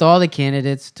 But with all the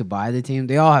candidates to buy the team,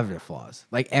 they all have their flaws.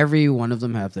 Like every one of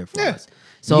them have their flaws. Yeah.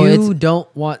 So you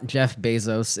don't want Jeff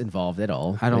Bezos involved at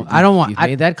all. I don't want. You've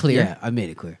made that clear. Yeah, I made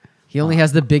it clear. He only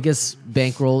has the biggest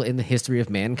bankroll in the history of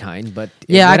mankind, but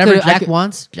Yeah, whatever Jack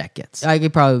wants, Jack gets. I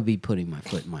could probably be putting my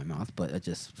foot in my mouth, but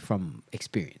just from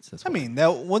experience. That's I why. mean,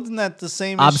 wasn't that the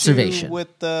same Observation. issue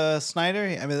with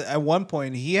Snyder? I mean, at one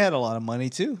point he had a lot of money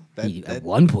too. At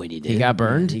one point he did. He got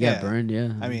burned? He got burned.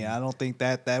 Yeah. I mean, I don't think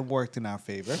that worked in our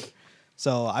favor.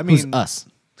 So I mean, Who's us?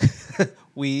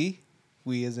 we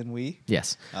as in we.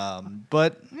 Yes.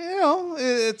 But you know,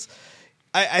 it's.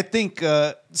 I think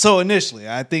so. Initially,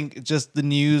 I think just the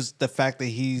news, the fact that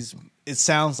it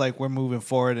sounds like we're moving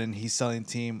forward and he's selling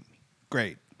team.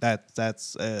 Great.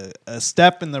 That's a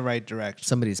step in the right direction.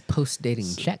 Somebody's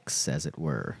post-dating checks, as it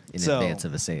were, in advance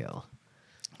of a sale.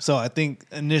 So I think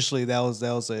initially that was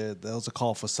a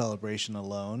call for celebration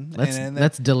alone.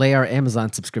 Let's delay our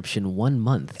Amazon subscription 1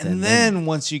 month. And then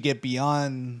once you get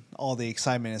beyond all the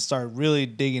excitement and start really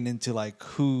digging into like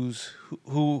who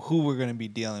we're going to be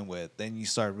dealing with, then you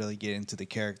start really getting into the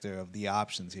character of the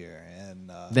options here. And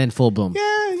then full blown,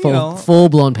 full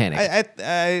blown panic.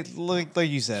 I like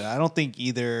you said, I don't think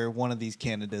either one of these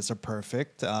candidates are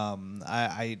perfect.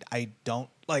 I don't.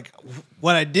 Like,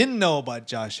 what I didn't know about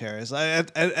Josh Harris,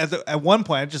 at one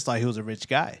point, I just thought he was a rich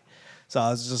guy. So I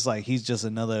was just like, he's just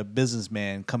another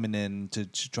businessman coming in to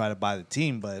try to buy the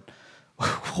team. But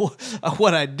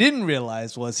what I didn't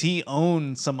realize was he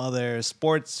owned some other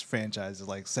sports franchises,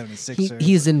 like 76ers.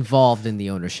 He's involved in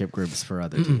the ownership groups for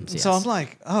other teams. Yes. So I'm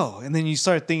like, oh. And then you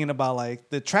start thinking about, like,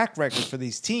 the track record for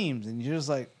these teams. And you're just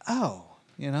like, oh.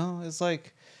 You know, it's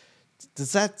like...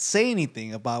 Does that say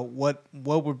anything about what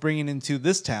we're bringing into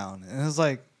this town? And it's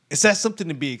like, is that something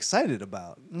to be excited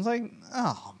about? And it's like,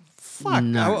 oh fuck,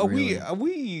 are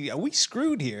we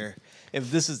screwed here if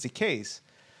this is the case?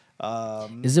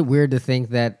 Is it weird to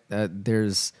think that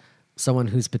there's someone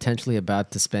who's potentially about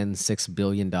to spend $6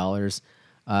 billion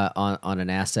on an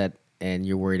asset, and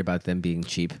you're worried about them being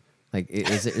cheap? Like,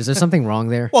 is there something wrong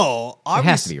there? Well, it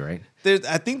has to be, right?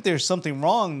 I think there's something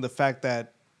wrong. The fact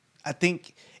that I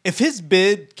think. If his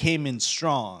bid came in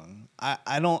strong,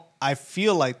 I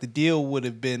feel like the deal would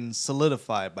have been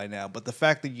solidified by now. But the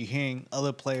fact that you're hearing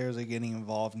other players are getting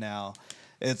involved now,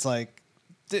 it's like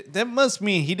that must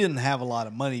mean he didn't have a lot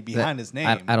of money behind his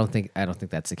name. I don't think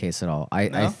that's the case at all.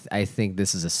 I think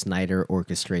this is a Snyder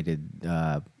orchestrated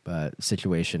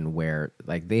situation where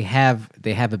like they have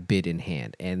a bid in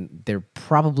hand and they're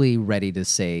probably ready to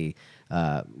say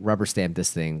rubber stamp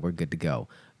this thing, we're good to go.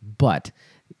 But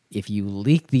if you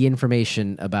leak the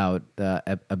information about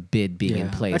a bid being in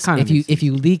place, if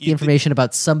you leak the information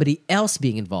about somebody else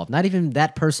being involved, not even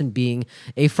that person being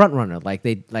a front runner, like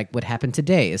what happened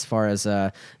today, as far as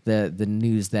the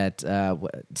news that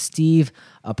Steve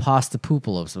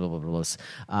Apostopoulos,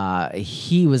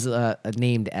 he was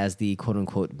named as the quote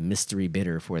unquote mystery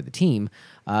bidder for the team.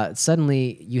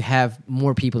 Suddenly, you have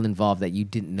more people involved that you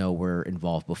didn't know were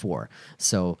involved before.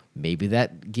 So maybe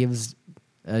that gives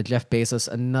Jeff Bezos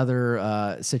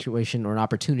another situation or an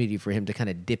opportunity for him to kind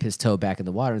of dip his toe back in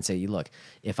the water and say, look,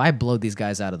 if I blow these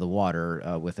guys out of the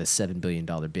water with a $7 billion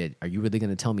bid, are you really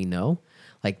going to tell me no?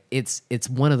 Like, it's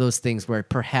one of those things where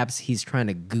perhaps he's trying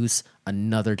to goose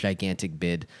another gigantic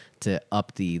bid to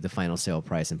up the final sale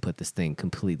price and put this thing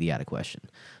completely out of question.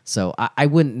 So I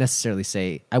wouldn't necessarily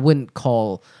say, I wouldn't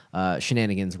call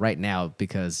shenanigans right now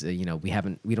because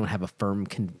we don't have a firm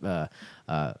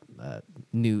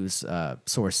news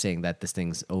source saying that this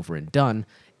thing's over and done.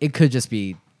 It could just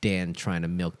be Dan trying to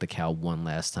milk the cow one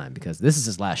last time because this is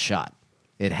his last shot.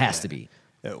 It has to be.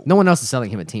 No one else is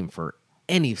selling him a team for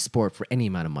any sport for any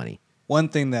amount of money. One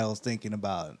thing that I was thinking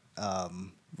about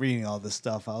reading all this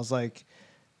stuff, I was like,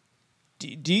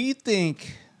 do you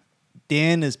think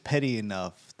Dan is petty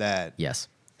enough that yes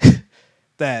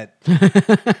that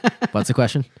what's the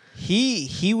question?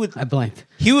 He would I blanked.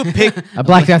 He would pick I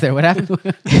blanked out there. What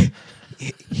happened?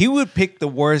 He would pick the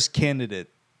worst candidate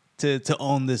to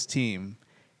own this team.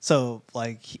 So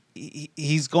like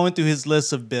he's going through his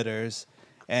list of bidders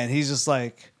and he's just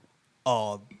like,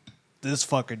 oh, this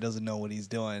fucker doesn't know what he's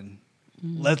doing.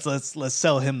 let's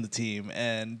sell him the team,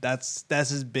 and that's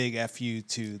his big fu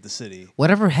to the city.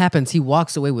 Whatever happens, he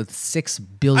walks away with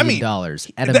 $6 billion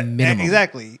at a minimum.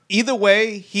 Exactly. Either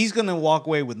way, he's gonna walk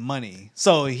away with money.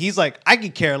 So he's like, I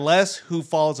could care less who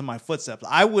follows in my footsteps.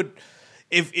 I would,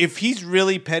 if he's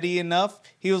really petty enough,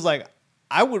 he was like,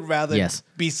 I would rather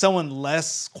be someone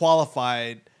less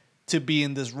qualified to be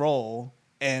in this role,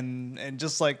 and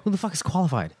just like, who the fuck is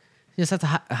qualified? You just have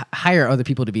to hire other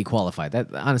people to be qualified.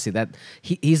 That honestly,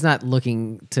 he's not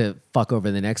looking to fuck over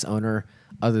the next owner,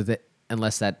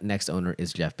 unless that next owner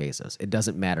is Jeff Bezos. It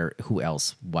doesn't matter who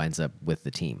else winds up with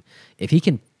the team. If he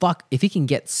can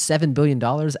get $7 billion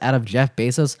out of Jeff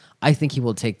Bezos, I think he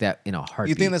will take that in a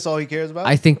heartbeat. You think that's all he cares about?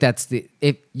 I think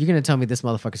if you're gonna tell me this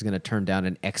motherfucker's gonna turn down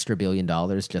an extra $1 billion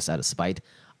just out of spite,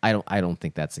 I don't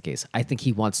think that's the case. I think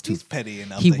he wants to. He's petty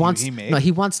enough. He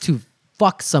wants to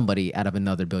fuck somebody out of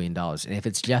another $1 billion. And if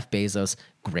it's Jeff Bezos,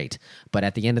 great. But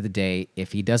at the end of the day,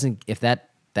 if that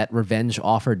revenge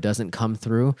offer doesn't come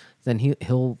through, then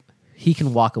he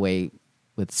can walk away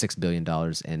with $6 billion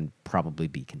and probably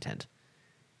be content.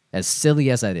 As silly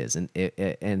as that is,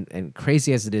 and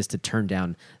crazy as it is to turn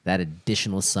down that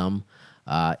additional sum,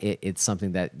 it's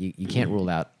something that you can't rule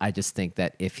out. I just think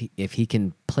that if he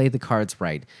can play the cards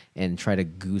right and try to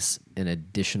goose an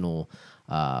additional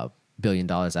 $1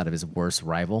 billion out of his worst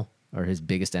rival or his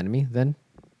biggest enemy, then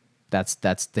that's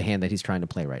the hand that he's trying to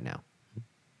play right now.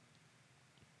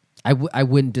 I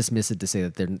wouldn't dismiss it to say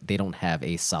that they don't have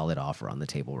a solid offer on the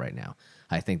table right now.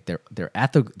 I think they're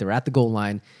at the goal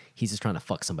line. He's just trying to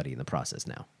fuck somebody in the process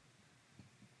now.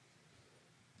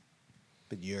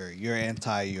 But you're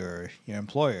anti your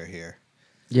employer here.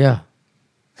 Yeah.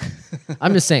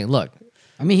 I'm just saying. Look,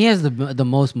 I mean, he has the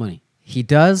most money. He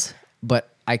does,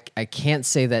 but I can't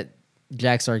say that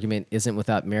Jack's argument isn't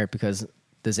without merit, because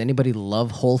does anybody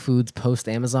love Whole Foods post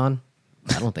Amazon?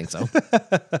 I don't think so.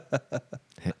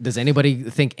 Does anybody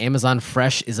think Amazon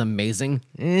Fresh is amazing?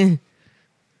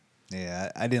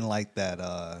 Yeah, I didn't like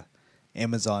that.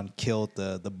 Amazon killed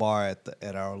the bar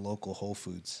at our local Whole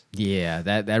Foods. Yeah,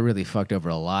 that really fucked over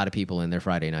a lot of people in their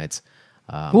Friday nights.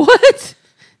 What?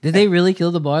 Did they really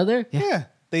kill the bar there? Yeah.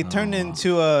 They turned it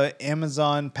into a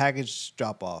Amazon package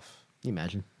drop off. Can you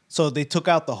imagine? So they took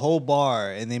out the whole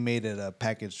bar and they made it a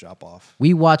package drop off.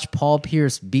 We watched Paul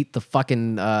Pierce beat the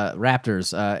fucking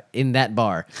Raptors in that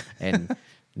bar, and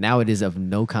now it is of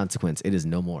no consequence. It is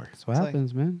no more. That's what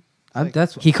happens, man.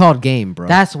 He called game, bro.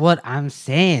 That's what I'm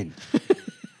saying.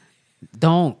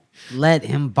 Don't let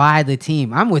him buy the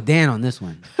team. I'm with Dan on this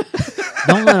one.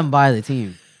 Don't let him buy the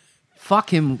team. Fuck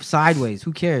him sideways.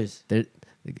 Who cares? There's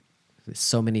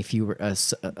so many fewer, a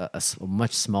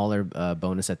much smaller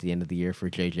bonus at the end of the year for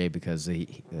JJ because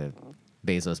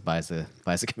Bezos buys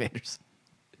the Commanders.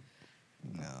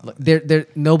 No,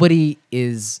 nobody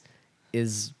is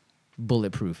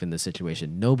bulletproof in this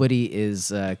situation. Nobody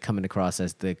is coming across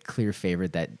as the clear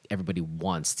favorite that everybody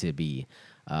wants to be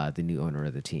the new owner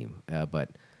of the team. But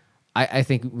I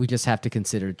think we just have to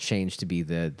consider change to be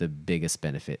the biggest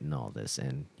benefit in all this.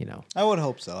 And, I would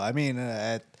hope so. I mean,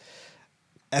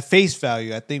 at face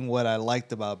value, I think what I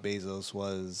liked about Bezos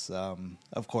was,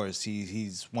 of course,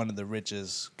 he's one of the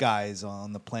richest guys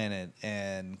on the planet,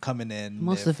 and coming in.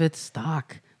 Most of it's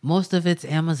stock. Most of it's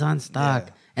Amazon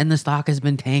stock, and the stock has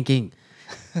been tanking.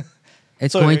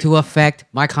 It's going to affect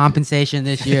my compensation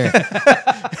this year.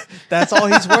 That's all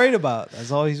he's worried about.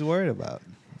 That's all he's worried about.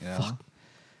 Fuck.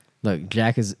 Look,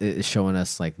 Jack is showing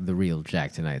us like the real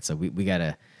Jack tonight, so we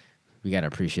gotta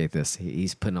appreciate this.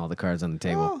 He's putting all the cards on the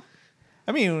table. Well,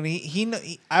 I mean,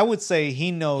 I would say he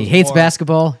knows. He hates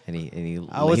basketball, and he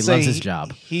loves his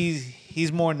job.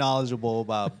 He's more knowledgeable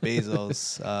about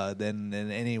Bezos than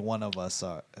any one of us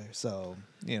are. So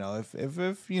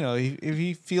if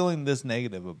he's feeling this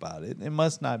negative about it, it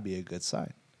must not be a good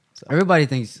sign. So. Everybody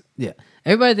thinks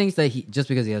that he, just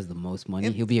because he has the most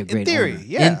money, he'll be a great owner.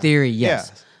 In theory,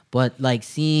 yes. Yeah. But like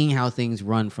seeing how things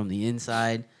run from the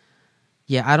inside,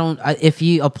 if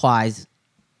he applies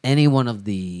any one of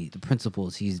the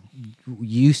principles he's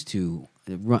used to,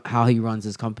 how he runs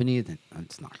his company, then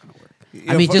it's not going to work.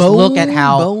 I mean, just look at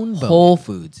how Whole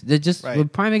Foods. They're just a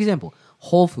prime example.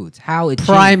 Whole Foods, how it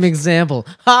prime changed. Example.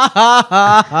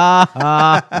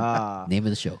 Name of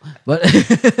the show, but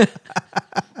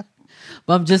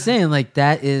I'm just saying, like,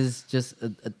 that is just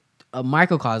a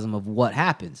microcosm of what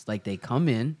happens. Like, they come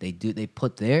in, they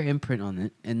put their imprint on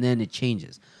it, and then it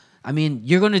changes. I mean,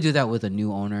 you're going to do that with a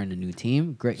new owner and a new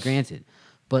team, granted.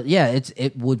 But yeah,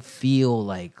 it would feel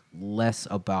like less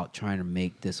about trying to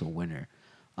make this a winner.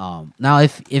 Now,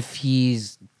 if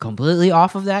he's completely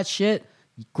off of that shit,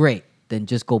 great. Then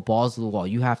just go balls to the wall.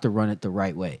 You have to run it the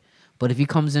right way. But if he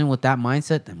comes in with that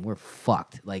mindset, then we're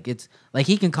fucked. Like it's like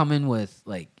he can come in with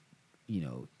like, you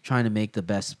know, trying to make the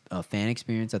best fan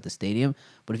experience at the stadium.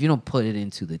 But if you don't put it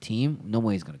into the team,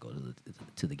 nobody's gonna go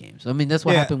to the game. So I mean, that's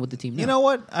what happened with the team now. You know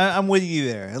what? I'm with you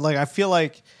there. Like I feel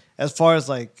like as far as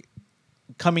like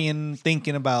coming in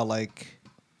thinking about like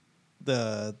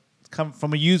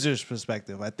from a user's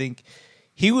perspective, I think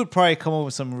he would probably come up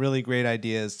with some really great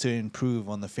ideas to improve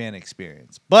on the fan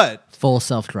experience. But full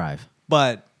self-drive.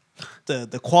 But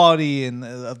the quality and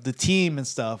of the team and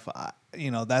stuff,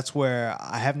 you know, that's where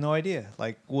I have no idea.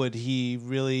 Like, would he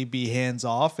really be hands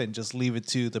off and just leave it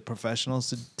to the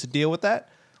professionals to deal with that?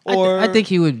 Or I think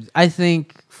he would. I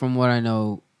think from what I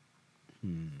know.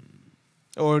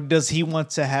 Or does he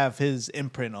want to have his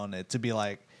imprint on it to be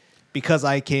like, because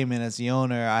I came in as the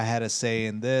owner, I had a say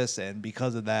in this, and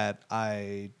because of that,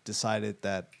 I decided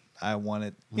that I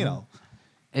wanted, you know.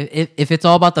 If it's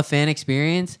all about the fan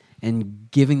experience and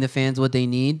giving the fans what they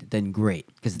need, then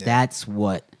great, because that's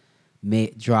what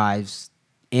drives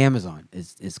Amazon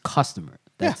is customer.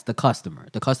 That's the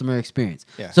customer experience.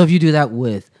 Yeah. So if you do that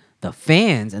with the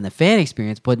fans and the fan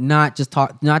experience, but not just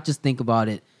think about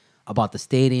it about the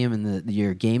stadium and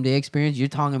your game day experience, you're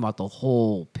talking about the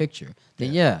whole picture.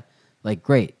 Then like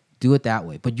great, do it that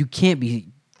way. But you can't be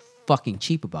fucking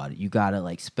cheap about it. You gotta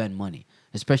like spend money,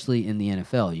 especially in the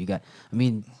NFL.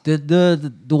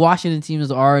 The Washington team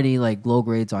is already like low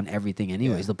grades on everything,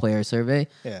 anyways. The player survey,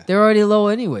 they're already low,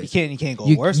 anyways. You can't go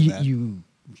worse than that. You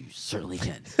certainly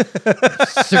can. You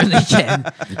certainly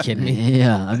can. You kidding me?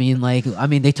 Yeah,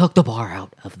 they took the bar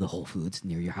out of the Whole Foods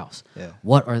near your house. Yeah.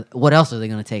 What else are they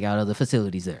gonna take out of the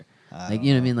facilities there? Like,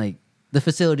 you know what I mean? Like the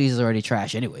facilities are already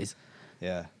trash, anyways.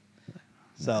 Yeah.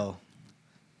 So,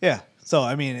 yeah. So,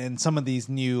 I mean, and some of these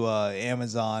new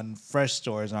Amazon fresh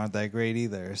stores aren't that great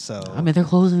either. So, I mean, they're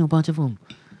closing a bunch of them.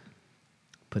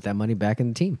 Put that money back in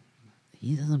the team.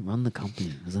 He doesn't run the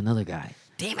company. There's another guy.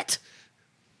 Damn it.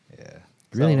 Yeah.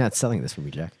 You're really not selling this for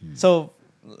me, Jack. So,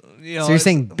 you know. So you're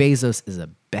saying Bezos is a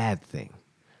bad thing?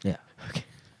 Yeah. Okay.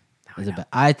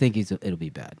 I think it'll be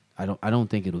bad. I don't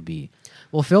think it'll be.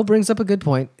 Well, Phil brings up a good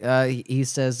point. He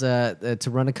says to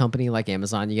run a company like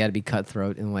Amazon, you got to be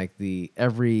cutthroat in like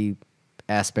every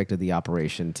aspect of the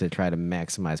operation to try to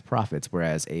maximize profits.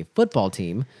 Whereas a football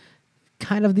team,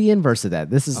 kind of the inverse of that.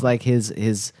 This is like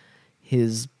his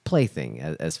plaything,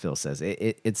 as Phil says.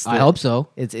 I hope so.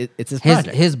 It's his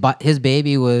project. His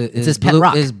baby was his pet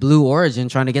rock. His Blue Origin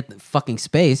trying to get the fucking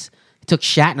space. He took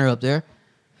Shatner up there.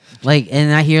 Like,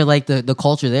 and I hear like the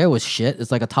culture there was shit.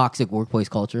 It's like a toxic workplace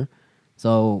culture.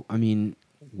 So, I mean,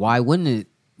 why wouldn't it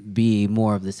be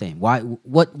more of the same? Why?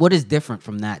 What is different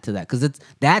from that to that? Because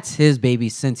that's his baby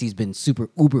since he's been super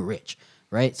uber rich,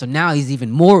 right? So now he's even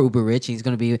more uber rich. He's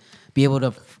going to be able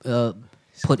to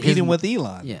competing with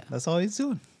Elon. Yeah, that's all he's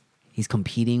doing. He's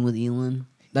competing with Elon.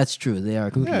 That's true. They are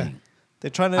competing. Yeah.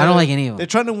 They're trying to. I don't like any of them. They're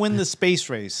trying to win the space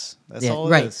race. That's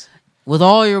all it is. With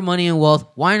all your money and wealth,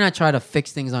 why not try to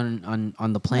fix things on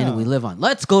the planet we live on?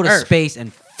 Let's go to Earth. space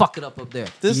and fuck it up there.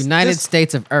 The United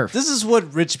States of Earth. This is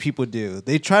what rich people do.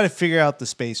 They try to figure out the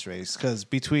space race because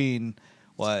between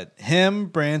him,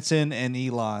 Branson, and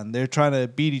Elon, they're trying to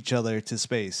beat each other to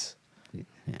space.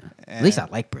 Yeah. At least I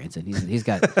like Branson. He's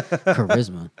got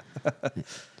charisma and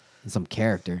some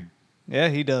character. Yeah,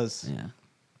 he does. Yeah.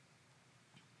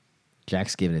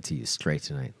 Jack's giving it to you straight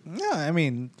tonight. Yeah, I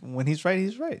mean, when he's right,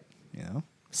 he's right. You know,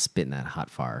 spitting that hot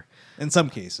fire. In some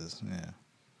cases, yeah.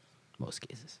 Most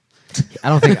cases. I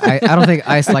don't think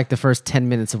Ice liked the first 10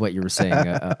 minutes of what you were saying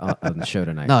on the show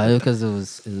tonight. No, because it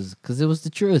was the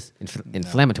truth.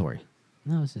 Inflammatory.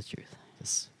 No, it's the truth.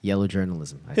 It's yellow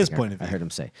journalism. His point of view. I heard him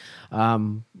say.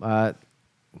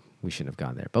 We shouldn't have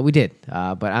gone there, but we did.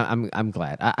 But I'm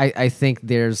glad. I think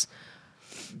there's.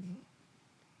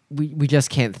 We just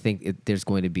can't think there's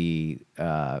going to be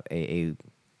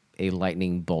a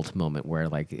lightning bolt moment where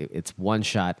like it's one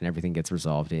shot and everything gets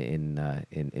resolved in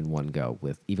one go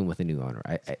even with a new owner.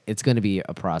 It's going to be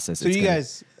a process. So you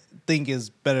guys think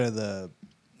is better the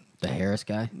Harris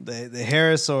guy, the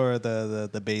Harris or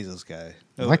the Bezos guy?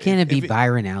 Why can't it be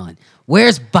Byron Allen?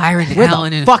 Where's Byron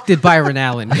Allen? Where the fuck did Byron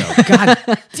Allen go? God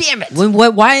damn it!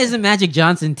 Why isn't Magic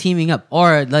Johnson teaming up?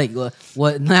 Or like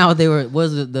what? Now they were.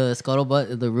 Was the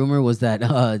scuttlebutt? The rumor was that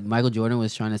Michael Jordan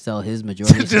was trying to sell his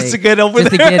majority just to get over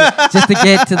there, just to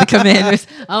get to the Commanders.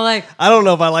 I'm like, I don't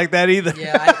know if I like that either.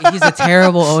 Yeah, he's a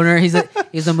terrible owner. He's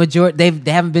a majority.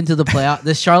 They haven't been to the playoffs.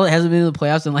 The Charlotte hasn't been to the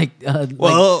playoffs in at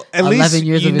 11 least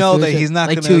years. You know that he's not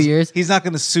like gonna, 2 years. He's not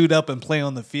going to suit up and play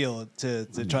on the field to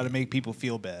try to make people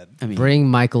feel bad. I mean, bring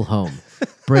Michael home.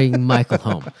 Bring Michael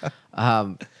home.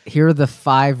 Here are the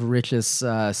 5 richest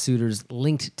suitors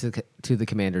linked to the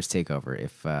Commander's takeover.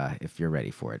 If you're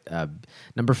ready for it,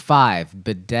 number 5,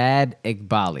 Bedad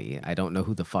Egbali. I don't know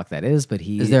who the fuck that is, but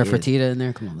he is there a Fertitta in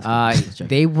there? Come on,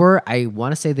 they were. I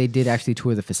want to say they did actually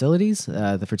tour the facilities.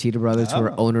 The Fertitta brothers, who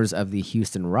are owners of the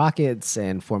Houston Rockets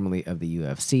and formerly of the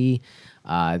UFC.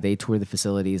 They toured the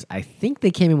facilities. I think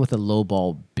they came in with a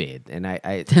lowball bid, and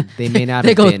they may not. They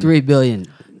have go been, $3 billion.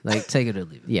 Like, take it or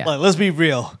leave it. Yeah. Like, let's be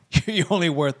real. You're only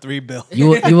worth $3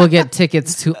 billion. You will get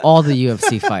tickets to all the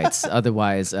UFC fights.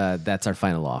 Otherwise, that's our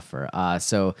final offer.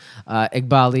 So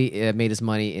Egbali made his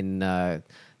money in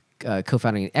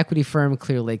co-founding an equity firm,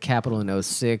 Clear Lake Capital, in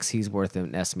 2006. He's worth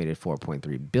an estimated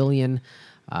 $4.3 billion.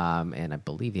 And I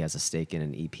believe he has a stake in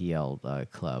an EPL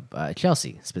club,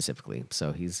 Chelsea specifically.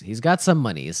 So he's got some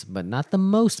monies, but not the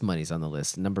most monies on the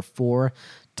list. Number 4,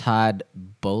 Todd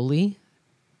Bowley.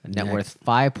 Net worth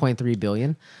 $5.3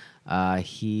 billion.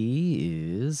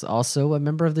 He is also a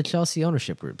member of the Chelsea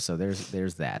ownership group. So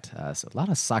there's that. So a lot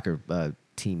of soccer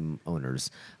team owners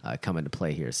come into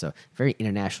play here. So very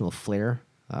international flair.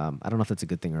 I don't know if that's a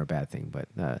good thing or a bad thing, but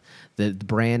the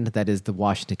brand that is the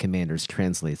Washington Commanders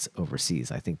translates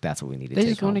overseas. I think that's what we need to take. They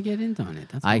just want to get into it.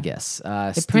 That's I all. guess.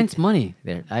 It prints money.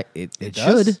 There, it does?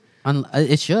 should.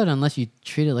 It should, unless you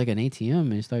treat it like an ATM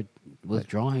and you start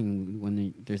withdrawing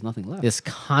when there's nothing left. This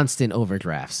constant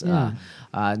overdrafts. Yeah.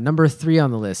 Number 3 on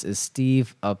the list is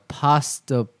Steve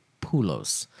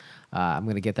Apostopoulos. I'm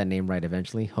going to get that name right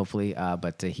eventually, hopefully.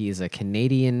 But he is a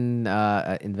Canadian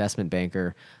investment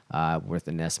banker worth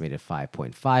an estimated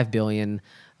 $5.5 billion.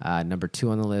 Number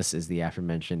 2 on the list is the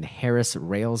aforementioned Harris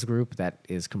Rails Group. That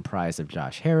is comprised of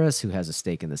Josh Harris, who has a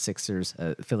stake in the Sixers,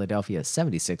 Philadelphia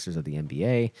 76ers of the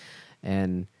NBA.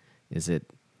 And is it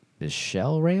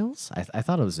Michelle Rails? I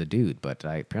thought it was a dude, but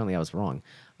apparently I was wrong.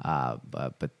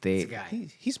 But they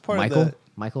He's part Michael of the.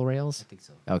 Michael Rails. I think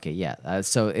so. Okay, yeah.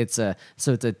 So it's a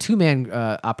 2-man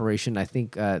operation. I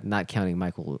think not counting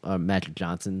Magic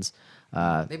Johnson's.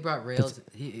 They brought Rails.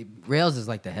 Rails is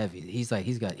like the heavy. He's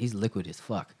liquid as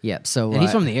fuck. Yeah. So And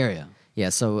he's from the area. Yeah,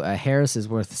 so Harris is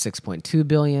worth $6.2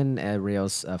 billion,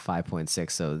 Rails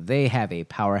 $5.6. So they have a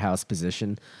powerhouse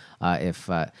position.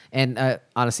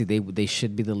 Honestly, they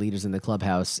should be the leaders in the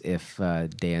clubhouse if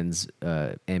Dan's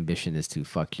ambition is to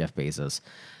fuck Jeff Bezos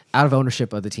out of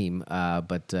ownership of the team.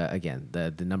 But again,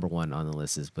 the number 1 on the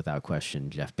list is without question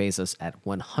Jeff Bezos at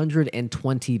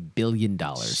 $120 billion.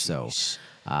 So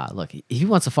look, if he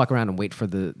wants to fuck around and wait for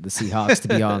the Seahawks to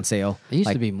be on sale, It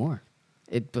used to be more.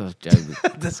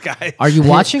 This guy. Are you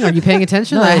watching? Are you paying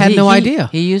attention? No, I had no idea.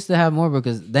 He used to have more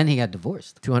because then he got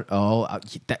divorced. 200. Oh, I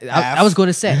was going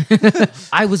to say.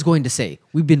 I was going to say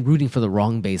we've been rooting for the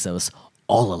wrong Bezos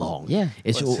all along. Yeah,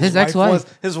 It's his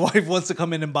ex-wife. His wife wants to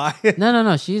come in and buy it.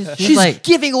 No. She's she's like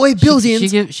giving away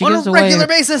billions she on gives a away- regular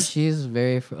basis. She's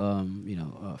very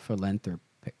philanthropic.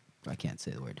 I can't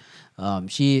say the word.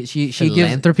 She gives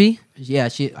Philanthropy. Yeah,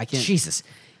 I can't. Jesus.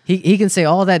 He can say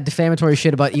all that defamatory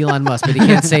shit about Elon Musk, but he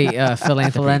can't say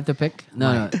philanthropy. Philanthropic?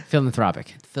 No.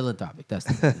 Philanthropic. Philanthropic.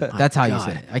 That's how you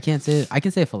say it. I can't say it. I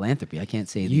can say philanthropy. I can't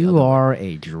say the You other are word.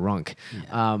 a drunk.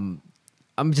 Yeah.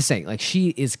 I'm just saying, like, she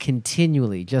is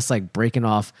continually just like breaking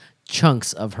off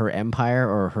chunks of her empire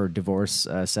or her divorce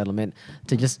settlement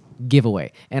to just give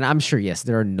away. And I'm sure, yes,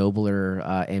 there are nobler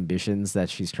ambitions that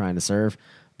she's trying to serve.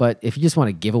 But if you just want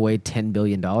to give away $10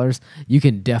 billion, you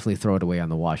can definitely throw it away on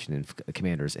the Washington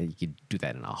Commanders, and you can do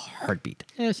that in a heartbeat.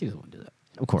 Yeah, she doesn't want to do that.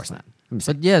 Of course not.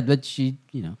 But she,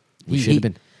 We should have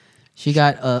been. She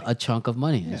got a chunk of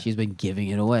money, and she's been giving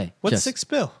it away. What's Just- $6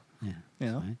 billion? Yeah, You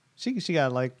know, fine. she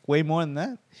got like way more than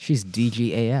that. She's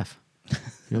DGAF. You know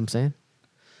what I'm saying?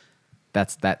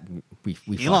 That's that. We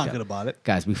Elon fucked could up. have bought it.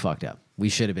 Guys, we fucked up. We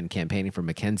should have been campaigning for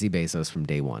Mackenzie Bezos from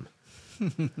day one.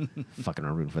 Fucking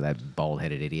rooting for that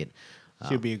bald-headed idiot.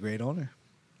 She'd be a great owner.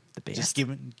 The best. Just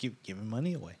giving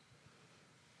money away.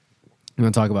 We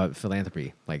want to talk about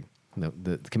philanthropy. Like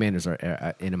the Commanders are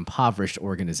an impoverished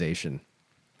organization.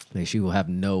 Like, she will have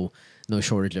no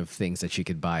shortage of things that she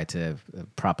could buy to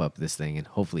prop up this thing and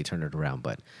hopefully turn it around.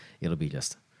 But it'll be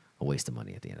just a waste of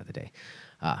money at the end of the day.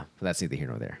 But that's neither here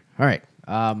nor there. All right.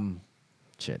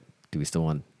 Shit. Do we still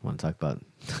want to talk about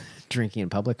drinking in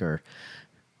public, or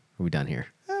are we done here?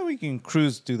 We can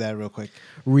cruise through that real quick.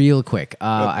 Real quick.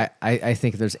 I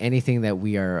think if there's anything that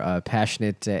we are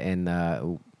passionate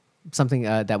and something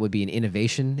that would be an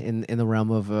innovation in the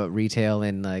realm of retail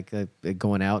and like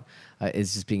going out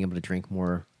is just being able to drink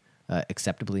more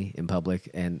acceptably in public.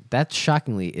 And that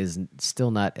shockingly is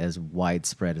still not as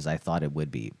widespread as I thought it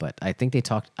would be. But I think they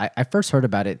talked. I first heard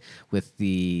about it with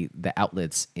the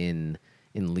outlets in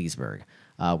Leesburg.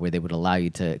 where they would allow you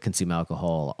to consume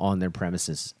alcohol on their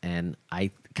premises. And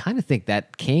I kind of think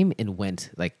that came and went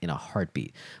like in a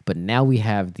heartbeat. But now we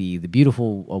have the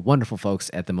beautiful, wonderful folks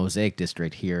at the Mosaic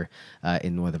District here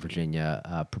in Northern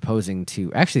Virginia proposing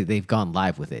to, actually, they've gone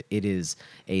live with it. It is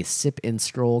a sip and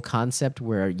stroll concept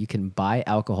where you can buy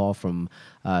alcohol from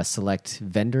select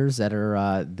vendors that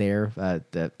are there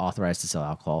that authorized to sell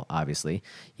alcohol. Obviously,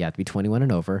 you have to be 21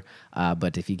 and over.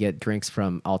 But if you get drinks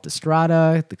from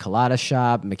Altastrada, the Colada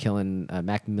Shop,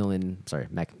 Macmillan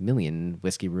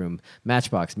Whiskey Room,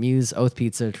 Matchbox, Muse, Oath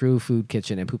Pizza, True Food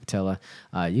Kitchen, and Pupatella,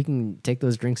 you can take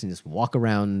those drinks and just walk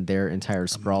around their entire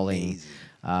sprawling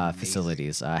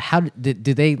facilities. How do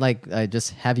they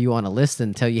just have you on a list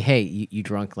and tell you, hey, you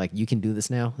drunk, like you can do this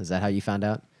now? Is that how you found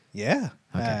out? Yeah,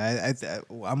 okay.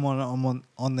 I'm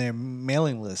on their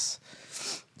mailing list,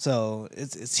 so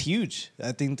it's huge.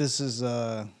 I think this is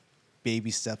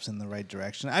baby steps in the right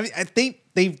direction. I mean, I think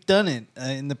they've done it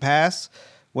in the past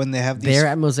when they have these. They're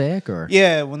at Mosaic, or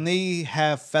when they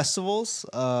have festivals,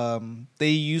 they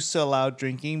used to allow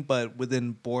drinking, but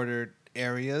within bordered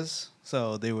areas.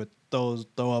 So they would throw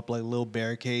up like little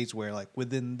barricades where like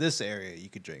within this area you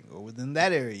could drink, or within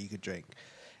that area you could drink.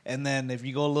 And then if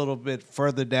you go a little bit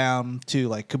further down to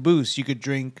like Caboose, you could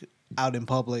drink out in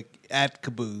public at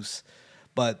Caboose.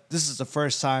 But this is the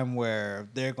first time where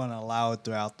they're going to allow it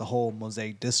throughout the whole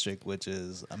Mosaic District, which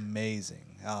is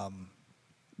amazing.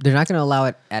 They're not going to allow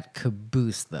it at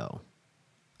Caboose, though.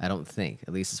 I don't think,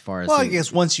 at least as far as. Well, I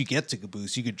guess once you get to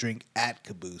Caboose, you could drink at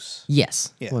Caboose.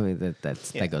 Yes. Yeah. Well, I mean,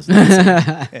 that goes.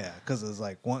 Yeah, because it's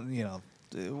like one,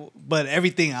 but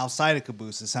everything outside of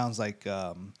Caboose, it sounds like.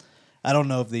 I don't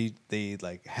know if they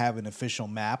like have an official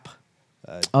map.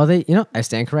 I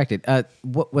stand corrected.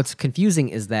 What's confusing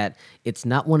is that it's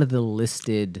not one of the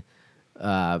listed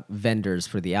vendors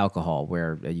for the alcohol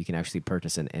where you can actually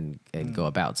purchase and go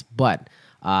about. But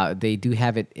they do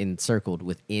have it encircled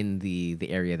within the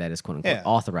area that is quote unquote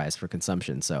authorized for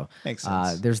consumption. So makes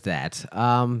sense. There's that.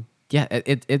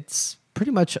 It's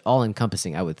pretty much all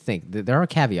encompassing, I would think. There are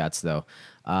caveats though.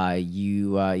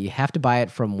 You have to buy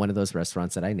it from one of those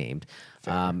restaurants that I named.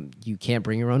 You can't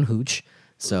bring your own hooch.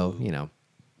 So,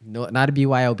 not a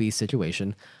BYOB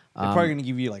situation. They're probably going to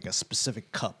give you like a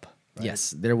specific cup. Right?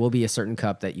 Yes, there will be a certain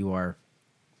cup that you are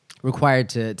required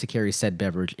to carry said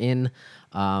beverage in.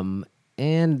 And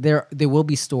there will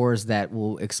be stores that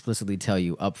will explicitly tell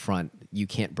you up front you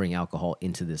can't bring alcohol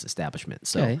into this establishment.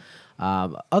 So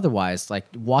otherwise, like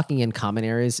walking in common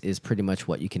areas is pretty much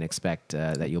what you can expect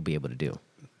that you'll be able to do.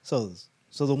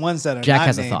 So the ones that are Jack not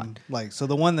has named, a thought. so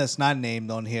the one that's not named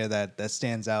on here that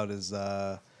stands out is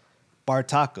Bar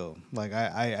Taco. Like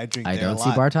I drink there a lot. I don't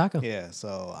see Bar Taco. Yeah,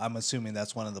 so I'm assuming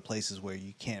that's one of the places where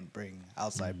you can't bring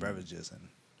outside beverages in.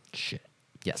 Shit.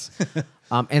 Yes.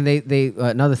 And they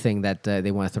another thing that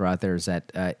they want to throw out there is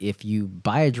that if you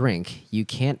buy a drink, you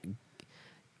can't.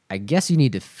 I guess you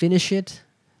need to finish it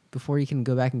before you can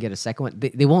go back and get a second one.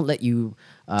 They won't let you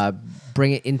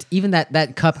bring it in, even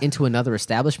that cup into another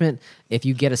establishment. If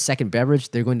you get a second beverage,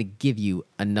 they're going to give you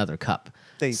another cup.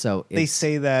 They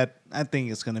say that. I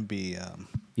think it's going to be.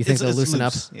 You think they'll loosen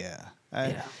up? Yeah.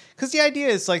 Because the idea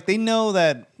is like they know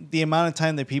that the amount of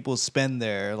time that people spend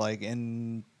there, like,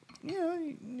 and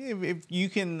if you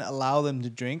can allow them to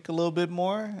drink a little bit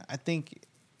more, I think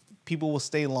people will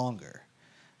stay longer.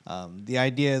 The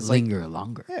idea is linger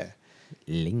longer. Yeah.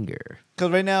 Linger.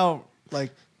 Because right now,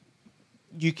 like,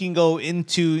 you can go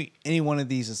into any one of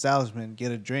these establishments,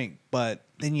 get a drink, but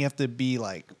then you have to be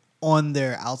like on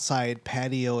their outside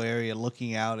patio area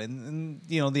looking out. And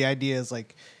the idea is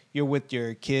like you're with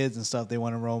your kids and stuff. They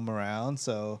want to roam around.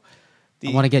 So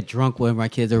I want to get drunk when my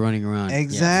kids are running around.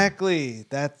 Exactly.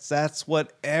 Yes. That's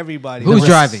what everybody. Who's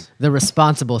driving? The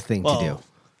responsible thing to do.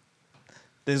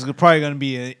 There's probably going to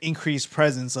be an increased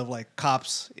presence of like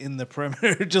cops in the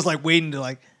perimeter, just like waiting to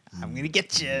like, I'm going to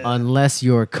get you. Unless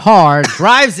your car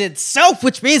drives itself,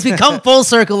 which means we come full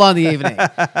circle on the evening.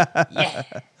 Yeah.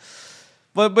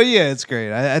 But yeah, it's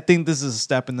great. I think this is a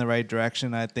step in the right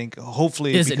direction. I think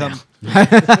hopefully it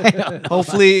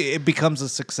becomes a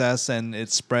success and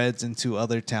it spreads into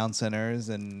other town centers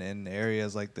and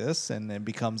areas like this, and it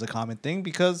becomes a common thing.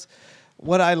 Because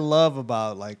what I love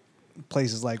about like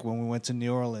places like when we went to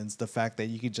New Orleans, the fact that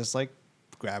you could just like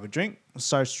grab a drink,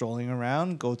 start strolling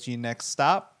around, go to your next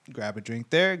stop, grab a drink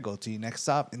there, go to your next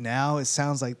stop. And now it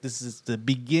sounds like this is the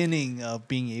beginning of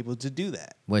being able to do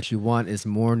that. What you want is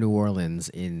more New Orleans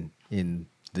in the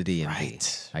DMV.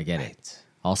 Right. I get it.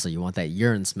 Also, you want that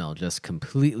urine smell just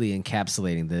completely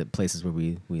encapsulating the places where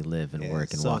we live and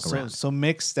work and walk around. So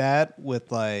mix that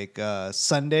with like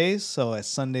Sundays. So at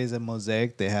Sundays at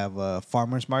Mosaic, they have a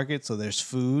farmer's market. So there's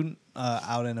food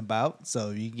out and about.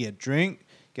 So you can get drink,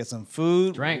 get some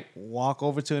food, walk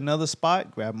over to another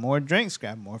spot, grab more drinks,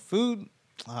 grab more food.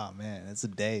 Oh, man, it's a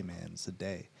day, man. It's a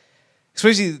day.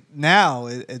 Especially now,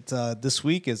 this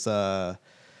week is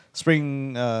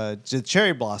spring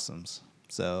cherry blossoms.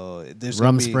 So there's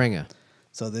Rumspringa.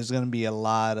 So there's going to be a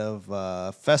lot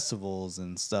of festivals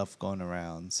and stuff going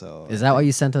around. So is that why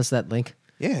you sent us that link?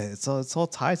 Yeah, it's all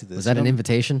tied to this. Was that an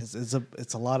invitation?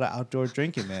 It's a lot of outdoor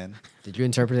drinking, man. Did you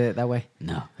interpret it that way?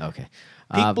 No. Okay.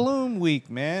 Peak Bloom Week,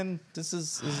 man. This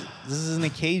is an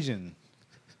occasion.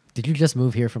 Did you just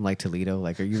move here from like Toledo?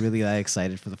 Like, are you really that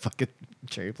excited for the fucking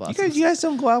cherry blossoms? You guys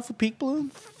don't go out for Peak Bloom?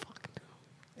 Fuck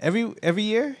no. Every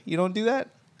year? You don't do that?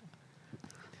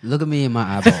 Look at me in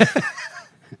my eyeball.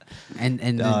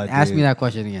 and ask me that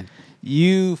question again.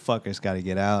 You fuckers got to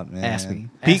get out, man. Ask me.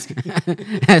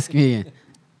 Ask me again.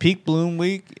 Peak Bloom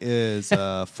Week is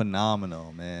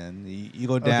phenomenal, man. You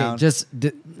go down.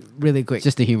 Okay, really quick.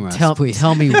 Just to humor us, please.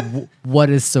 Tell me what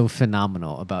is so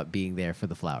phenomenal about being there for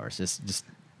the flowers. Just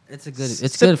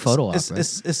it's good photo op.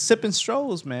 It's sip and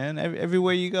strolls, man.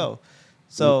 Everywhere you go.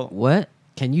 So what?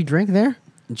 Can you drink there?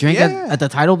 Drink at the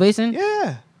tidal basin?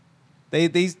 Yeah.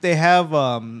 They have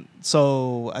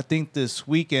so I think this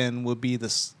weekend will be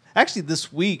this. Actually,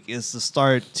 this week is the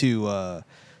start to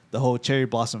the whole Cherry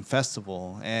Blossom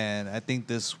Festival, and I think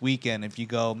this weekend, if you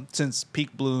go, since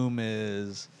Peak Bloom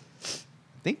is,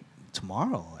 I think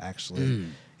tomorrow actually.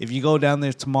 If you go down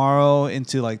there tomorrow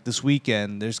into like this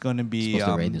weekend, there's going to be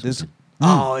this.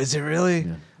 Oh, is it really?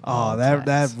 Yeah. Oh,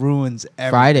 that ruins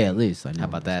everything. Friday at least. I know. How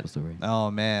about that? Oh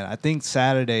man, I think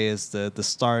Saturday is the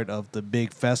start of the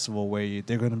big festival where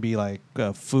they're going to be like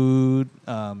food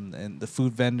and the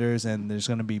food vendors, and there's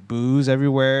going to be booze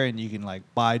everywhere, and you can like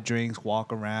buy drinks,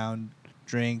 walk around,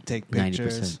 drink, take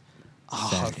pictures. 90%.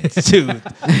 Oh, dude,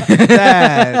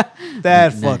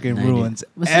 that fucking 90. Ruins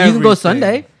everything. You can go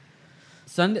Sunday.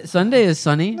 Sunday is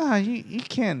sunny. Nah, you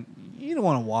can't. You don't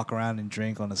want to walk around and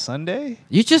drink on a Sunday.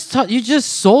 You just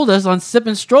sold us on Sip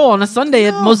and Stroll on a Sunday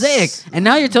at Mosaic, and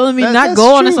now you're telling me not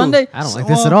go on a Sunday? I don't like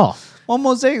this at all. Well,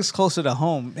 Mosaic's closer to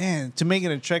home, man. To make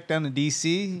it a trek down to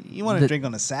DC, you want to drink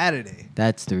on a Saturday.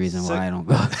 That's the reason why I don't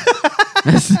go.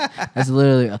 that's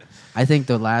literally. I think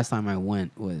the last time I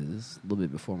went was a little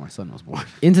bit before my son was born.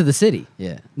 Into the city?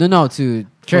 Yeah. No, to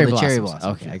cherry blossoms.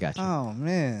 Okay, I got you. Oh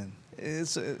man,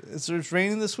 it's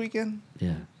raining this weekend.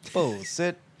 Yeah.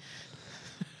 Bullshit.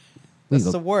 That's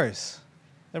the worst.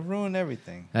 That ruined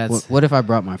everything. What if I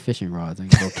brought my fishing rods and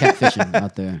go catfishing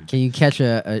out there? Can you catch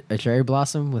a cherry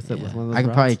blossom with one of those I could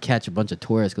rods? probably catch a bunch of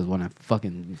tourists because when I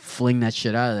fucking fling that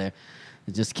shit out of there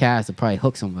and just cast, it'd probably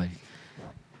hook somebody.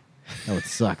 That would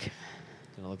suck.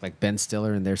 Gonna look like Ben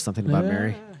Stiller and There's Something About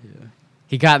Mary. Yeah.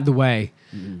 He got in the way.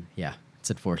 Mm-hmm. Yeah, it's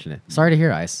unfortunate. Sorry to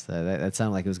hear, Ice. That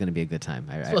sounded like it was going to be a good time.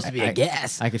 It's supposed to be a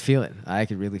gas. I could feel it. I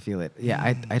could really feel it.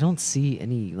 Yeah, I don't see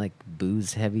any like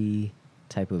booze heavy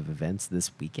type of events this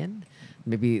weekend.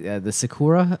 Maybe the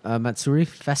Sakura Matsuri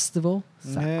Festival.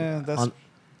 Yeah, that's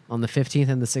on the 15th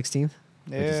and the 16th.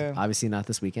 Yeah, which is obviously not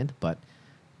this weekend, but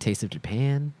Taste of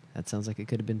Japan. That sounds like it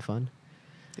could have been fun.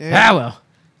 Yeah. Well.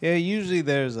 Yeah, usually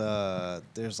there's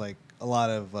like a lot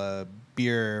of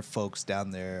beer folks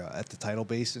down there at the tidal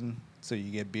basin. So you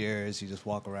get beers, you just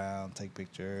walk around, take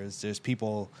pictures. There's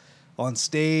people on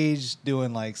stage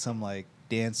doing like some like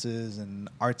dances and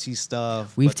artsy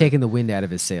stuff. We've taken the wind out of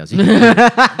his sails.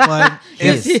 But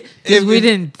if we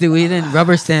didn't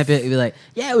rubber stamp it, it'd be like,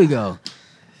 yeah, we go.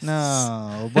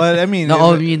 No, but I mean,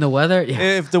 you mean the weather?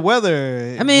 Yeah. If the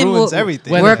weather, ruins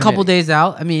everything. We're a couple days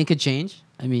out. I mean, it could change.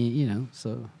 I mean,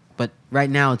 so. But right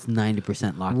now it's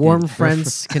 90% locked in. Warm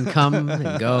friends can come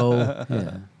and go.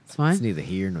 Yeah, it's fine. It's neither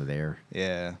here nor there.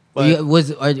 Yeah.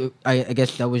 I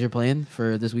guess that was your plan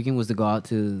for this weekend, was to go out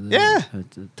to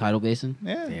the tidal basin?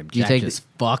 Yeah. Damn, Jack just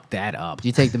fucked that up. Do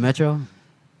you take the metro?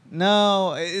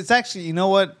 No, it's actually, you know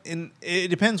what? It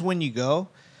depends when you go.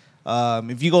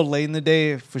 If you go late in the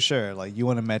day, for sure, like you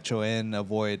want to metro in,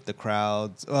 avoid the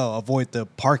crowds, avoid the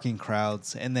parking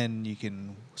crowds, and then you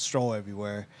can stroll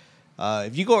everywhere.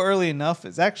 If you go early enough,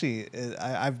 it's actually,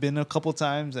 I've been a couple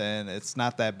times and it's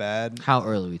not that bad. How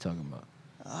early are we talking about?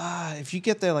 If you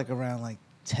get there like around like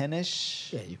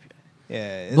 10-ish.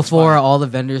 Yeah. Before all the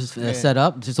vendors set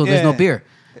up, so there's no beer.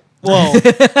 Well,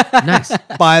 nice.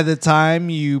 By the time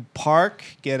you park,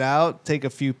 get out, take a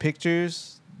few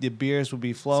pictures, the beers will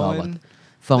be flowing.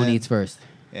 Phone eats first.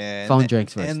 Yeah, phone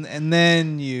drinks first. And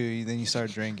then you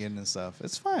start drinking and stuff.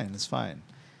 It's fine.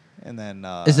 and then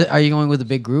Are you going with a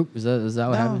big group? Is that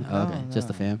what happened? no, Okay, just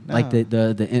the fam, no. like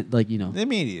the like the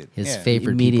immediate. His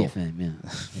favorite immediate people. fam.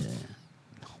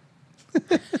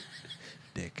 Yeah.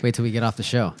 Dick. Wait till we get off the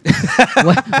show.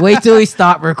 wait till we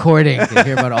stop recording to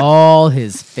hear about all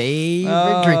his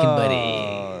favorite drinking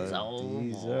buddies.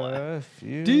 These are a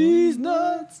few. These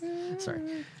nuts. Sorry.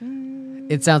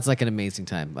 It sounds like an amazing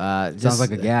time. Sounds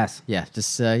like a gas. Yeah,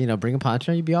 just bring a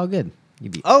poncho. You'd be all good.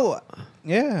 You'd be. Oh,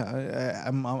 yeah.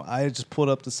 I just pulled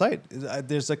up the site.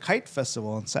 There's a kite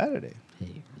festival on Saturday.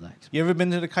 Hey, relax. You ever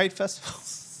been to the kite festival?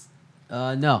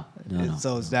 No.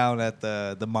 So it's down at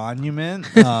the monument.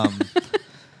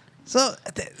 So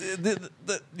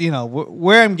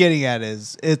where I'm getting at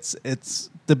is it's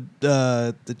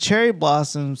the cherry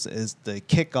blossoms is the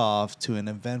kickoff to an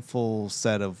eventful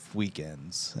set of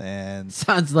weekends, and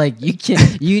Sounds like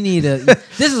you need a.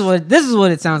 This is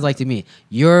what it sounds like to me.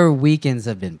 Your weekends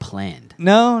have been planned.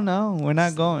 no, we're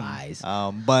not going. Lies.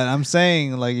 But I'm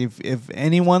saying, like, if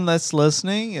anyone that's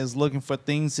listening is looking for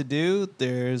things to do,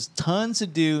 there's tons to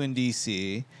do in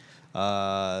DC.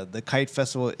 The kite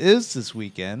festival is this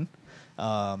weekend.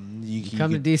 You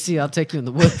Come to DC, I'll take you in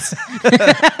the woods.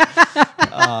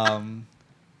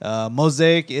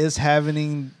 Mosaic is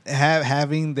having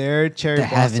their cherry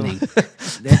blossom.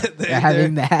 They're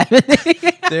having the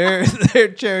happening. their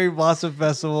cherry blossom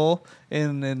festival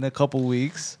in a couple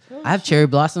weeks. I have cherry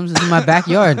blossoms in my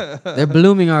backyard. They're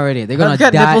blooming already. They're gonna I've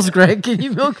got die. nipples, Greg. Can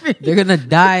you milk me? They're gonna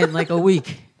die in like a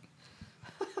week.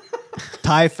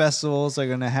 Thai festivals are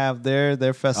gonna have their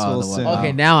festivals the soon. one-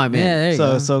 Okay, now I'm in. Yeah, there you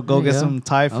go. So go There you get go. some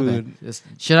Thai Okay. food. Just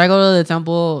Should I go to the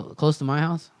temple close to my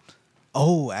house?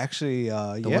 Oh, actually,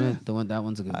 yeah. That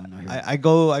one's a good one. I heard.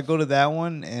 I go to that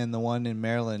one and the one in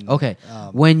Maryland. Okay.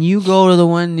 Um, When you go to the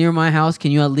one near my house,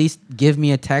 can you at least give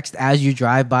me a text as you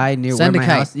drive by near Send where a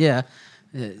my kite. house? Yeah.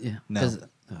 Yeah. No. 'Cause-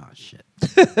 Oh shit.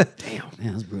 Damn.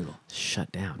 Man, that's brutal.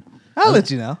 shut down. I'll let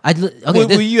you know. Okay.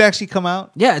 Will you actually come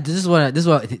out? Yeah. This is what.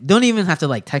 Don't even have to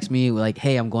like text me like,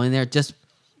 "Hey, I'm going there." Just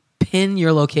pin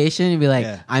your location and be like,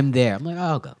 Yeah. "I'm there." I'm like, "Oh,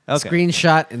 I'll go." Okay.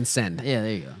 Screenshot and send. Yeah.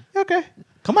 There you go. Okay.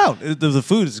 Come out. The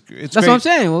food is it's That's great. what I'm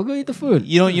saying. We'll go eat the food.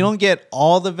 You don't get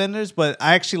all the vendors, but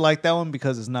I actually like that one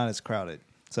because it's not as crowded.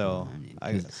 So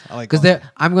I like Because going.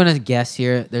 I'm gonna guess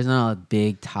here. There's not a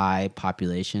big Thai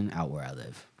population out where I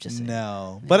live. Just saying.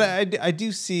 No, but I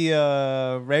do see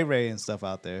Ray Ray and stuff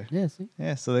out there. Yeah. See?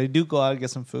 Yeah, so they do go out and get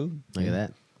some food. Look at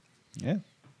that. Yeah,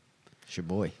 It's your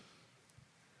boy.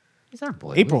 He's our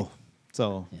boy. April.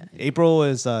 So Yeah. April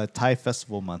is Thai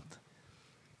festival month.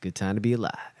 Good time to be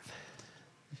alive.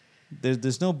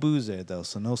 There's no booze there though,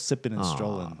 so no sipping and Aw.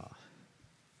 strolling.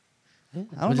 Yeah.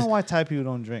 I don't know why Thai people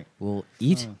don't drink. We'll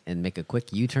eat and make a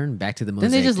quick U-turn back to the Mosaic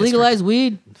Then they just district. legalize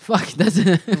weed. Fuck. That's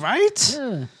it. Right?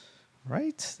 Yeah.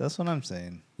 Right? That's what I'm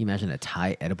saying. You imagine a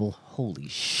Thai edible? Holy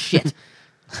shit.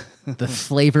 The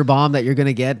flavor bomb that you're going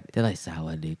to get. They're like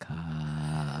sawadee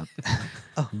ka.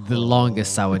 The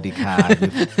longest sawadee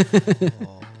cup.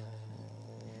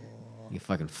 You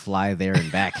fucking fly there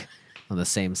and back on the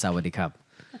same sawadee cup.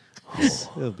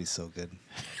 It'll be so good.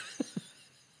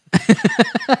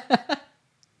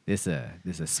 This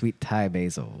a sweet Thai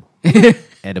basil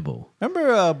edible.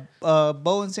 Remember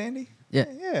Bo and Sandy? Yeah.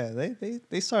 Yeah,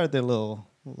 they started their little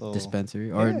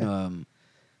Dispensary or Yeah.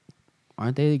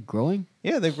 aren't they growing?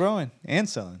 Yeah, they're growing and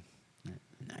selling.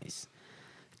 Nice.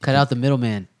 Cut out the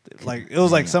middleman. Like it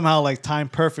was like somehow like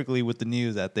timed perfectly with the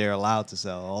news that they're allowed to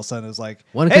sell. All of a sudden it's like,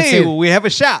 One could hey, say- we have a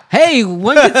shop. Hey,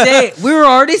 one could say we were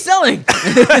already selling.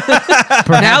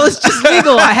 Now it's just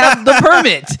legal. I have the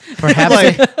permit. Perhaps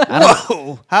Like, they-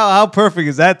 whoa, how perfect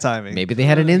is that timing? maybe they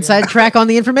had an inside track on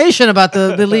the information about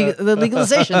the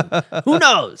legalization. Who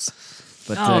knows?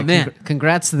 But Oh, man.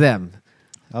 congrats to them.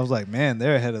 I was like, man,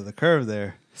 they're ahead of the curve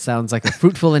there. Sounds like a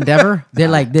fruitful endeavor. They're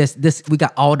like this. We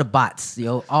got all the bots,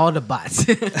 yo. All the bots.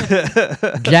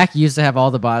 Jack used to have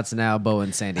all the bots. Now Bo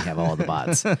and Sandy have all the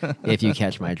bots. If you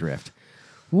catch my drift.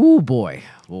 Ooh, boy.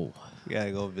 Ooh. You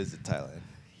gotta go visit Thailand.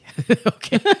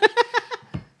 Okay.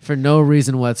 For no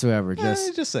reason whatsoever.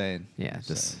 Just saying. Yeah,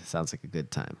 just sounds like a good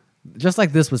time. Just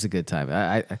like this was a good time.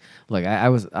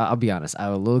 I'll be honest. I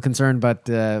was a little concerned about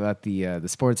the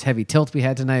sports heavy tilt we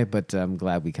had tonight, but I'm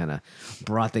glad we kind of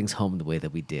brought things home the way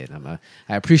that we did.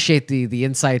 I appreciate the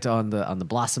insight on the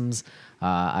blossoms.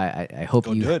 I hope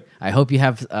Go do it. I hope you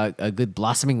have a good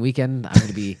blossoming weekend.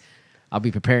 I'll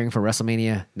be preparing for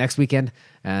WrestleMania next weekend,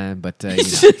 but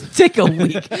Take a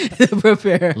week to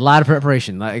prepare. a lot of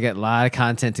preparation. I got a lot of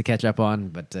content to catch up on,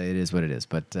 but it is what it is.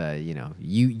 But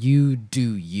you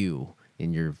do you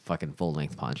in your fucking full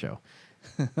length poncho.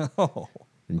 Oh,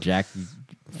 And Jack,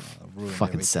 ruined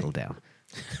fucking everything. settle down.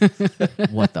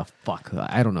 What the fuck?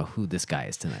 I don't know who this guy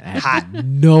is tonight. I have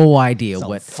no idea It's on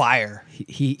what. fire.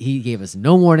 He gave us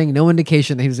no warning, no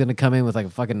indication that he was going to come in with like a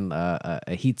fucking a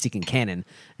heat-seeking cannon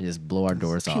and just blow our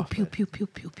doors off. Pew pew pew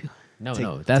pew pew.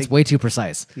 No, that's way too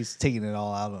precise. He's taking it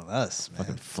all out on us, man.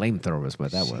 Fucking flamethrower is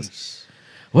what that was.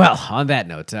 Well, on that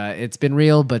note, it's been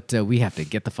real, but we have to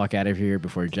get the fuck out of here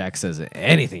before Jack says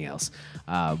anything else.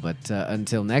 But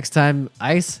until next time,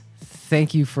 Ice,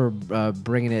 thank you for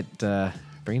bringing it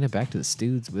back to the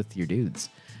Stoods with your dudes,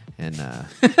 and,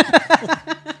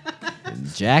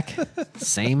 and Jack,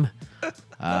 same.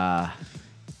 All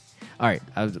right,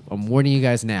 I'm warning you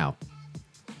guys now.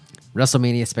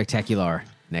 WrestleMania Spectacular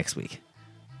next week.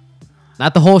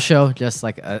 Not the whole show, just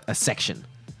like a section.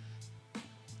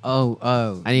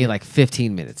 Oh. I need like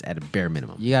 15 minutes at a bare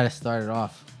minimum. You got to start it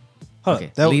off. Hold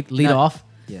Okay, on. lead off.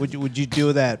 Yeah. Would you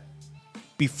do that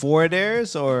before it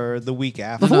airs or the week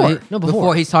after?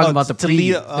 Before. He's talking about the to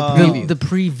lead- preview. The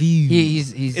preview.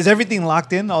 He's Is everything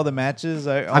locked in? All the matches?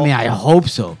 I mean, I hope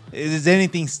so. Is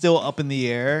anything still up in the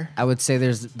air? I would say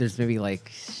there's maybe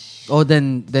like Oh,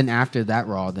 then after that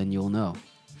Raw, then you'll know.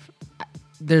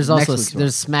 there's Next also week's Raw.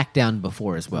 there's SmackDown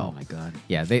before as well. Oh my god.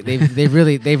 Yeah, they've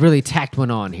really tacked one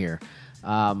on here.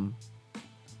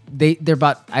 They're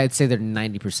about, I'd say they're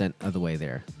 90% of the way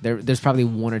there. There's probably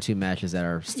one or two matches that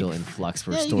are still in flux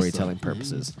for Yeah, you can storytelling still-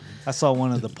 purposes. I saw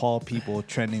one of the Paul people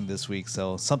trending this week,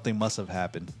 so something must have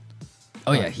happened.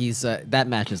 Oh yeah, he's that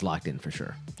match is locked in for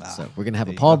sure. So we're gonna have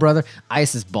a there you Paul go. brother.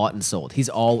 Ice is bought and sold. He's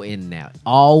all in now.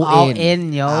 All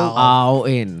in, yo. All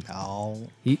in. Oh,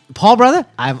 Paul brother,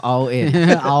 I'm all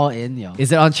in. All in, yo.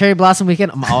 Is it on Cherry Blossom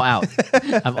weekend? I'm all out.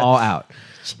 I'm all out.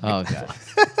 Oh god.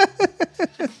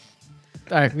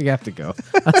 All right, we have to go.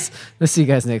 Let's see you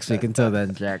guys next week. Until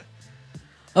then, Jack.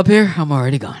 Up here, I'm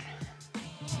already gone.